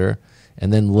things better.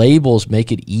 And then labels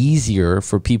make it easier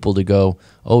for people to go,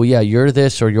 oh yeah, you're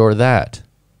this or you're that.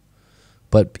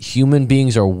 But human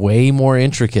beings are way more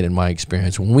intricate in my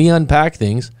experience. When we unpack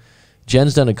things,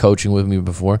 Jen's done a coaching with me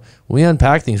before. When we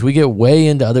unpack things, we get way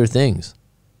into other things.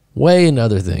 Way into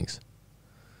other things.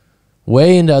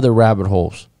 Way into other rabbit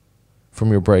holes from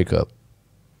your breakup.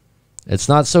 It's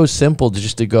not so simple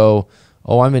just to go,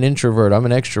 oh, I'm an introvert, I'm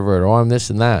an extrovert, oh, I'm this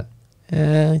and that.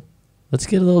 Let's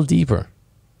get a little deeper.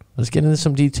 Let's get into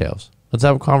some details. Let's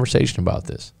have a conversation about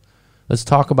this. Let's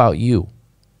talk about you.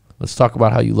 Let's talk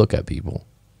about how you look at people.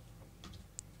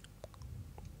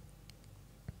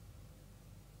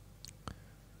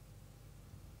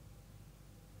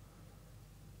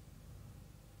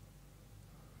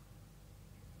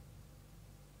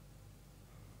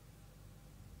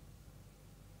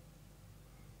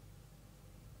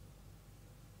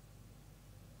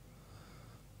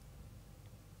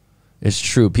 It's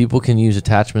true. People can use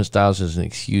attachment styles as an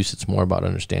excuse. It's more about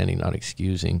understanding, not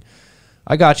excusing.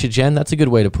 I got you, Jen. That's a good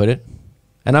way to put it.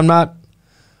 And I'm not,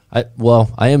 I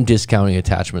am discounting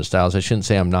attachment styles. I shouldn't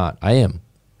say I'm not. I am.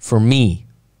 For me,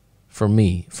 for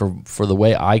the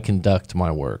way I conduct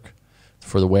my work,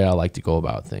 for the way I like to go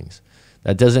about things.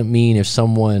 That doesn't mean if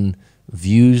someone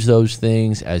views those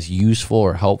things as useful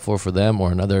or helpful for them,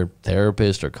 or another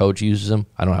therapist or coach uses them,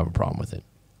 I don't have a problem with it.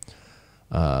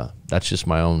 That's just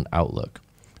my own outlook.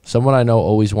 Someone I know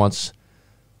always wants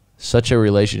such a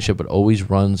relationship, but always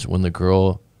runs when the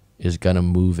girl is going to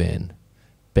move in.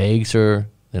 Begs her,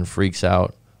 then freaks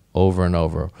out over and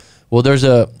over. Well,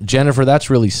 Jennifer,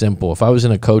 that's really simple. If I was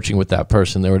in a coaching with that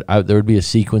person, there would be a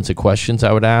sequence of questions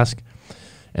I would ask.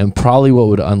 And probably what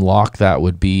would unlock that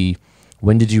would be,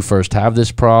 when did you first have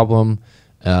this problem?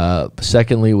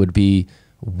 Secondly, would be,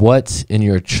 what in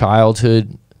your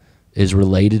childhood is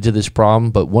related to this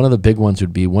problem. But one of the big ones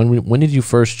would be, when did you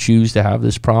first choose to have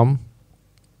this problem?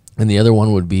 And the other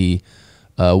one would be,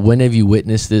 when have you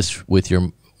witnessed this with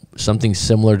something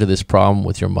similar to this problem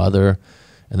with your mother?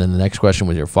 And then the next question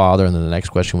with your father, and then the next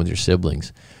question with your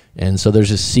siblings. And so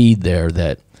there's a seed there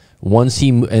that once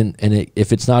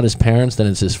if it's not his parents, then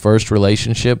it's his first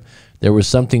relationship. There was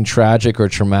something tragic or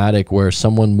traumatic where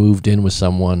someone moved in with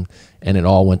someone and it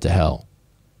all went to hell.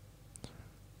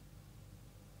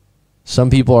 Some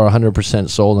people are 100%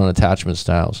 sold on attachment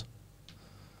styles.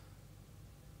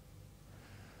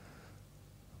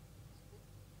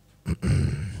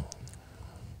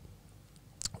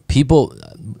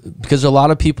 Because a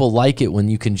lot of people like it when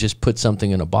you can just put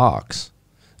something in a box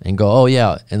and go, oh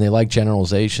yeah, and they like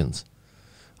generalizations.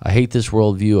 I hate this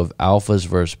worldview of alphas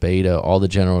versus beta. All the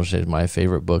generalizations. My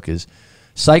favorite book is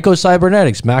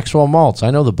Psycho-Cybernetics, Maxwell Maltz.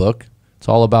 I know the book. It's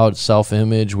all about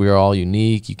self-image. We are all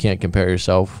unique. You can't compare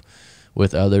yourself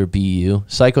with other BU.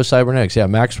 Psycho-Cybernetics. Yeah,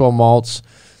 Maxwell Maltz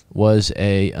was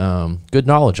a good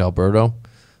knowledge, Alberto.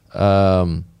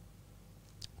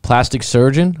 Plastic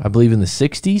surgeon, I believe in the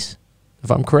 60s,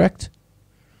 if I'm correct.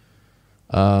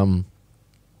 And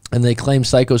they claim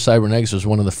Psycho-Cybernetics was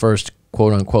one of the first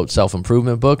quote-unquote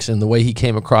self-improvement books. And the way he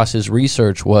came across his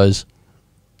research was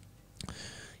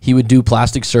he would do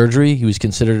plastic surgery. He was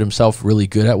considered himself really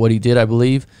good at what he did, I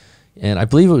believe. And I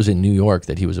believe it was in New York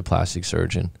that he was a plastic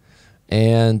surgeon.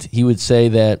 And he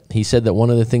said that one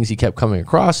of the things he kept coming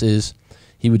across is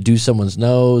he would do someone's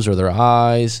nose or their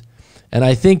eyes. And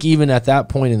I think even at that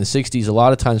point in the 60s, a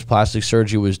lot of times plastic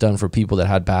surgery was done for people that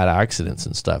had bad accidents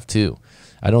and stuff too.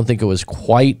 I don't think it was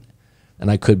quite,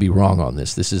 and I could be wrong on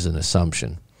this, this is an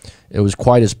assumption, it was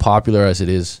quite as popular as it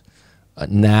is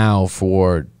now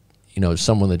for,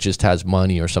 someone that just has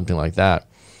money or something like that,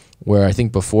 where I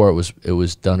think before it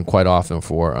was done quite often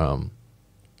for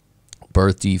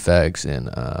birth defects and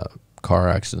car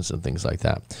accidents and things like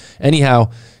that.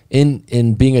 Anyhow,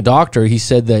 in being a doctor, he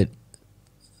said that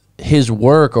his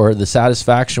work, or the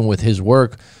satisfaction with his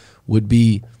work, would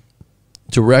be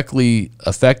directly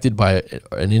affected by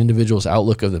an individual's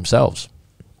outlook of themselves.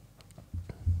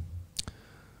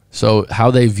 So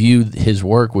how they viewed his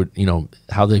work would,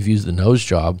 how they viewed the nose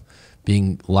job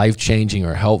being life-changing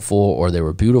or helpful, or they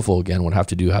were beautiful again, would have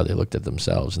to do how they looked at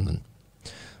themselves. And then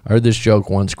I heard this joke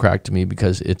once cracked to me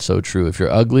because it's so true. If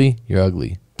you're ugly, you're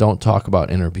ugly. Don't talk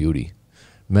about inner beauty.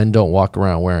 Men don't walk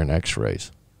around wearing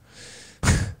x-rays.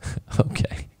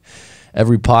 Okay.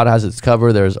 Every pot has its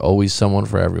cover. There's always someone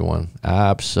for everyone.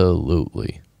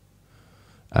 Absolutely.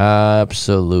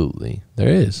 Absolutely. There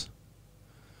is.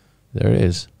 There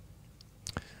is.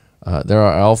 There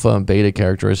are alpha and beta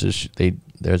characteristics.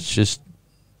 That's just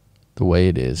the way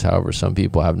it is. However, some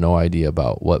people have no idea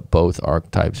about what both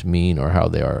archetypes mean or how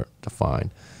they are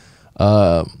defined.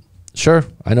 Sure.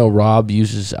 I know Rob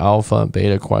uses alpha and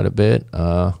beta quite a bit.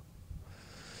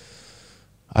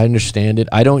 I understand it.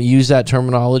 I don't use that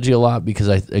terminology a lot because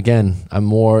I'm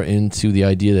more into the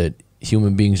idea that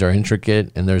human beings are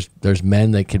intricate, and there's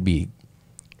men that could be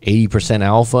 80%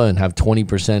 alpha and have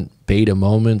 20% beta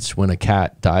moments when a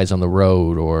cat dies on the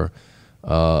road, or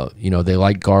they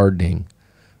like gardening,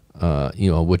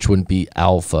 which wouldn't be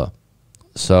alpha.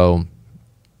 So,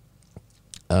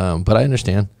 but I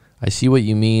understand. I see what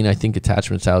you mean. I think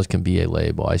attachment styles can be a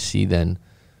label. I see them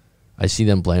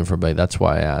blamed for beta. That's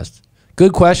why I asked.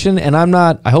 Good question, and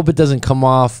I hope it doesn't come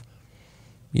off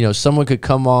you know, someone could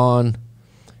come on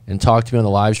and talk to me on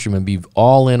the live stream and be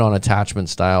all in on attachment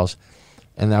styles,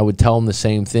 and I would tell them the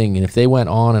same thing. And if they went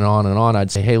on and on and on,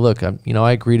 I'd say, hey, look, you know,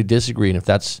 I agree to disagree. And if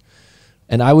that's,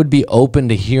 and I would be open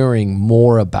to hearing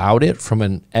more about it from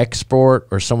an expert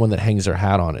or someone that hangs their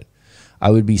hat on it.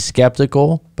 I would be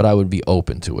skeptical, but I would be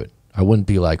open to it. I wouldn't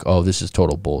be like, oh, this is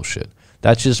total bullshit.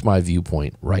 That's just my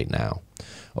viewpoint right now.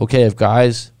 Okay, if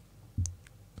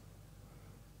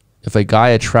a guy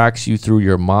attracts you through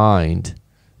your mind,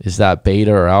 is that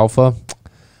beta or alpha?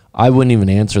 I wouldn't even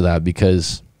answer that,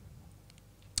 because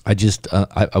I just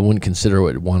I wouldn't consider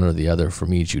it one or the other for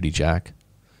me, Judy Jack.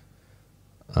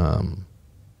 I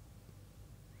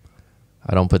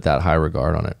don't put that high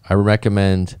regard on it. I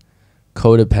recommend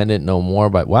Codependent No More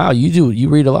by, wow, you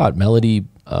read a lot. Melody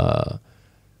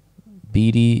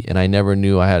Beatty and I Never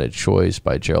Knew I Had a Choice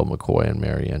by Gerald McCoy and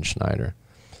Marianne Schneider.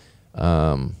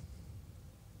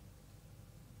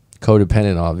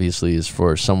 Codependent obviously is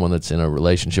for someone that's in a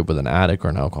relationship with an addict or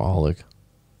an alcoholic.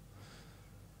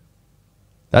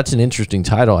 That's an interesting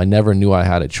title. I Never Knew I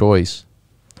Had a Choice,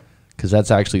 because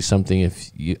that's actually something,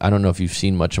 I don't know if you've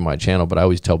seen much of my channel, but I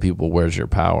always tell people, where's your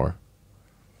power?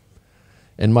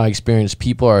 In my experience,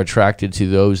 people are attracted to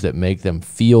those that make them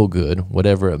feel good,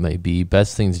 whatever it may be.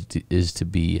 Best thing is to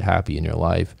be happy in your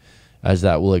life, as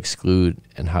that will exclude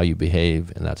and how you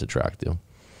behave, and that's attractive.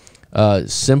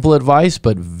 Simple advice,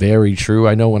 but very true.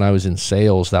 I know when I was in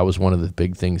sales, that was one of the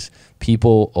big things.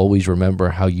 People always remember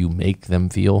how you make them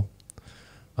feel.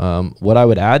 What I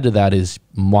would add to that is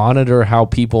monitor how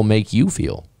people make you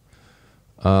feel.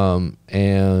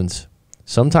 And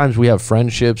sometimes we have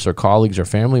friendships or colleagues or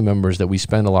family members that we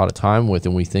spend a lot of time with,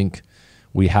 and we think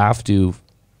we have to,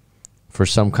 for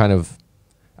some kind of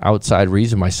outside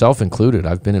reason, myself included.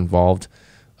 I've been involved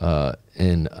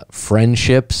in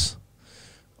friendships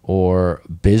or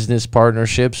business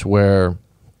partnerships where,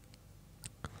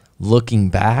 looking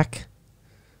back,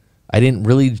 I didn't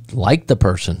really like the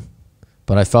person,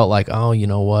 but I felt like, oh, you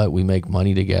know what, we make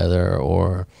money together,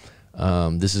 or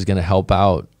this is going to help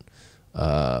out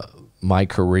my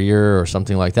career or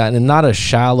something like that. And not a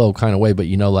shallow kind of way, but,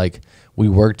 you know, like, we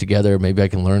work together, maybe I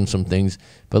can learn some things.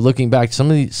 But looking back, some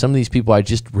of these people, I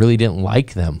just really didn't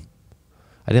like them.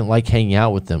 I didn't like hanging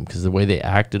out with them because the way they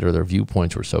acted or their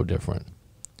viewpoints were so different.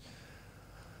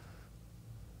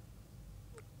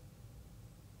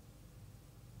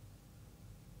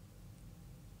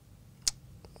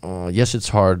 Yes, it's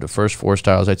hard. The first 4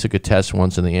 styles, I took a test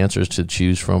once, and the answers to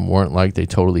choose from weren't like they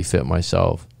totally fit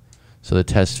myself. So the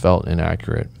test felt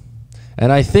inaccurate.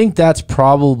 And I think that's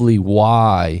probably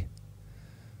why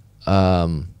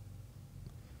the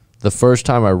first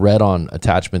time I read on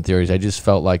attachment theories, I just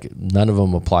felt like none of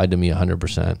them applied to me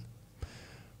 100%.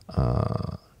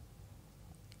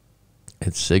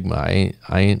 It's Sigma. I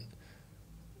ain't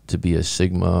to be a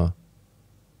Sigma.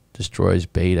 Destroys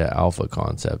beta alpha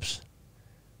concepts.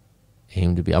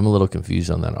 Aim to be. I'm a little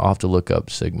confused on that. I'll have to look up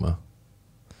Sigma.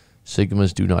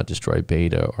 Sigmas do not destroy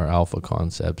beta or alpha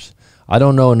concepts. I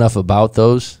don't know enough about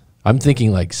those. I'm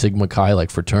thinking like Sigma Chi, like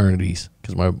fraternities,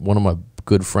 because one of my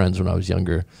good friends when I was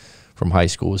younger from high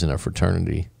school was in a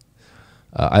fraternity.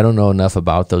 I don't know enough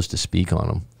about those to speak on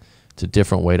them. It's a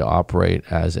different way to operate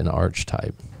as an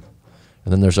archetype.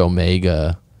 And then there's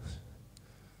Omega.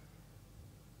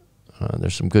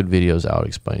 There's some good videos out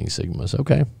explaining Sigmas.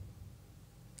 Okay.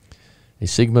 A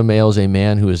Sigma male is a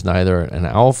man who is neither an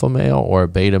alpha male or a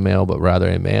beta male, but rather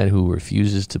a man who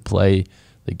refuses to play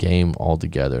the game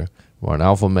altogether. Where an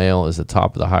alpha male is the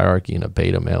top of the hierarchy and a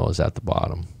beta male is at the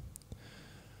bottom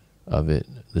of it.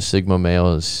 The Sigma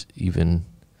male isn't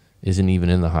even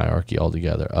in the hierarchy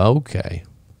altogether. Okay.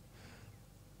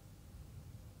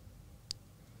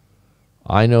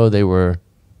 I know they were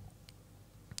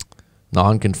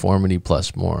nonconformity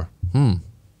plus more.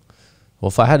 Well,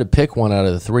 if I had to pick one out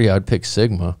of the 3, I'd pick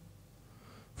Sigma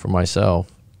for myself,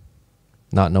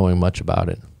 not knowing much about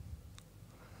it.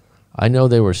 I know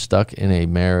they were stuck in a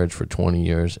marriage for 20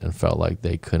 years and felt like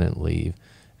they couldn't leave,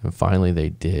 and finally they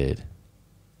did.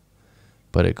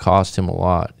 But it cost him a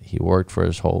lot. He worked for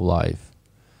his whole life.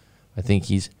 I think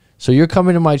he's... So you're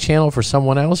coming to my channel for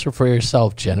someone else or for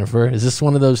yourself, Jennifer? Is this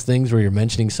one of those things where you're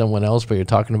mentioning someone else but you're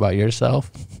talking about yourself?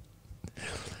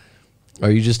 Or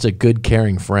are you just a good,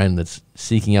 caring friend that's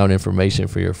seeking out information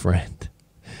for your friend?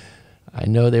 I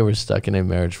know they were stuck in a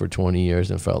marriage for 20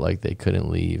 years and felt like they couldn't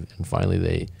leave. And finally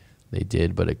they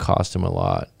did, but it cost him a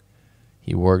lot.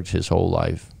 He worked his whole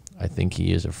life. I think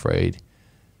he is afraid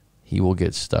he will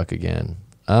get stuck again.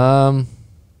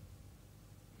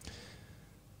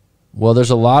 Well,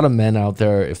 there's a lot of men out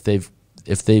there, if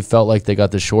they felt like they got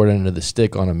the short end of the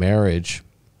stick on a marriage,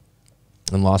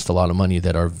 and lost a lot of money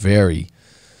that are very,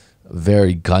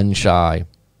 very gun shy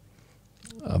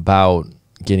about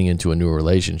getting into a new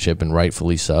relationship, and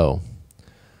rightfully so.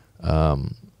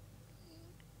 And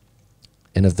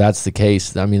if that's the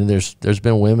case, I mean, there's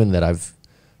been women that I've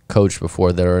coached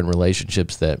before that are in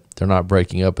relationships that they're not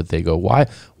breaking up, but they go, why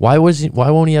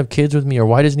won't he have kids with me, or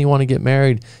why doesn't he want to get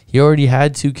married? He already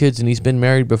had 2 kids and he's been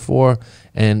married before,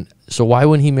 and so why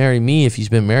wouldn't he marry me if he's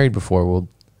been married before? Well,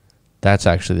 that's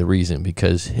actually the reason,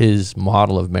 because his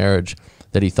model of marriage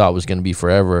that he thought was going to be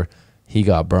forever, he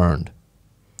got burned.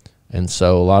 And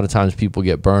so a lot of times people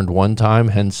get burned one time,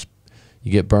 hence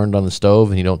you get burned on the stove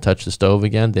and you don't touch the stove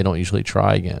again, they don't usually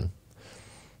try again.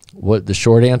 What the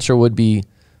short answer would be,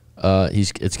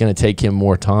 it's going to take him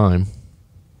more time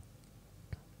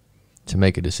to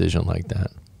make a decision like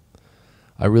that.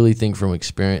 I really think from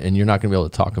experience, and you're not going to be able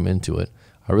to talk him into it,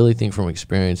 I really think from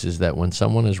experience is that when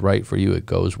someone is right for you, it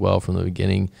goes well from the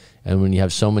beginning. And when you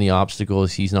have so many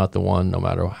obstacles, he's not the one, no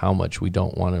matter how much we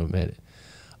don't want to admit it.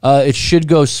 It should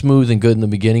go smooth and good in the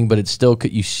beginning, but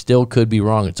you still could be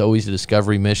wrong. It's always a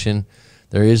discovery mission.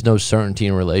 There is no certainty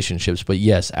in relationships. But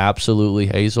yes, absolutely,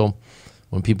 Hazel.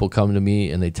 When people come to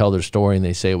me and they tell their story and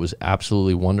they say it was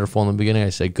absolutely wonderful in the beginning, I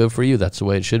say, good for you. That's the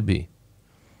way it should be.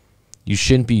 You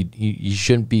shouldn't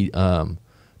be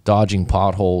dodging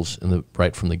potholes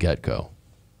right from the get-go.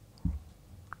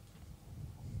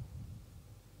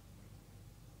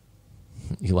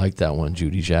 You like that one,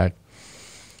 Judy Jack.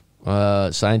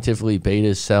 Scientifically,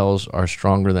 beta cells are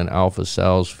stronger than alpha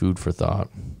cells. Food for thought.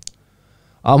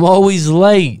 I'm always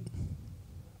late.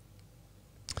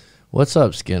 What's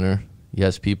up, Skinner?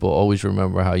 Yes, people always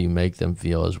remember how you make them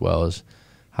feel as well as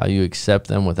how you accept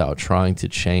them without trying to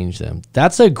change them.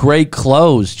 That's a great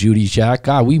close, Judy Jack.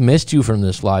 God, we missed you from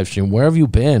this live stream. Where have you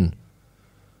been?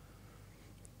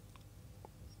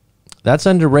 That's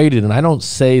underrated, and I don't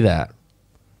say that.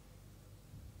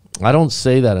 I don't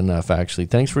say that enough, actually.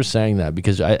 Thanks for saying that,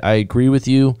 because I agree with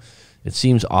you. It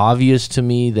seems obvious to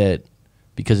me that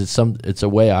because it's a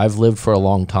way I've lived for a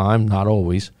long time, not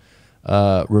always.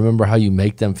 Remember how you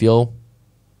make them feel,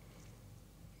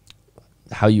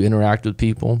 how you interact with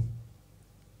people,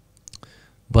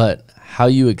 but how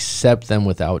you accept them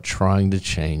without trying to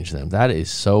change them. That is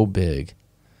so big.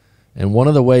 And one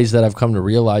of the ways that I've come to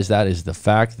realize that is the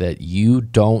fact that you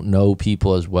don't know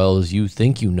people as well as you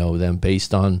think you know them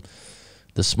based on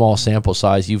the small sample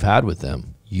size you've had with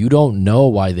them. You don't know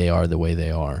why they are the way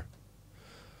they are.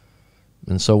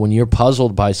 And so when you're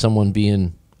puzzled by someone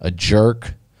being a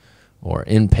jerk or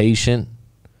impatient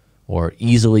or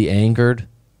easily angered,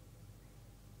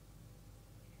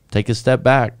 take a step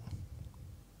back.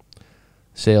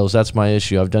 Sales, that's my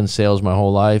issue. I've done sales my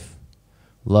whole life.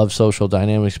 Love social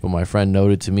dynamics, but my friend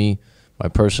noted to me, my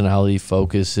personality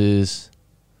focuses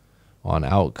on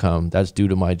outcome. That's due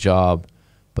to my job,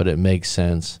 but it makes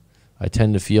sense. I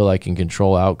tend to feel I can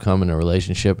control outcome in a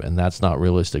relationship, and that's not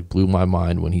realistic. Blew my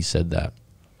mind when he said that.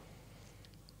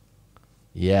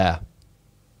 Yeah.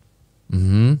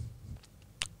 I've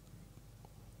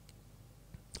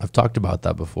talked about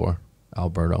that before,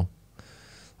 Alberto.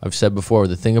 I've said before,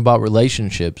 the thing about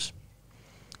relationships,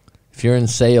 if you're in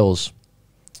sales,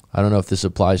 I don't know if this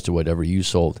applies to whatever you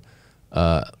sold.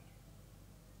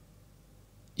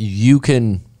 You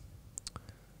can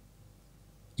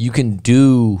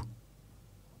do,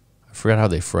 I forgot how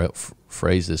they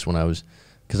phrase this when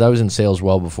because I was in sales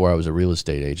well before I was a real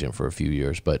estate agent for a few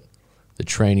years, but the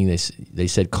training, they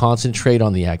said concentrate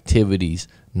on the activities,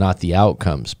 not the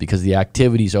outcomes, because the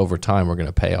activities over time are going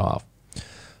to pay off.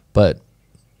 But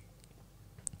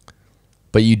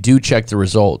you do check the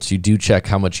results. You do check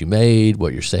how much you made,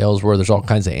 what your sales were. There's all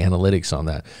kinds of analytics on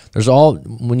that.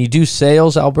 When you do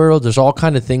sales, Alberto, there's all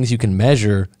kinds of things you can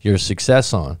measure your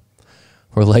success on.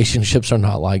 Relationships are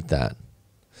not like that.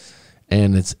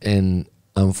 And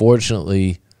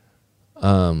unfortunately,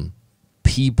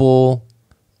 people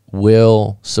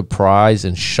will surprise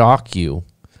and shock you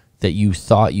that you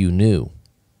thought you knew.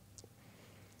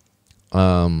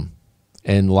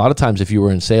 And a lot of times if you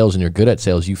were in sales and you're good at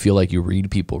sales, you feel like you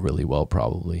read people really well,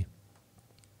 probably.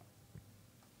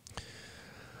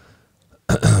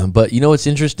 But you know what's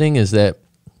interesting is that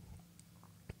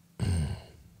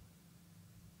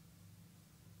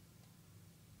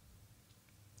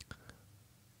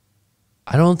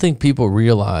I don't think people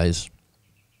realize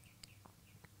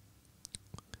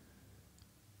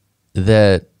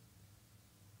that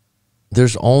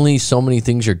there's only so many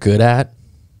things you're good at.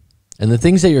 And the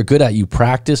things that you're good at, you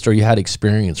practiced or you had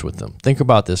experience with them. Think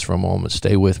about this for a moment.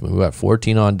 Stay with me. We got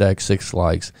 14 on deck, 6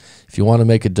 likes. If you want to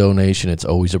make a donation, it's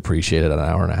always appreciated. An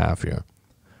hour and a half here.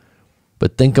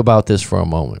 But think about this for a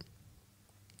moment.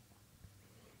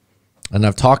 And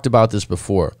I've talked about this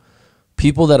before.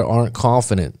 People that aren't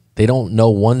confident, they don't know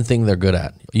one thing they're good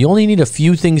at. You only need a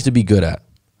few things to be good at,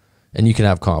 and you can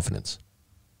have confidence.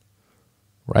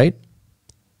 Right?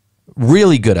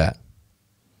 Really good at.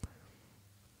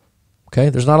 Okay?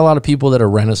 There's not a lot of people that are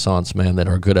Renaissance man that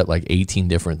are good at like 18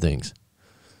 different things.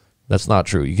 That's not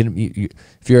true.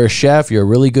 If you're a chef, you're a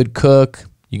really good cook.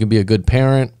 You can be a good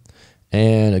parent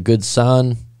and a good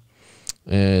son,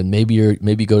 and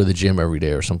maybe go to the gym every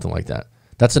day or something like that.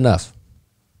 That's enough.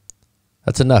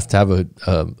 That's enough to have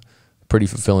a pretty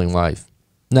fulfilling life.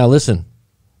 Now listen,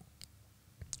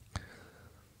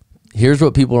 here's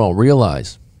what people don't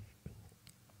realize.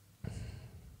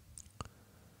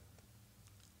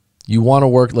 You want to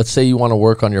work, let's say you want to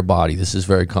work on your body. This is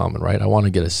very common, right? I want to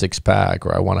get a six-pack,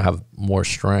 or I want to have more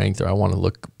strength, or I want to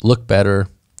look better,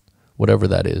 whatever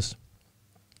that is.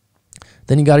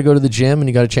 Then you got to go to the gym and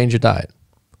you got to change your diet.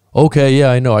 Okay,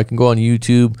 yeah, I know. I can go on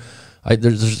YouTube.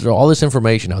 There's all this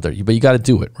information out there, but you got to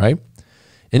do it, right?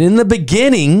 And in the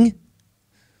beginning,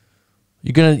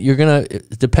 you're gonna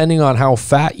depending on how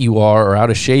fat you are or out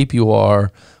of shape you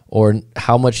are or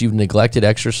how much you've neglected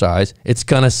exercise, it's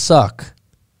gonna suck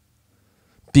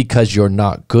because you're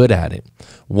not good at it.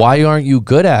 Why aren't you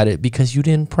good at it? Because you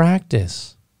didn't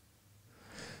practice.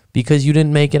 Because you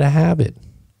didn't make it a habit.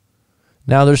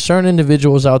 Now, there's certain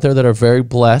individuals out there that are very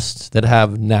blessed that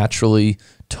have naturally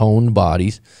toned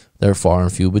bodies. They're far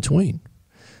and few between.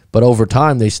 But over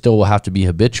time, they still will have to be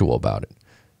habitual about it.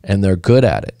 And they're good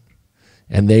at it.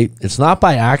 And it's not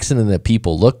by accident that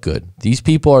people look good. These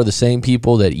people are the same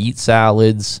people that eat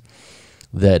salads,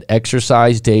 that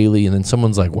exercise daily, and then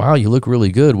someone's like, wow, you look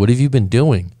really good. What have you been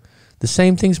doing? The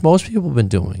same things most people have been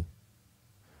doing.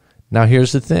 Now,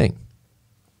 here's the thing.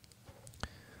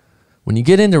 When you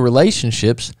get into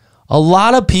relationships, a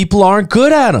lot of people aren't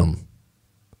good at them.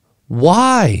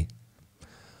 Why?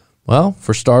 Well,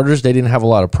 for starters, they didn't have a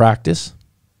lot of practice.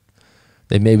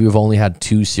 They maybe have only had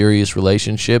 2 serious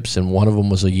relationships, and one of them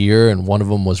was a year, and one of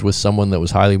them was with someone that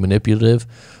was highly manipulative,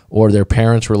 or their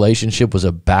parents' relationship was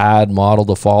a bad model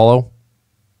to follow.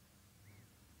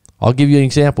 I'll give you an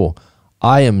example.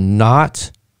 I am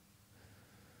not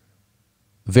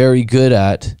very good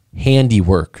at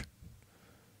handiwork.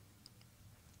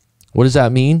 What does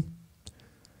that mean?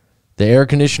 The air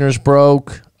conditioner's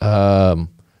broke,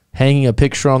 hanging a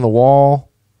picture on the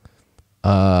wall,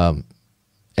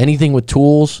 anything with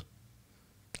tools,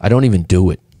 I don't even do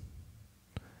it.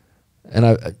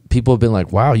 And people have been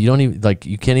like, wow, you don't even, like,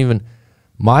 you can't even.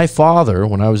 My father,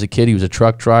 when I was a kid, he was a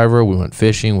truck driver. We went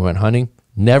fishing, we went hunting.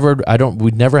 We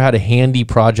never had a handy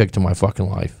project in my fucking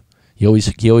life. He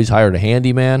always hired a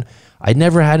handyman. I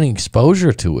never had any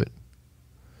exposure to it.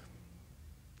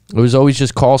 It was always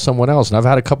just call someone else. And I've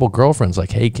had a couple girlfriends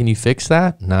like, hey, can you fix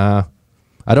that? Nah.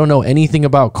 I don't know anything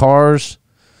about cars,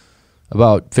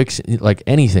 about fixing, like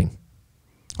anything.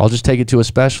 I'll just take it to a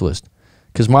specialist.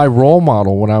 Because my role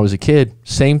model when I was a kid,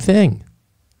 same thing.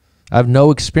 I have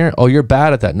no experience. Oh, you're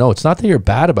bad at that. No, it's not that you're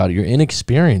bad about it. You're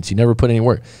inexperienced. You never put any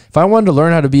work. If I wanted to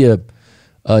learn how to be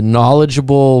a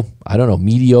knowledgeable, I don't know,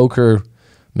 mediocre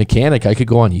mechanic, I could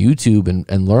go on YouTube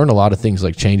and learn a lot of things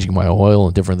like changing my oil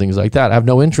and different things like that. I have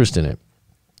no interest in it.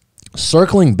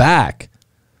 Circling back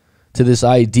to this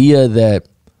idea that,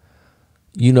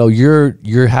 you know,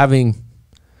 you're having,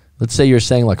 let's say you're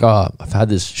saying like, oh, I've had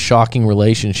this shocking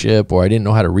relationship, or I didn't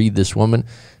know how to read this woman.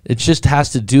 It just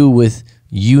has to do with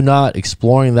you not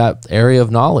exploring that area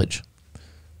of knowledge.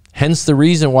 Hence the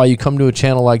reason why you come to a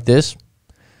channel like this.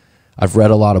 I've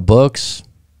read a lot of books,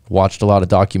 watched a lot of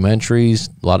documentaries,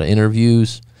 a lot of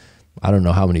interviews. I don't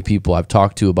know how many people I've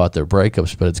talked to about their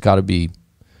breakups, but it's got to be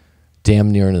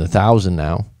damn near in 1,000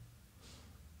 now.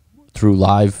 Through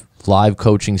live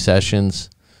coaching sessions,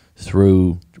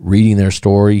 through reading their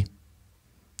story,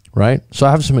 right? So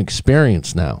I have some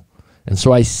experience now. And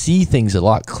so I see things a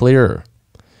lot clearer.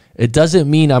 It doesn't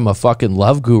mean I'm a fucking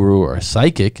love guru or a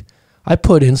psychic. I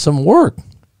put in some work.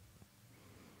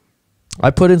 I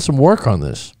put in some work on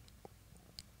this.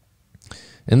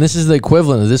 And this is the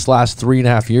equivalent of this last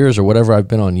 3.5 years or whatever I've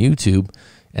been on YouTube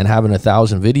and having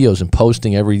 1,000 videos and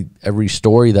posting every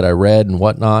story that I read and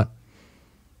whatnot.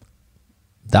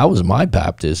 That was my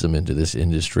baptism into this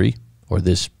industry, or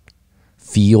this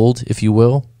field, if you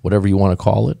will, whatever you want to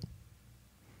call it.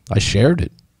 I shared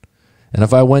it. And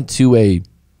if I went to a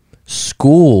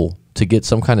school to get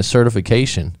some kind of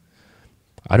certification,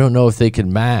 I don't know if they could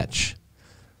match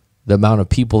the amount of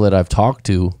people that I've talked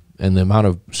to and the amount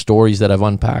of stories that I've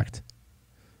unpacked,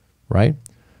 right?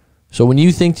 So when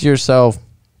you think to yourself,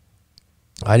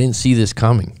 I didn't see this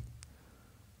coming,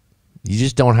 you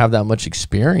just don't have that much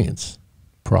experience,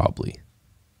 probably.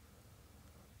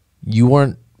 You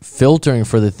weren't filtering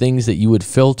for the things that you would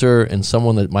filter in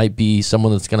someone that might be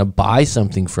someone that's going to buy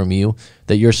something from you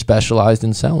that you're specialized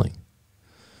in selling.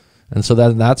 And so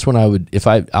that's when I would,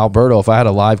 Alberto, if I had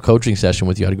a live coaching session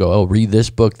with you, I'd go, oh, read this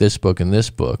book, and this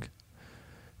book.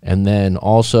 And then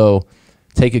also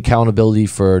take accountability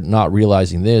for not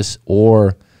realizing this,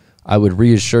 or I would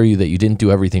reassure you that you didn't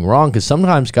do everything wrong. Because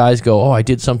sometimes guys go, oh, I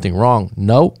did something wrong.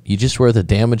 No, you just were with a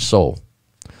damaged soul.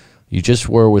 You just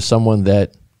were with someone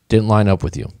that didn't line up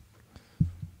with you.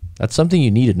 That's something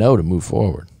you need to know to move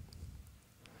forward.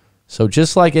 So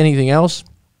just like anything else,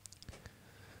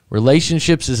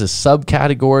 relationships is a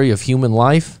subcategory of human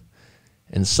life,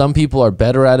 and some people are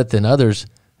better at it than others,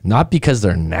 not because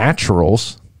they're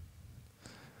naturals,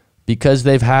 because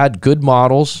they've had good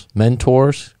models,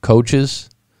 mentors, coaches,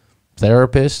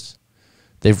 therapists.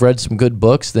 They've read some good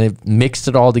books. They've mixed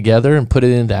it all together and put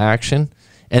it into action.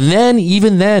 And then,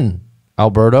 even then,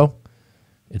 Alberto,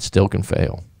 it still can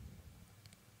fail.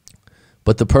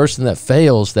 But the person that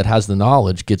fails, that has the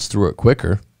knowledge, gets through it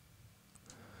quicker.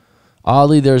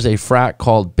 Oddly, there's a frat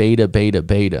called Beta Beta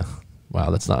Beta. Wow,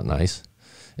 that's not nice.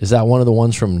 Is that one of the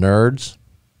ones from Nerds?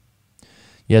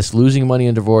 Yes, losing money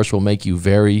in divorce will make you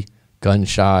very gun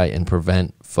shy and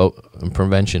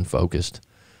prevention focused.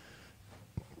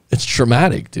 It's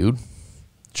traumatic, dude.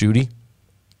 Judy.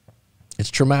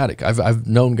 It's traumatic. I've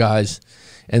known guys,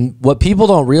 and what people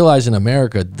don't realize in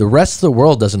America, the rest of the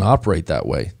world doesn't operate that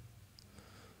way.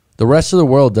 The rest of the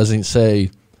world doesn't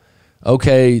say,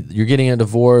 okay, you're getting a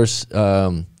divorce,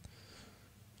 you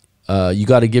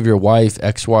got to give your wife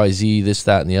X, Y, Z, this,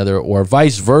 that, and the other, or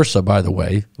vice versa, by the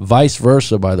way. Vice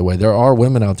versa, by the way. There are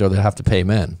women out there that have to pay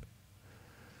men.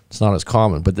 It's not as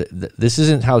common, but this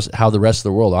isn't how the rest of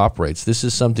the world operates. This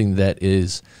is something that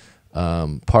is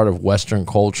part of Western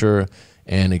culture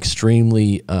and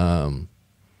extremely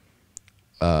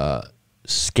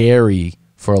scary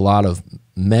for a lot of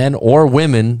men or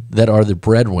women that are the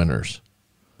breadwinners.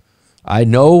 I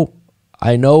know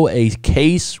a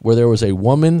case where there was a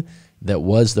woman that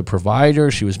was the provider.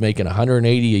 She was making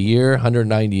 180 a year,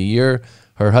 190 a year.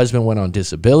 Her husband went on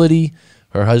disability.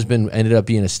 Her husband ended up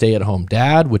being a stay-at-home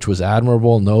dad, which was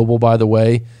admirable, noble, by the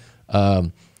way.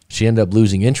 She ended up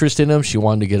losing interest in him. She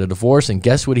wanted to get a divorce, and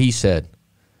guess what he said?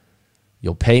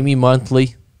 You'll pay me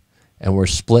monthly, and we're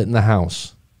splitting the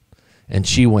house. And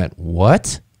she went,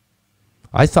 what?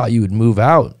 I thought you would move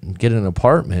out and get an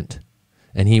apartment.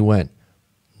 And he went,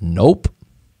 nope.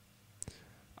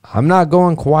 I'm not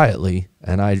going quietly,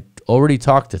 and I already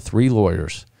talked to 3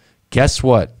 lawyers. Guess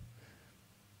what?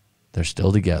 They're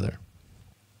still together.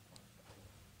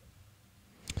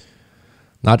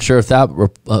 Not sure if that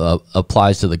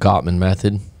applies to the Gottman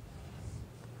method.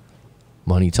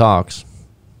 Money talks.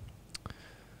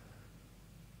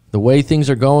 The way things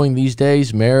are going these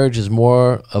days, marriage is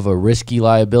more of a risky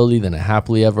liability than a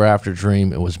happily ever after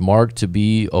dream. It was marked to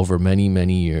be over many,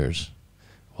 many years.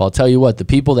 Well, I'll tell you what, the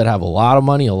people that have a lot of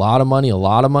money,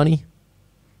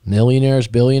 millionaires,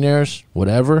 billionaires,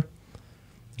 whatever,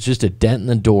 it's just a dent in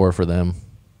the door for them.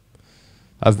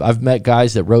 I've met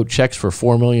guys that wrote checks for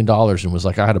 $4 million and was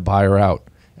like, I had to buy her out.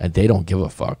 And they don't give a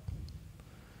fuck.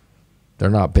 They're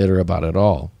not bitter about it at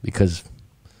all because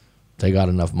they got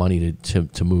enough money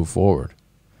to move forward.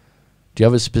 Do you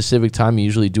have a specific time you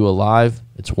usually do a live?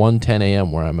 It's 1:10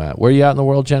 a.m. where I'm at. Where are you at in the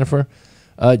world, Jennifer?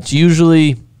 It's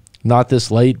usually not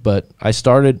this late, but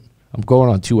I'm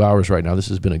going on 2 hours right now. This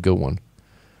has been a good one.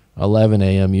 11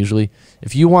 a.m. usually.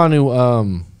 If you want to, I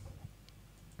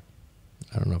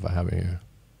don't know if I have it here.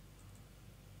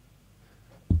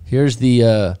 Here's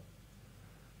the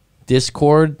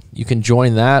Discord. You can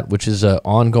join that, which is an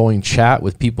ongoing chat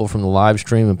with people from the live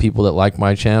stream and people that like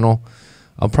my channel.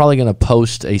 I'm probably going to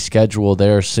post a schedule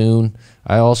there soon.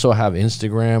 I also have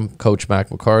Instagram, Coach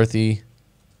Mac McCarthy.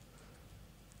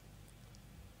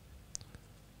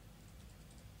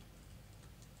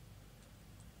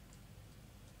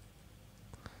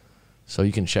 So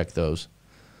you can check those.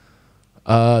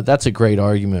 That's a great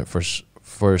argument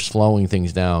for slowing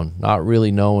things down, not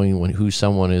really knowing who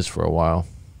someone is for a while.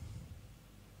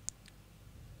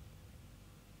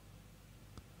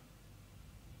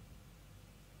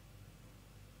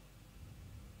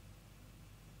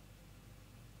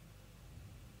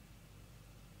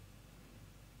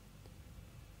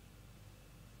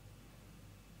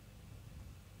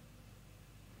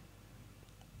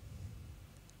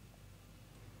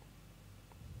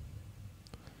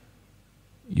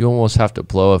 You almost have to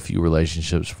blow a few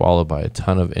relationships followed by a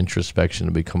ton of introspection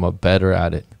to become better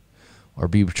at it or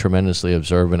be tremendously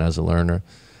observant as a learner.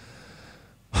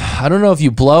 I don't know if you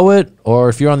blow it or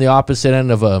if you're on the opposite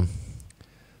end of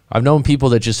I've known people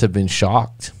that just have been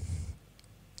shocked.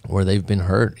 where they've been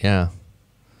hurt. Yeah.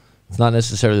 It's not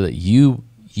necessarily that you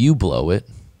blow it.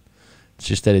 It's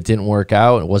just that it didn't work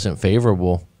out. It wasn't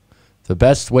favorable. The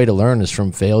best way to learn is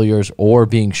from failures or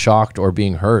being shocked or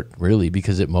being hurt, really,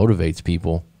 because it motivates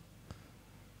people.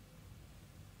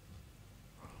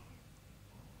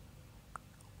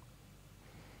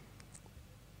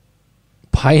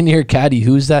 Pioneer Caddy,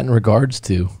 who's that in regards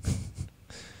to?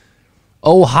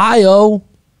 Ohio.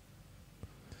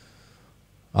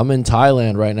 I'm in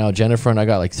Thailand right now, Jennifer, and I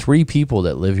got like 3 people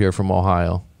that live here from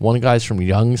Ohio. One guy's from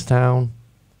Youngstown,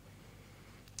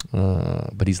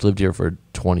 but he's lived here for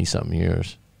 20-something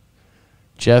years.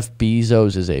 Jeff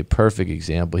Bezos is a perfect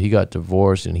example. He got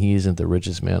divorced, and he isn't the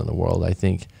richest man in the world. I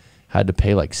think had to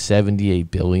pay like $78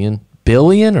 billion.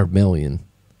 Billion or million?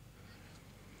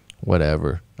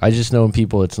 Whatever. I just know in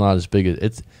people it's not as big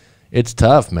as... It's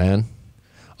tough, man.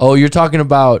 Oh, you're talking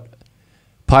about...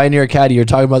 Pioneer Caddy, you're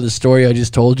talking about the story I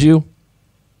just told you?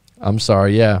 I'm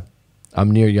sorry, yeah.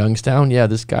 I'm near Youngstown. Yeah,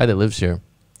 this guy that lives here.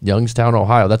 Youngstown,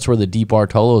 Ohio. That's where the Deep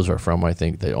Bartolos are from, I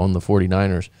think. They own the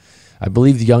 49ers. I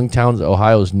believe the Youngstown,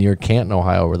 Ohio is near Canton,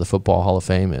 Ohio, where the Football Hall of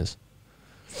Fame is.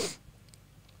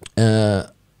 Yeah,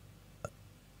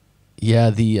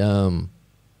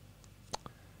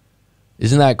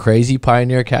 isn't that crazy,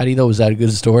 Pioneer Caddy, though? Is that a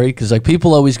good story? Because, like,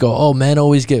 people always go, oh, men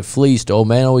always get fleeced. Oh,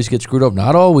 men always get screwed up.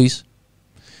 Not always.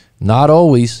 Not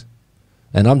always.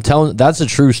 And I'm telling, that's a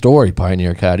true story,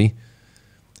 Pioneer Caddy.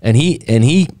 And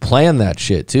he planned that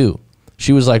shit too.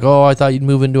 She was like, oh, I thought you'd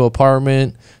move into an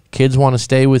apartment. Kids want to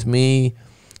stay with me.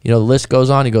 You know, the list goes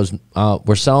on. He goes,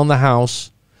 we're selling the house,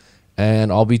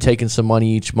 and I'll be taking some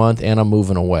money each month, and I'm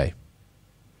moving away.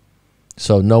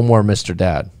 So no more Mr.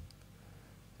 Dad.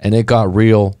 And it got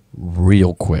real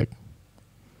quick.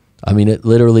 I mean, it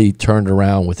literally turned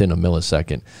around within a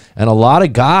millisecond. And a lot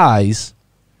of guys...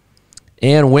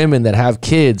 and women that have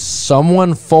kids,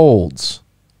 someone folds,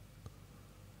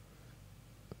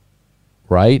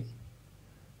 right?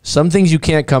 Some things you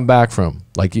can't come back from.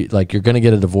 Like you're going to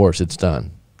get a divorce. It's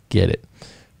done. Get it.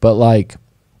 But like,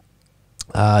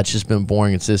 it's just been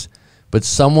boring. It's this. But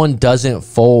someone doesn't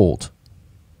fold.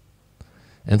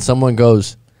 And someone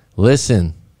goes,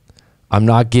 listen, I'm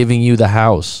not giving you the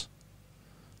house.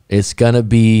 It's going to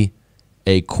be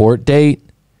a court date,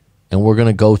 and we're going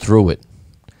to go through it.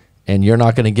 And you're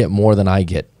not going to get more than I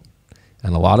get.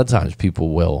 And a lot of times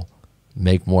people will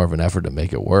make more of an effort to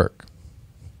make it work.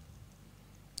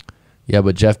 Yeah,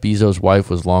 but Jeff Bezos' wife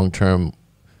was long-term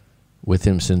with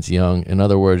him since young. In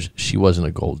other words, she wasn't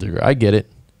a gold digger. I get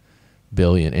it.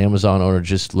 Billion. Amazon owner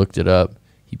just looked it up.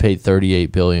 He paid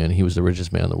 $38 billion. He was the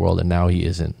richest man in the world, and now he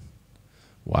isn't.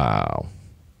 Wow.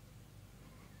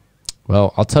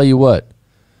 Well, I'll tell you what.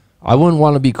 I wouldn't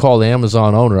want to be called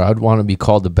Amazon owner. I'd want to be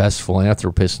called the best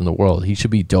philanthropist in the world. He should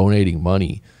be donating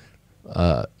money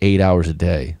 8 hours a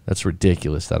day. That's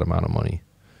ridiculous, that amount of money.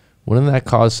 Wouldn't that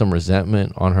cause some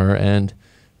resentment on her end?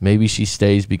 Maybe she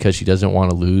stays because she doesn't want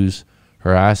to lose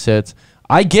her assets.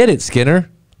 I get it,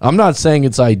 Skinner. I'm not saying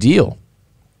it's ideal.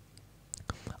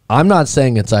 I'm not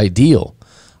saying it's ideal.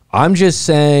 I'm just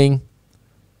saying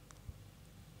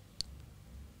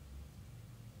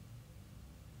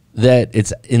that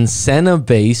it's incentive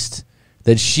based,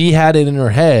 that she had it in her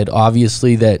head,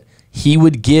 obviously, that he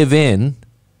would give in.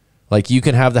 Like, you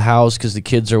can have the house because the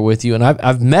kids are with you. And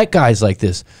I've met guys like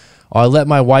this. Oh, I let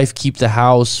my wife keep the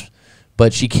house,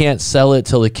 but she can't sell it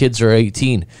till the kids are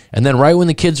 18. And then right when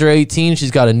the kids are 18,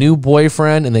 she's got a new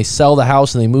boyfriend, and they sell the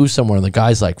house and they move somewhere. And the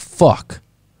guy's like, fuck,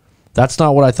 that's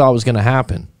not what I thought was going to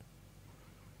happen.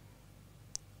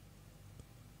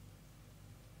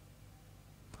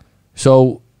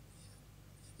 So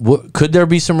could there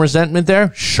be some resentment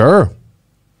there? Sure.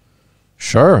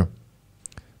 Sure.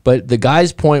 But the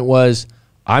guy's point was,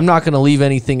 I'm not going to leave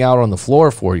anything out on the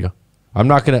floor for you. I'm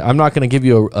not going to give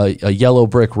you a yellow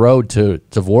brick road to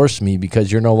divorce me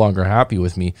because you're no longer happy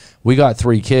with me. We got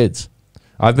 3 kids.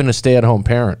 I've been a stay-at-home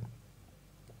parent.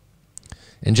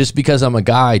 And just because I'm a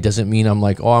guy doesn't mean I'm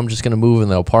like, oh, I'm just going to move in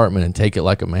the apartment and take it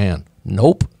like a man.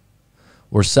 Nope.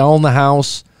 We're selling the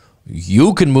house.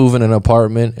 You can move in an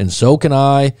apartment, and so can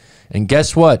I. And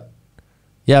guess what?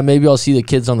 Yeah, maybe I'll see the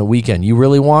kids on the weekend. You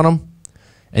really want them?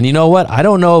 And you know what? I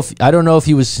don't know if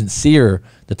he was sincere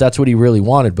that that's what he really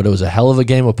wanted, but it was a hell of a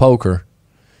game of poker.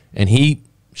 And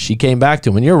she came back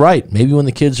to him. And you're right. Maybe when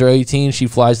the kids are 18, she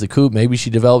flies the coop. Maybe she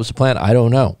develops a plan. I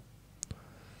don't know.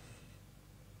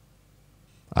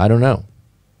 I don't know.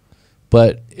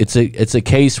 But it's a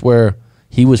case where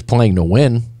he was playing to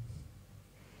win.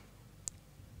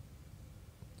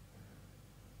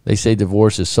 They say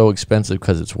divorce is so expensive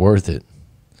because it's worth it.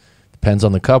 Depends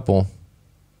on the couple.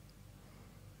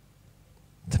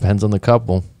 Depends on the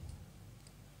couple.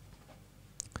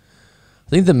 I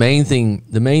think the main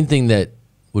thing that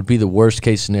would be the worst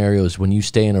case scenario is when you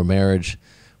stay in a marriage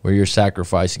where you're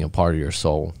sacrificing a part of your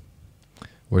soul,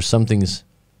 where something's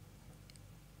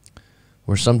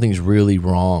really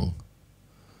wrong,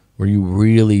 where you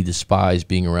really despise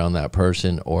being around that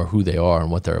person or who they are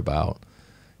and what they're about.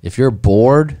 If you're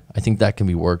bored, I think that can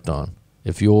be worked on.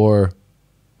 If you're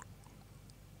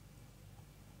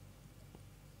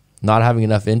not having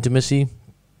enough intimacy,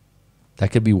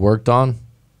 that could be worked on.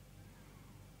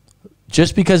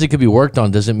 Just because it could be worked on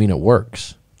doesn't mean it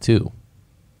works, too.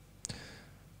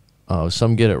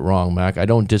 Some get it wrong, Mac. I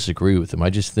don't disagree with him. I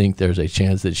just think there's a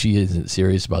chance that she isn't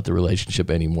serious about the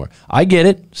relationship anymore. I get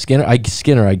it, Skinner. I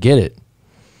get it.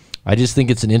 I just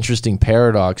think it's an interesting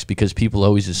paradox because people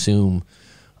always assume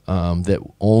that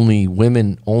only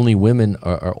women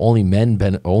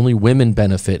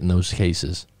benefit in those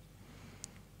cases.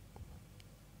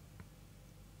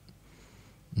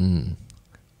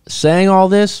 Saying all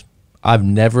this, I've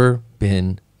never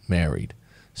been married.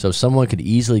 So someone could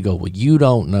easily go, well, you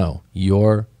don't know.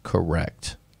 You're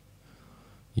correct.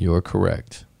 You're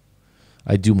correct.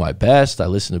 I do my best. I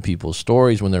listen to people's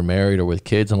stories when they're married or with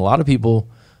kids. And a lot of people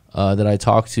that I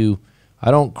talk to, I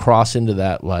don't cross into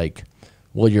that like,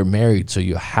 well, you're married, so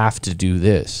you have to do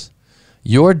this.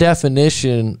 Your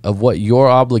definition of what your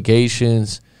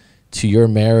obligations to your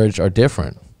marriage are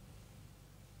different.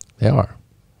 They are.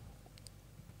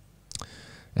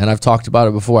 And I've talked about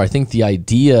it before. I think the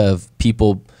idea of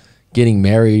people getting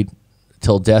married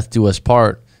till death do us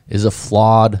part is a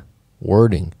flawed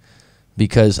wording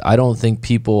because I don't think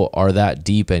people are that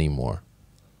deep anymore.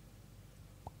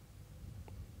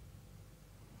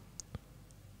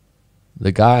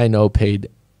 The guy I know paid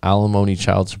alimony,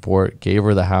 child support, gave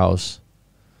her the house.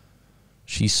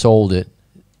 She sold it,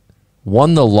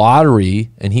 won the lottery,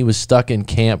 and he was stuck in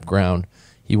campground.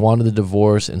 He wanted the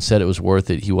divorce and said it was worth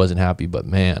it. He wasn't happy, but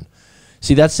man.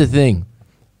 See, that's the thing.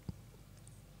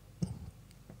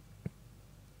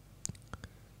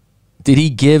 Did he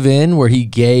give in where he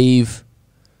gave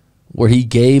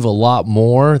a lot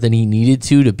more than he needed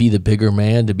to be the bigger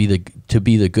man, to be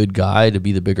the good guy, to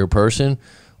be the bigger person?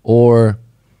 Or,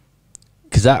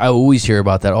 because I always hear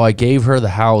about that. Oh, I gave her the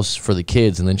house for the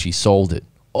kids and then she sold it.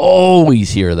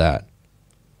 Always hear that.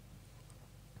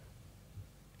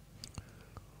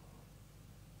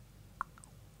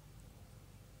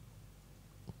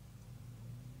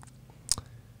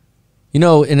 You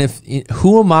know, and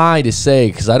who am I to say,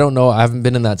 because I don't know, I haven't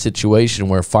been in that situation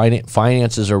where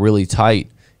finances are really tight,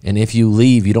 and if you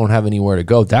leave, you don't have anywhere to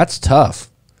go. That's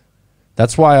tough.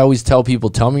 That's why I always tell people,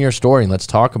 tell me your story and let's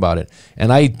talk about it.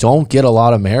 And I don't get a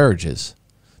lot of marriages.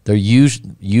 They're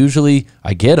usually,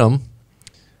 I get them,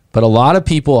 but a lot of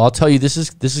people, I'll tell you, this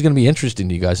is going to be interesting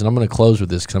to you guys, and I'm going to close with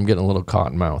this because I'm getting a little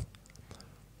cotton mouth.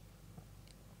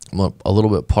 I'm a little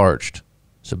bit parched.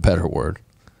 It's a better word.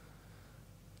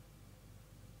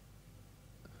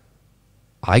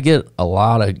 I get a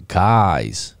lot of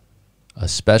guys,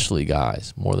 especially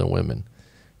guys, more than women,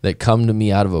 that come to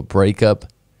me out of a breakup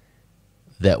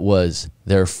that was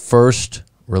their first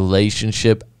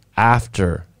relationship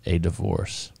after a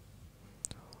divorce.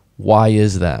 Why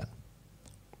is that?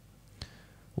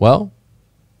 Well,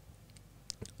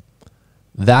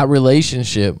 that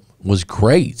relationship was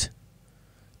great.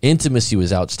 Intimacy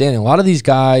was outstanding. A lot of these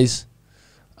guys,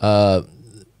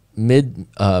 mid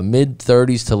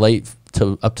 30s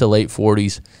to up to late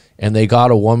 40s, and they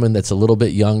got a woman that's a little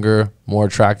bit younger, more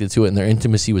attracted to it, and their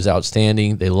intimacy was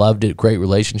outstanding. They loved it, great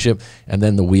relationship, and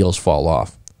then the wheels fall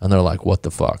off, and they're like, what the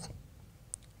fuck?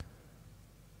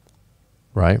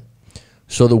 Right?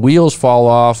 So the wheels fall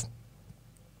off,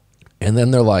 and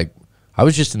then they're like, I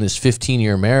was just in this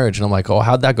 15-year marriage, and I'm like, oh,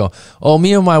 how'd that go? Oh,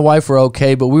 me and my wife were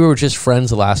okay, but we were just friends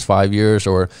the last 5 years,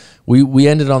 or we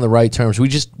ended on the right terms. We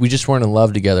just weren't in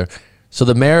love together. So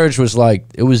the marriage was like,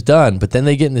 it was done. But then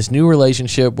they get in this new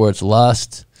relationship where it's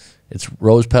lust, it's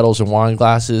rose petals and wine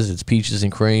glasses, it's peaches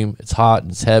and cream, it's hot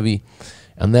and it's heavy.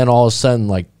 And then all of a sudden,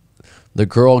 like, the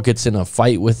girl gets in a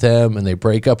fight with them and they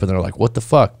break up and they're like, what the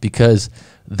fuck? Because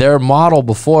their model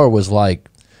before was like,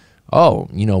 oh,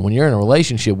 you know, when you're in a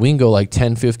relationship, we can go like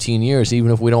 10, 15 years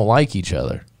even if we don't like each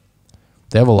other.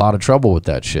 They have a lot of trouble with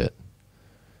that shit.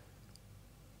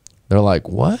 They're like,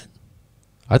 what?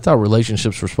 I thought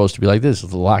relationships were supposed to be like this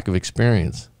with a lack of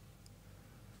experience.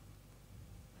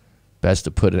 Best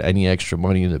to put any extra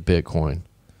money into Bitcoin.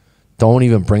 Don't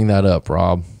even bring that up,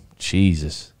 Rob.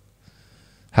 Jesus.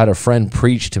 Had a friend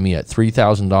preach to me at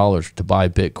 $3,000 to buy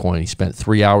Bitcoin. He spent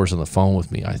 3 hours on the phone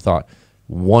with me. I thought,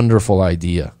 wonderful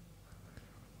idea.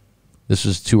 This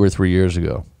was 2 or 3 years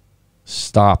ago.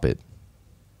 Stop it.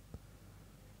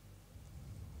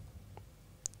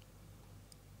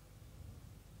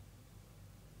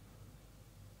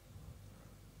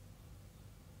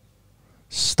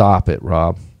 Stop it,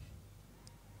 Rob.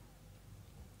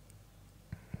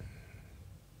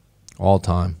 All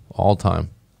time. All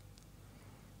time.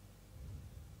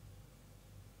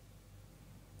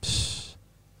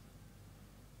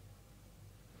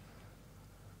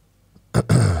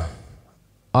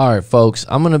 All right, folks.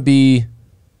 I'm gonna be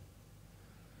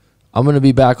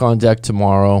back on deck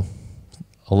tomorrow,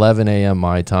 11 a.m.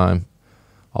 my time.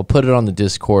 I'll put it on the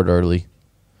Discord early.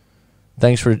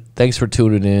 Thanks for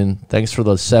tuning in. Thanks for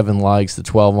the 7 likes, the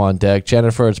 12 on deck.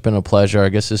 Jennifer, it's been a pleasure. I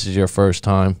guess this is your first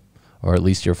time, or at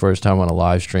least your first time on a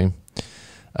live stream.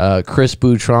 Chris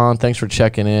Boutron, thanks for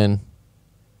checking in.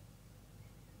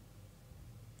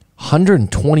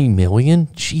 120 million?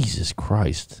 Jesus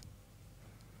Christ.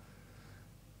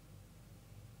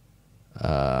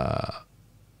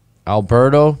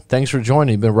 Alberto, thanks for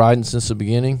joining. You've been riding since the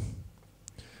beginning.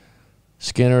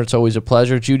 Skinner, it's always a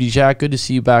pleasure. Judy Jack, good to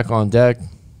see you back on deck.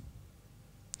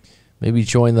 Maybe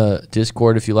join the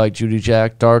Discord if you like, Judy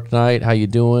Jack. Dark Knight, how you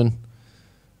doing?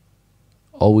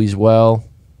 Always well.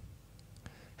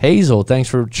 Hazel, thanks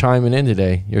for chiming in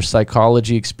today. Your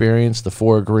psychology experience, the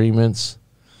 4 agreements,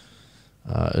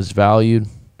 is valued.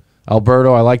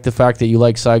 Alberto, I like the fact that you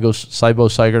like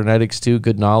cybernetics too.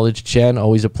 Good knowledge. Jen,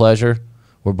 always a pleasure.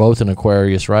 We're both in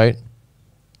Aquarius, right?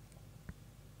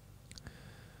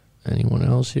 Anyone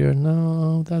else here?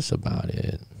 No, that's about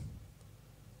it.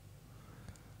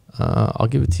 I'll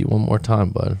give it to you one more time,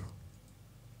 bud.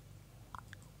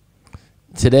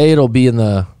 Today it'll be in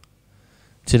the.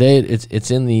 Today it's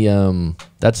in the.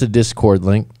 That's the Discord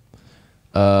link.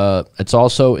 It's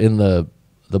also in the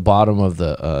bottom of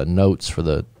the notes for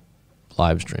the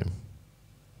live stream.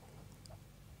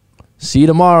 See you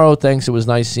tomorrow. Thanks. It was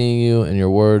nice seeing you, and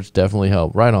your words definitely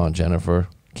help. Right on, Jennifer.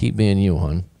 Keep being you,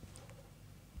 hon.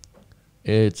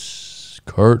 It's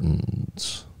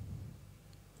curtains.